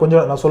வந்து பார்த்தீங்கன்னா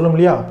கொஞ்சம் நான் சொல்ல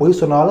முடியா, பொய்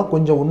சொன்னாலும்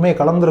கொஞ்சம் உண்மையை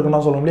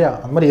கலந்துருக்குன்னு சொல்ல முடியா,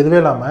 அந்த மாதிரி எதுவே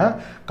இல்லாமல்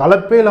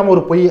கலப்பே இல்லாமல்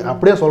ஒரு பொய்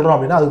அப்படியே சொல்கிறோம்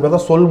அப்படின்னா அதுக்கு பேர்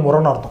தான் சொல்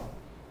முரண்னு அர்த்தம்.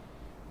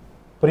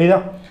 புரியுதா?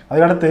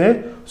 அதுக்கடுத்து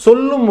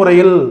சொல்லும்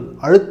முறையில்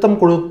அழுத்தம்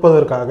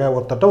கொடுப்பதற்காக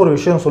ஒருத்தட்ட ஒரு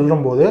விஷயம்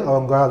சொல்லும்போது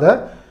அவங்க அதை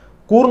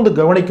கூர்ந்து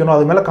கவனிக்கணும்,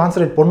 அது மேலே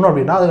கான்சன்ட்ரேட் பண்ணணும்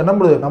அப்படின்னா அது என்ன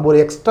பண்ணுது, நம்ம ஒரு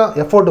எக்ஸ்ட்ரா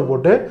எஃபோர்ட்டு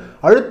போட்டு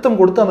அழுத்தம்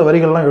கொடுத்து அந்த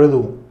வரிகள்லாம்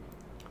எழுதுவோம்.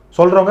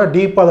 சொல்கிறவங்க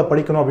டீப்பாக அதை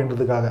படிக்கணும்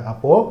அப்படின்றதுக்காக.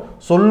 அப்போது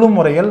சொல்லும்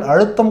முறையில்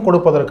அழுத்தம்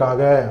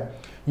கொடுப்பதற்காக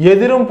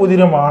எதிரும்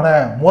புதிருமான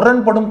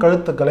முரண்படும்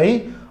கருத்துக்களை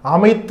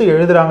அமைத்து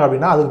எழுதுகிறாங்க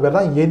அப்படின்னா அதுக்கு பேர்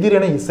தான்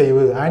எதிரிணை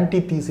இசைவு,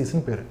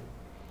 ஆன்டிதீசிஸ்ன்னு பேர்.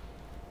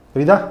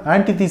 புரியுதா?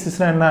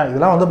 ஆன்டிதீசிஸ்னா என்ன?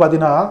 இதெல்லாம் வந்து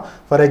பார்த்தீங்கன்னா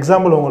ஃபார்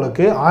எக்ஸாம்பிள்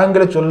உங்களுக்கு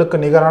ஆங்கில சொல்லுக்கு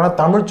நிகரான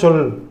தமிழ்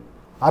சொல்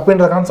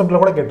அப்படின்ற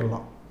கான்செப்டில் கூட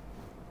கேட்டுடலாம்.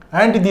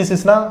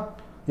 ஆன்டிதீசிஸ்னா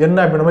என்ன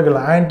அப்படின்ற மாதிரி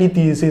கேட்கலாம்.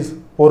 ஆன்டிதீசிஸ்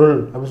பொருள்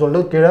அப்படின்னு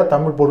சொல்லிட்டு கீழே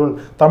தமிழ் பொருள்,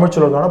 தமிழ்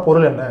சொல்லுக்கான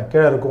பொருள் என்ன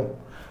கீழே இருக்கும்.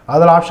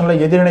 அதில்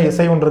ஆப்ஷனில் எதிரிணை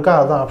இசைவுன்னு இருக்கா,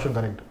 அதுதான் ஆப்ஷன்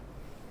கரெக்ட்.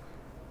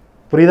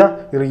 புரியுதா?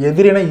 இதில்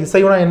எதிரிணை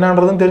இசைவுனா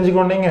என்னன்றதுன்னு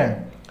தெரிஞ்சுக்கணும். நீங்கள்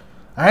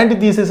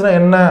ஆன்டிதீசிஸ்னால்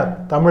என்ன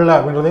தமிழில்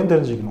அப்படின்றதையும்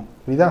தெரிஞ்சுக்கணும்.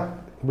 புரியுதா?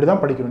 இப்படி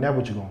தான் படிக்கணும், ஞாபகம்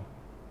வச்சுக்கோங்க.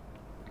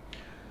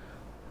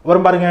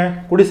 வரும் பாருங்க,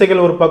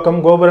 குடிசைகள் ஒரு பக்கம்,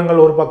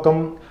 கோபுரங்கள் ஒரு பக்கம்,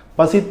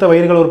 பசித்த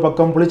வயிறுகள் ஒரு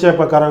பக்கம்,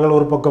 புளிச்சேப்பக்காரர்கள்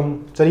ஒரு பக்கம்.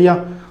 சரியா?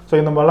 ஸோ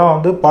இந்த மாதிரிலாம்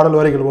வந்து பாடல்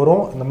வரிகள்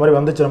வரும். இந்த மாதிரி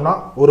வந்துச்சோம்னா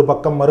ஒரு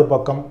பக்கம்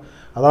மறுபக்கம்,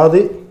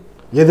 அதாவது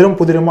எதிரும்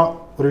புதிருமா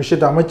ஒரு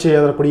விஷயத்தை அமைச்சு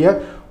எழுதக்கூடிய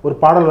ஒரு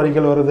பாடல்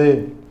வரிகள் வருது.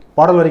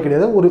 பாடல் வரி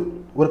கிடையாது,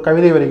 ஒரு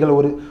கவிதை வரிகள்,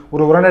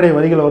 ஒரு உரைநடை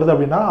வரிகள் வருது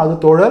அப்படின்னா அது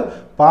தோழர்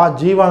பா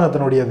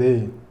ஜீவானந்தனுடையது.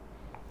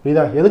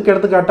 புரியுதா? எதுக்கு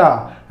எடுத்துக்காட்டா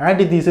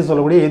ஆன்டிதீசிஸ்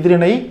சொல்லக்கூடிய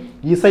எதிரிணை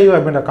இசைவு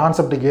அப்படின்ற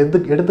கான்செப்டுக்கு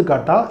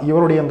எடுத்துக்காட்டா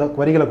இவருடைய அந்த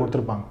வரிகளை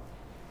கொடுத்துருப்பாங்க.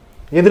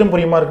 எதிரும்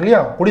புரியுமா இருக்கு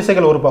இல்லையா?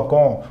 குடிசைகள் ஒரு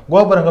பக்கம்,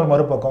 கோபுரங்கள்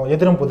மறுபக்கம்,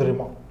 எதிரும்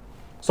புதிருமா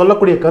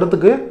சொல்லக்கூடிய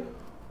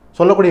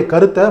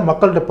கருத்தை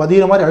மக்கள்கிட்ட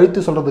பதிகிற மாதிரி அழுத்தி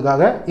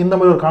சொல்கிறதுக்காக இந்த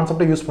மாதிரி ஒரு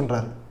கான்செப்டை யூஸ்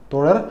பண்ணுறாரு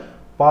தோழர்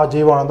பா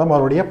ஜீவானந்தம்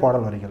அவருடைய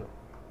பாடல் வரிகள்.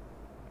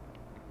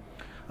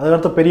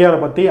 அதுக்கடுத்து பெரியாரை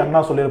பற்றி அண்ணா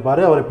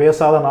சொல்லியிருப்பார், அவர்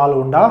பேசாத நாள்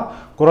உண்டா,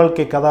 குரல்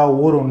கேட்காத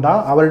ஊர் உண்டா,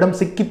 அவரிடம்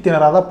சிக்கி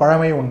திணறாத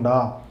பழமை உண்டா.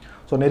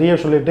 ஸோ நிறைய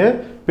சொல்லிட்டு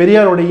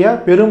பெரியாருடைய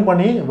பெரும்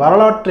பணி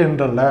வரலாற்று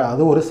என்றல்ல,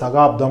 அது ஒரு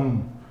சகாப்தம்,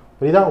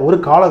 புரியுதா, ஒரு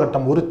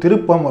காலகட்டம், ஒரு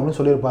திருப்பம் அப்படின்னு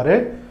சொல்லியிருப்பார்.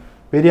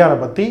 பெரியாரை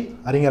பற்றி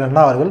அறிஞர்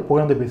அண்ணா அவர்கள்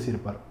புகழ்ந்து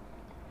பேசியிருப்பார்.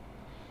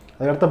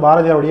 அதுக்கடுத்து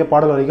பாரதியாருடைய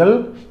பாடல் வரிகள்,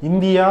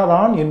 இந்தியா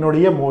தான்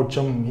என்னுடைய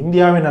மோட்சம்,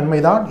 இந்தியாவின் நன்மை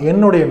தான்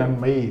என்னுடைய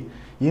நன்மை,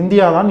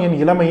 இந்தியா தான் என்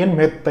இளமையின்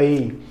மெத்தை.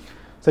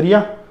 சரியா?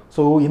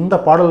 ஸோ இந்த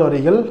பாடல்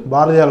வரிகள்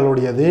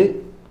பாரதியாருடையது.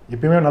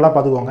 எப்பயுமே நல்லா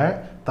பார்த்துக்கோங்க,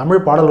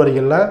 தமிழ் பாடல்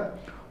வரிகளில்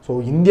ஸோ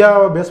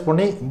இந்தியாவை பேஸ்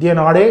பண்ணி இந்திய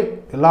நாடே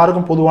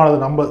எல்லாருக்கும் பொதுவானது,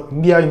 நம்ம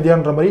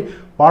இந்தியான்ற மாதிரி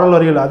பாடல்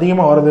வரிகள்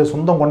அதிகமாக வருது,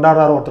 சொந்தம்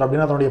கொண்டாடுறார் ஒருத்தர்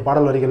அப்படின்னா அதனுடைய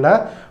பாடல் வரிகளில்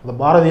அந்த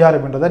பாரதியார்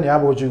அப்படின்றத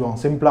ஞாபகம் வச்சுக்குவோம்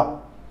சிம்பிளாக.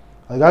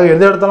 அதுக்காக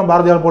எது எடுத்தாலும்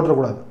பாரதியார்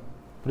போட்டுறக்கூடாது,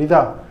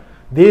 புரியுதா.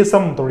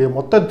 தேசம் தன்னுடைய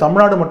மொத்த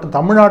தமிழ்நாடு மட்டும்,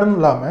 தமிழ்நாடுன்னு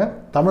இல்லாமல்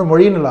தமிழ்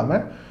மொழின்னு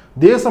இல்லாமல்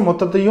தேசம்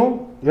மொத்தத்தையும்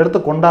எடுத்து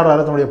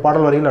கொண்டாடுறாரு தன்னுடைய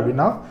பாடல் வரிகள்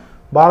அப்படின்னா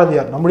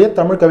பாரதியார், நம்முடைய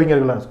தமிழ்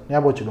கவிஞர்கள்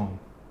ஞாபகம் வச்சுக்கோங்க.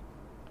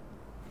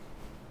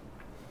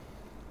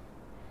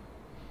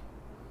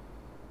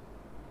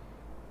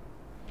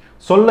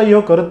 சொல்லையோ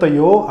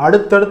கருத்தையோ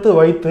அடுத்தடுத்து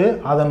வைத்து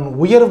அதன்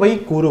உயர்வை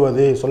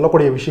கூறுவது,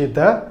 சொல்லக்கூடிய விஷயத்த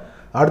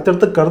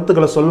அடுத்தடுத்து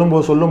கருத்துக்களை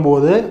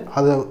சொல்லும்போது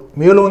அதை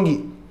மேலோங்கி,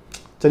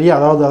 சரியா,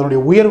 அதாவது அதனுடைய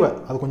உயர்வை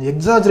அது கொஞ்சம்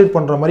எக்ஸாஜரேட்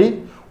பண்ணுற மாதிரி,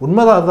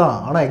 உண்மைதான் தான்,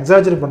 ஆனால்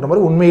எக்ஸாஜரேட் பண்ணுற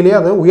மாதிரி உண்மையிலேயே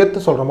அதை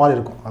உயர்த்து சொல்கிற மாதிரி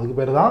இருக்கும். அதுக்கு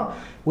பேர் தான்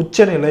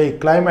உச்சநிலை,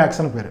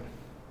 கிளைமேக்ஸ்னு பேர்.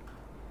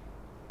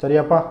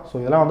 சரியாப்பா? ஸோ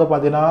இதெல்லாம் வந்து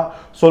பார்த்தீங்கன்னா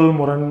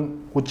சொல்முரண்,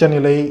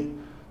 உச்சநிலை,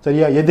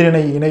 சரியா,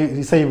 எதிரிணை, இணை,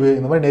 இசைவு,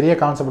 இந்த மாதிரி நிறைய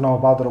கான்செப்ட் நம்ம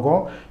பார்த்துருக்கோம்.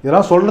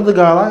 இதெல்லாம்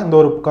சொல்கிறதுக்காக தான் இந்த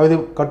ஒரு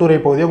கட்டுரை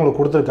பகுதியை உங்களுக்கு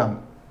கொடுத்துருக்காங்க,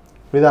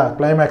 புரியுதா.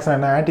 கிளைமேக்ஸ்னால்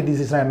என்ன,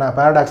 ஆன்டிதீசிஸ்னால் என்ன,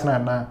 பேரடாக்ஸ்னால்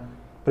என்ன,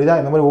 புரியுதா,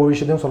 இந்த மாதிரி ஒவ்வொரு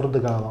விஷயத்தையும்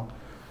சொல்கிறதுக்காக தான்.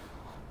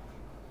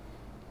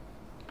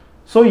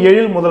 ஸோ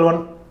எழில்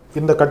முதல்வன்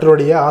இந்த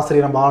கட்டுரையுடைய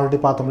ஆசிரியர் நம்ம ஆல்ரெடி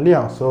பார்த்தோம்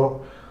இல்லையா. ஸோ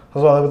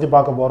அதை பற்றி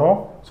பார்க்க போகிறோம்.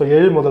 ஸோ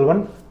எழில்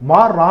முதல்வன்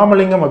மா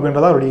ராமலிங்கம்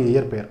அப்படின்றத அவருடைய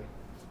இயற்பெயர்,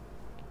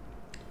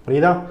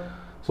 புரியுதா.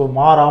 ஸோ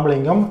மா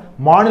ராமலிங்கம்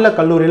மாநில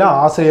கல்லூரியில்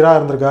ஆசிரியராக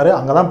இருந்திருக்காரு,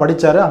 அங்கே தான்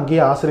படித்தார்,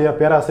 அங்கேயே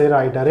பேராசிரியர்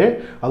ஆகிட்டார்.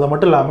 அது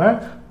மட்டும் இல்லாமல்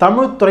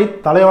தமிழ்துறை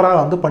தலைவராக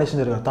வந்து பணி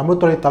செஞ்சிருக்காரு,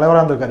 தமிழ்துறை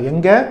தலைவராக இருந்திருக்காரு.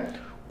 எங்கே?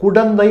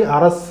 குடந்தை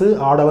அரசு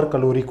ஆடவர்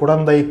கல்லூரி,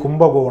 குடந்தை,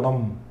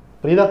 கும்பகோணம்,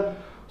 புரியுதா.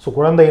 ஸோ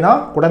குடந்தை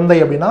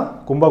அப்படின்னா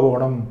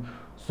கும்பகோணம்.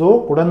 ஸோ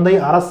குடந்தை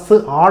அரசு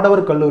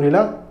ஆடவர் கல்லூரியில்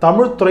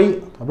தமிழ்துறை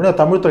அப்படின்னா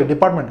தமிழ்துறை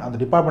டிபார்ட்மெண்ட், அந்த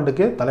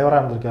டிபார்ட்மெண்ட்டுக்கு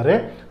தலைவராக இருந்திருக்காரு.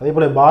 அதே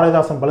போல்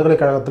பாரதிதாசன்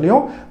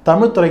பல்கலைக்கழகத்திலையும்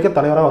தமிழ்துறைக்கு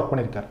தலைவராக ஒர்க்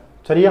பண்ணியிருக்காரு.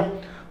 சரியா?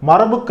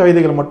 மரபு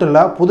கவிதைகள் மட்டும்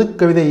இல்லை, புது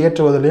கவிதை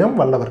இயற்றுவதிலையும்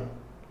வல்லவர்,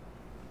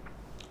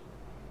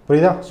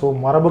 புரியுதா. ஸோ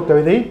மரபு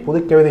கவிதை, புது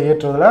கவிதை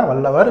இயற்றுவதில்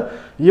வல்லவர்.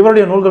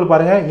 இவருடைய நூல்கள்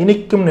பாருங்க,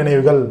 இனிக்கும்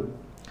நினைவுகள்,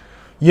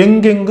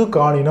 எங்கெங்கு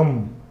காணினும்,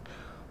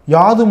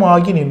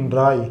 யாதுமாகி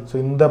நின்றாய். ஸோ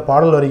இந்த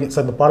பாடல்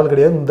இந்த பாடல்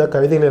கிடையாது, இந்த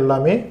கவிதைகள்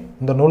எல்லாமே,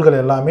 இந்த நூல்கள்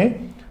எல்லாமே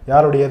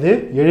யாருடையது?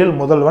 எழில்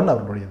முதல்வன்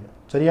அவருடையது.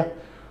 சரியா?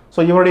 ஸோ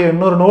இவருடைய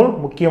இன்னொரு நூல்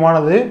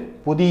முக்கியமானது,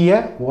 புதிய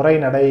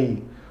உரைநடை.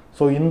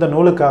 ஸோ இந்த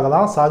நூலுக்காக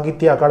தான்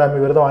சாகித்ய அகாடமி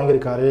விருது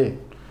வாங்கியிருக்காரு.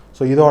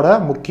 ஸோ இதோட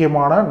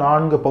முக்கியமான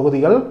 4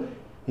 பகுதிகள்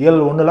இயல்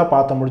 1ல்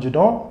பார்த்து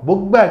முடிச்சிட்டோம்.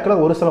 புக்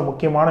பேக்கில் ஒரு சில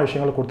முக்கியமான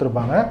விஷயங்கள்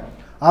கொடுத்துருப்பாங்க,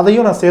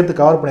 அதையும் நான் சேர்த்து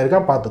கவர்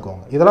பண்ணியிருக்கேன்,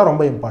 பார்த்துக்கோங்க. இதெல்லாம்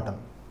ரொம்ப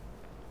இம்பார்ட்டன்ட்.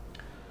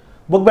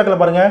 புக்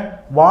பேக்கில் பாருங்கள்,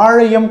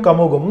 வாழையம்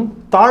கமுகும்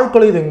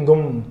தாழ்கொலை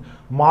தெங்கும்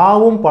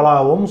மாவும்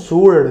பலாவும்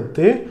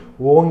சூழெடுத்து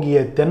ஓங்கிய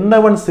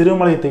தென்னவன்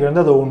சிறுமலை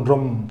திகழ்ந்தது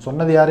ஒன்றும்.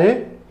 சொன்னது யாரு?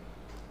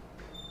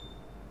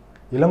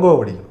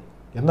 இளங்கோவடிகள்.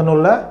 எந்த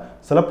நூலில்?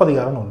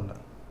 சிலப்பதிகார நூலில்,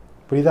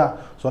 புரியுதா.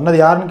 சொன்னது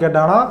யாருன்னு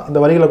கேட்டாங்கன்னா இந்த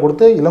வரிகளை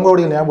கொடுத்து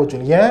இளங்கோவடிகள் ஞாபகம்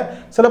வச்சுக்கணும். ஏன்?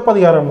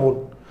 சிலப்பதிகார நூல்,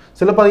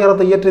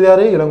 சிலப்பதிகாரத்தை இயற்றியது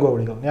யாரு?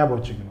 இளங்கோவடிகள், ஞாபகம்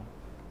வச்சுக்கணும்,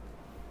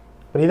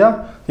 புரியுதா.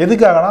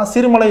 எதுக்காகனா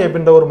சிறுமலை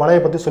அப்படின்ற ஒரு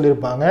மலையை பற்றி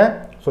சொல்லியிருப்பாங்க.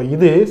 ஸோ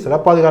இது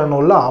சிலப்பதிகார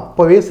நூலில்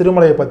அப்போவே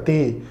சிறுமலையை பற்றி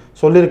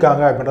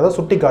சொல்லியிருக்காங்க அப்படின்றத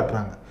சுட்டி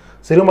காட்டுறாங்க.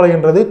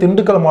 சிறுமலைன்றது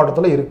திண்டுக்கல்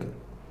மாவட்டத்தில் இருக்குது.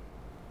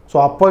 ஸோ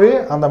அப்போவே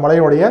அந்த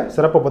மலையோடைய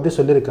சிறப்பை பற்றி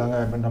சொல்லியிருக்காங்க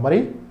அப்படின்ற மாதிரி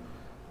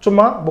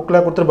சும்மா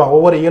புக்கில் கொடுத்துருப்பாங்க.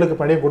 ஒவ்வொரு இயலுக்கு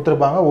பின்னாடியே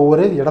கொடுத்துருப்பாங்க,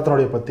 ஒவ்வொரு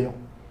இடத்தினுடைய பற்றியும்.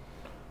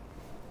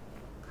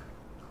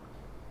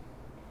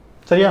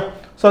 சரியா?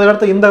 ஸோ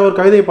அதுக்கடுத்து இந்த ஒரு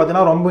கவிதையை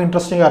பார்த்தீங்கன்னா ரொம்ப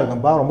இன்ட்ரெஸ்டிங்காக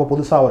இருக்கும்ப்பா, ரொம்ப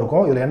புதுசாக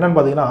இருக்கும். இதில் என்னென்னு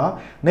பார்த்தீங்கன்னா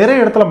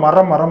நிறைய இடத்துல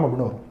மரம்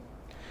அப்படின்னு வரும்.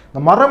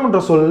 இந்த மரம்ன்ற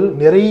சொல்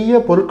நிறைய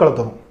பொருட்களை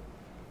தரும்,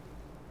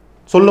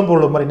 சொல்லும்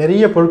பொருள் மாதிரி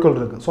நிறைய பொருட்கள்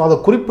இருக்குது. ஸோ அதை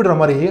குறிப்பிடுற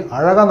மாதிரி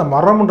அழகாக அந்த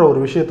மரம்ன்ற ஒரு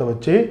விஷயத்தை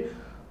வச்சு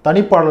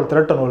தனிப்பாடல்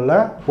திரட்ட நூலில்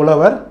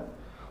புலவர்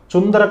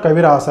சுந்தர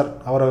கவிராசர்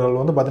அவர்கள்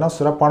வந்து பார்த்தீங்கன்னா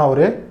சிறப்பான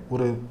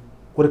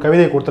ஒரு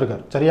கவிதையை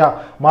கொடுத்துருக்கார். சரியா?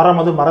 மரம்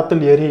அது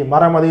மரத்தில் ஏறி,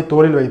 மரம் அதை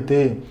தோளில் வைத்து,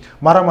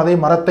 மரம் அதை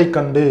மரத்தை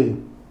கண்டு,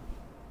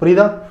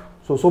 புரியுதா.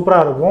 ஸோ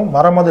சூப்பராக இருக்கும்.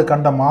 மரம் அது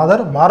கண்ட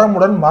மாதர்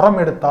மரமுடன் மரம்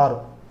எடுத்தார்,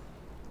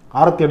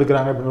 ஆரத்தி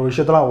எடுக்கிறாங்க அப்படின்ற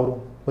விஷயத்தெல்லாம்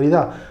வரும்,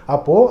 புரியுதா.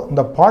 அப்போது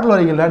இந்த பாடல்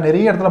வரிகளில்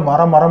நிறைய இடத்துல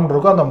மரம்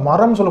இருக்கும். அந்த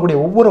மரம் சொல்லக்கூடிய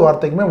ஒவ்வொரு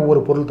வார்த்தைக்குமே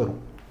ஒவ்வொரு பொருள் தரும்.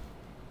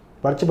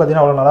 படித்து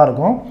பார்த்தீங்கன்னா அவ்வளோ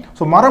நல்லாயிருக்கும்.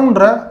 ஸோ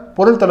மரம்ன்ற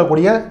பொருள்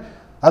தரக்கூடிய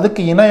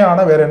அதுக்கு இணையான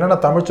வேறு என்னென்ன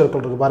தமிழ்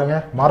சொற்கள் இருக்குது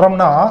பாருங்கள்.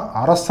 மரம்னா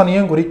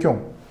அரசனையும் குறிக்கும்,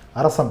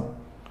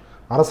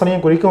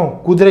 அரசனையும் குறிக்கும்.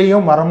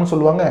 குதிரையும் மரம்னு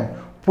சொல்லுவாங்க.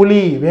 புலி,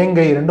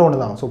 வேங்கை ரெண்டும்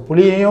ஒன்று தான். ஸோ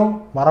புலியையும்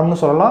மரம்னு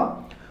சொல்லலாம்,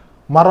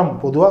 மரம்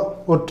பொதுவாக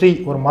ஒரு ட்ரீ,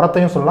 ஒரு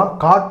மரத்தையும் சொல்லலாம்.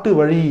 காட்டு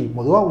வழி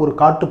பொதுவாக ஒரு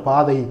காட்டு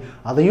பாதை,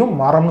 அதையும்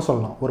மரம்னு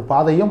சொல்லலாம். ஒரு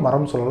பாதையும்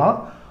மரம் சொல்லலாம்.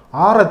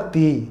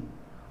 ஆரத்தி,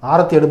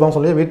 ஆரத்தி எடுப்பாங்க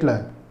சொல்லி வீட்டில்.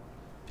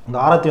 இந்த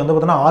ஆரத்தி வந்து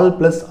பார்த்தீங்கன்னா ஆல்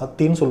ப்ளஸ்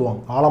அத்தின்னு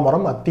சொல்லுவாங்க.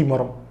 ஆலமரம் அத்தி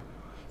மரம்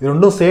இது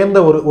ரெண்டும் சேர்ந்த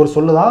ஒரு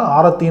சொல்லு தான்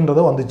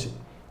ஆரத்தின்றது வந்துச்சு.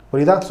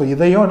 புரியுதா? ஸோ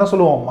இதையும் என்ன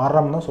சொல்லுவோம்?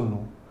 மரம் தான்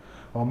சொல்லுவோம்.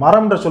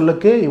 மரம்ன்ற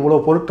சொல்லுக்கு இவ்வளோ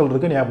பொருட்கள்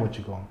இருக்குது, ஞாபகம்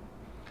வச்சுக்குவோம்.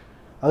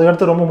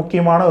 அதுக்கடுத்து ரொம்ப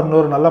முக்கியமான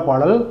இன்னொரு நல்ல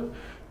பாடல்.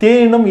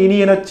 தேனும்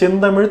இனியன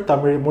செந்தமிழ்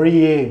தமிழ்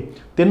மொழியே,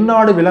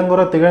 தென்னாடு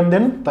விளங்குற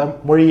திகழ்ந்தென்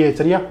மொழியே.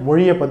 சரியா?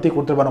 மொழியை பற்றி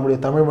கொடுத்துருப்பாரு, நம்முடைய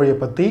தமிழ் மொழியை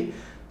பற்றி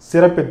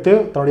சிறப்பித்து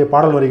தன்னுடைய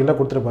பாடல் வரிகளில்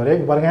கொடுத்துருப்பாரு.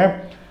 பாருங்க,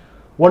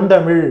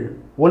 ஒண்டமிழ்,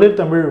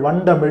 ஒளிர்தமிழ்,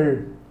 வண்டமிழ்,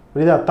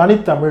 புரியுதா?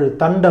 தனித்தமிழ்,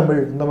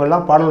 தண்டமிழ், இந்த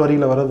மாதிரிலாம் பாடல்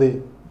வரிகளில் வருது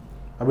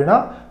அப்படின்னா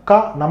க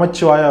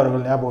நமச்சிவாய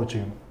அவர்கள் ஞாபகம்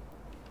வச்சுக்கணும்.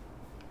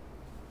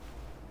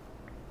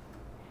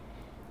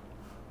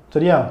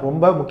 சரியா?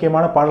 ரொம்ப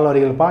முக்கியமான பாடல்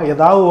வரிகள்ப்பா.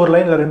 ஏதாவது ஒரு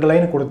லைன் இல்லை 2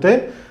 லைன் கொடுத்து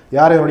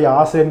யார் என்னுடைய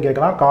ஆசிரியர்னு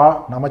கேட்கலாம். கா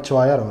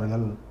நமச்சிவாயர்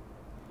அவர்கள்.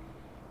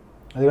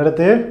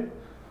 அதுக்கடுத்து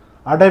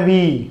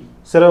அடவி,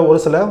 ஒரு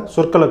சில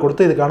சொற்களை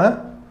கொடுத்து இதுக்கான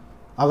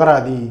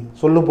அகராதி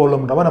சொல்லும்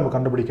பொருளும்ன்ற மாதிரி நம்ம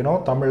கண்டுபிடிக்கணும்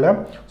தமிழில்.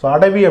 ஸோ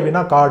அடவி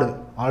அப்படின்னா காடு.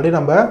 ஆல்ரெடி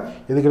நம்ம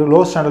இதுக்கு லோ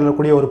ஸ்டாண்டர்டில்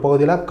இருக்கக்கூடிய ஒரு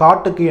பகுதியில்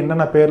காட்டுக்கு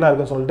என்னென்ன பேர்லாம்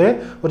இருக்குன்னு சொல்லிட்டு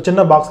ஒரு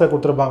சின்ன பாக்ஸில்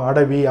கொடுத்துருப்பாங்க.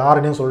 அடவி,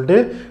 ஆரணின்னு சொல்லிட்டு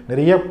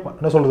நிறைய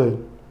என்ன சொல்கிறது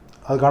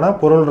அதுக்கான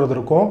பொருள்ன்றது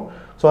இருக்கும்.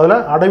 ஸோ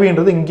அதில்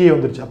அடவின்றது இங்கேயே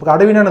வந்துருச்சு. அப்போ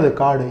அடவினானது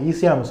காடு,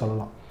 ஈஸியாக நம்ம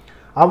சொல்லலாம்.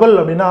 அவல்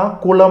அப்படின்னா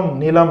குளம்,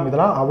 நிலம்,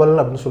 இதெல்லாம் அவல்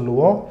அப்படின்னு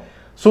சொல்லுவோம்.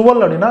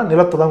 சுவல் அப்படின்னா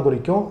நிலத்தை தான்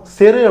குறிக்கும்.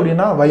 செரு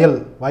அப்படின்னா வயல்,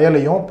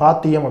 வயலையும்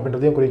பாத்தியம்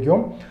அப்படின்றதையும்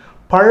குறிக்கும்.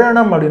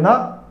 பழனம் அப்படின்னா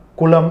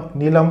குளம்,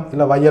 நிலம்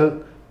இல்லை வயல்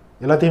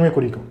எல்லாத்தையுமே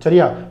குறிக்கும்.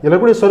 சரியா? இதில்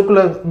கூடிய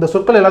சொற்களை, இந்த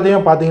சொற்கள்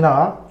எல்லாத்தையுமே பார்த்தீங்கன்னா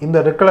இந்த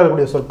ரெட் கலர்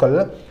இருக்கக்கூடிய சொற்கள்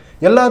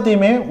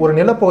எல்லாத்தையுமே ஒரு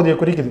நிலப்பகுதியை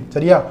குறிக்குது.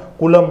 சரியா?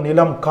 குளம்,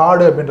 நிலம்,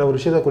 காடு அப்படின்ற ஒரு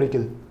விஷயத்தை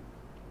குறிக்குது.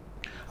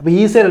 அப்போ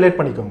ஈஸியாக ரிலேட்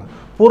பண்ணிக்கோங்க.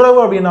 புறவு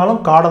அப்படின்னாலும்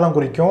காடை தான்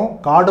குறிக்கும்.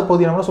 காடு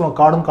பகுதி நம்ம சொல்லுவோம்,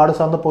 காடும் காடு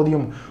சார்ந்த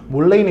பகுதியும்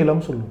முல்லை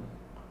நிலம் சொல்லுவோம்.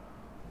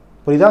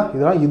 புரியுதா?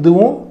 இதெல்லாம்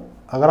இதுவும்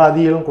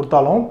அகராதியிலும்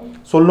கொடுத்தாலும்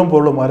சொல்லும்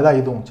பொருளும் மாதிரி தான்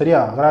இதுவும். சரியா?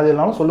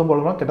 அகராதியிலும் சொல்லும்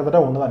பொருளும் கிட்டத்தட்ட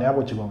ஒன்று தான்,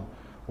 ஞாபகம் வச்சுக்கோங்க.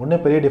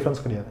 ஒன்றும் பெரிய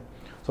டிஃப்ரென்ஸ் கிடையாது.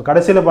 ஸோ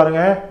கடைசியில்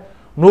பாருங்கள்,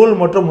 நூல்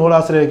மற்றும்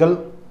நூலாசிரியர்கள்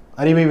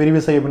அறிவை விரிவு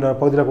செய்ய அப்படின்ற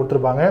பகுதியில்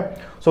கொடுத்துருப்பாங்க.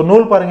 ஸோ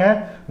நூல் பாருங்கள்,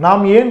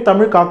 நாம் ஏன்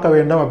தமிழ் காக்க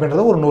வேண்டும்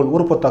அப்படின்றது ஒரு நூல்,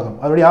 ஒரு புத்தகம்.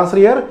 அதனுடைய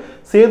ஆசிரியர்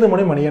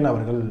சேதுமணி மணியன்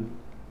அவர்கள்.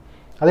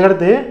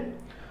 அதுக்கடுத்து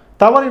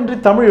தவறின்றி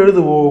தமிழ்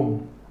எழுதுவோம்,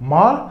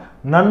 மா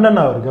நன்னன்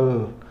அவர்கள்.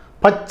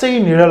 பச்சை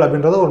நிழல்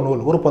அப்படின்றது ஒரு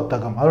நூல், ஒரு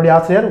புத்தகம். அதனுடைய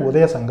ஆசிரியர்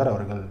உதயசங்கர்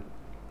அவர்கள்.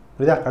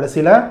 புரியுதா?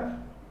 கடைசியில்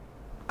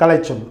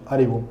கலைச்சொல்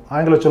அறிவோம்,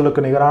 ஆங்கில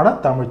சொல்லுக்கு நிகரான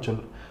தமிழ்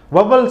சொல்.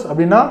 வவல்ஸ்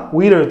அப்படின்னா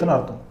உயிரெழுத்துன்னு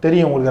அர்த்தம்.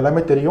 தெரியும், உங்களுக்கு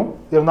எல்லாமே தெரியும்,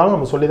 இருந்தாலும்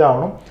நம்ம சொல்லி தான்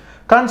ஆகணும்.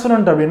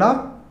 கான்சனன்ட் அப்படின்னா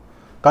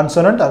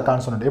கன்சனன்ட் அது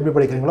கான்சனன்ட் எப்படி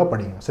படிக்கிறீங்களோ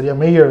படிங்க. சரியா?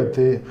 மெய்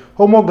எழுத்து.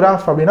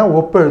 ஹோமோகிராஃப் அப்படின்னா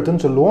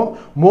ஒப்பெழுத்துன்னு சொல்லுவோம்.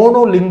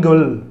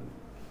 மோனோலிங்குவல்,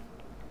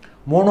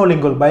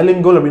 மோனோலிங்குவல்,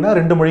 பைலிங்குவல் அப்படின்னா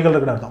 2 மொழிகள்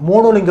இருக்குன்னு அர்த்தம்.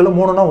 மோனோலிங்குவல்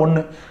 3னா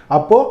 1,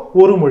 அப்போது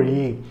ஒரு மொழி.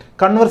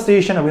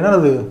 கன்வர்சேஷன் அப்படின்னா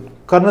அது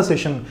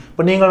கன்வர்சேஷன்,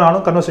 இப்போ நீங்களும்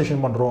நானும்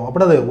கன்வர்சேஷன் பண்ணுறோம்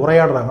அப்படின்னா அது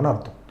உரையாடுறாங்கன்னு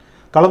அர்த்தம்.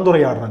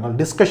 கலந்துரையாடுறாங்க.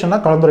 டிஸ்கஷன்னா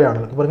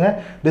கலந்துரையாடல். பாருங்க,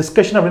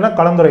 டிஸ்கஷன் அப்படின்னா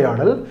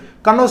கலந்துரையாடல்.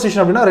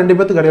 கன்வர்சேஷன் அப்படின்னா 2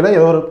 பேத்துக்கு இடையில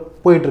ஏதோ ஒரு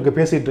போயிட்டு இருக்கு,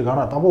 பேசிகிட்டு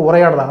இருக்கான்னு அர்த்தம். அப்போ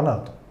உரையாடுறாங்கன்னு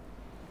அர்த்தம்.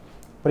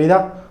 புரியுதா?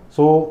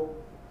 ஸோ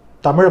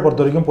தமிழை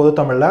பொறுத்த வரைக்கும் பொது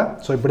தமிழில்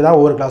ஸோ இப்படி தான்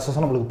ஒவ்வொரு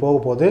கிளாஸஸும் நம்மளுக்கு போக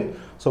போகுது.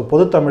 ஸோ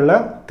பொது தமிழில்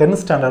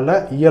 10th ஸ்டாண்டர்டில்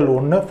இயல்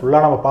 1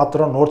 ஃபுல்லாக நம்ம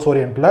பார்த்துறோம். நோட்ஸ்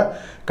ஓரியன்ட்டில்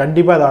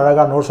கண்டிப்பாக இது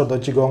அழகாக நோட்ஸ் எடுத்து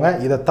வச்சுக்கோங்க.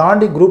 இதை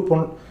தாண்டி குரூப்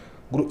 1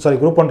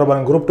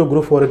 பாருங்க, குரூப் 2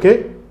 குரூப் 4க்கு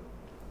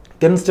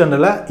 10th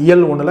ஸ்டாண்டர்டில்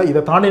இயல் 1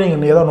 இதை தாண்டி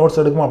நீங்கள் ஏதோ நோட்ஸ்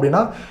எடுக்கணும்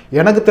அப்படின்னா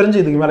எனக்கு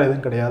தெரிஞ்சு இதுக்கு மேலே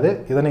எதுவும் கிடையாது.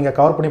 இதை நீங்கள்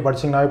கவர் பண்ணி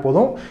படிச்சிங்கனாவே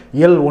போதும்.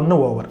 இயல் 1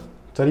 ஓவர்.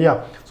 சரியா?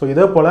 ஸோ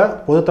இதே போல்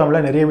பொது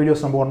தமிழில் நிறைய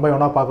வீடியோஸ் நம்ம 1 by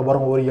 1 பார்க்க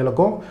போகிறோம் ஒவ்வொரு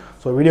இயலுக்கும்.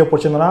 ஸோ வீடியோ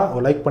பிடிச்சிருந்தனா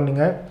ஒரு லைக்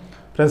பண்ணுங்கள்,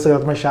 ஃப்ரெண்ட்ஸுக்கு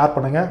எல்லாத்துமே ஷேர்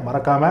பண்ணுங்கள்,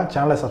 மறக்காமல்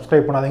சேனலை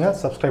சப்ஸ்கிரைப் பண்ணாதீங்க,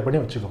 சப்ஸ்கிரைப்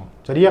பண்ணி வச்சுக்கோங்க.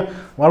 சரியா?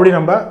 மறுபடியும்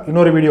நம்ம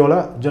இன்னொரு வீடியோவில்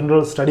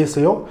ஜென்ரல்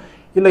ஸ்டடீஸையோ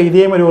இல்லை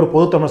இதே மாதிரி ஒரு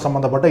பொது தமிழ்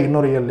சம்மந்தப்பட்ட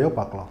இன்னொரு இயர்லையோ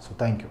பார்க்கலாம். So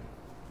thank you.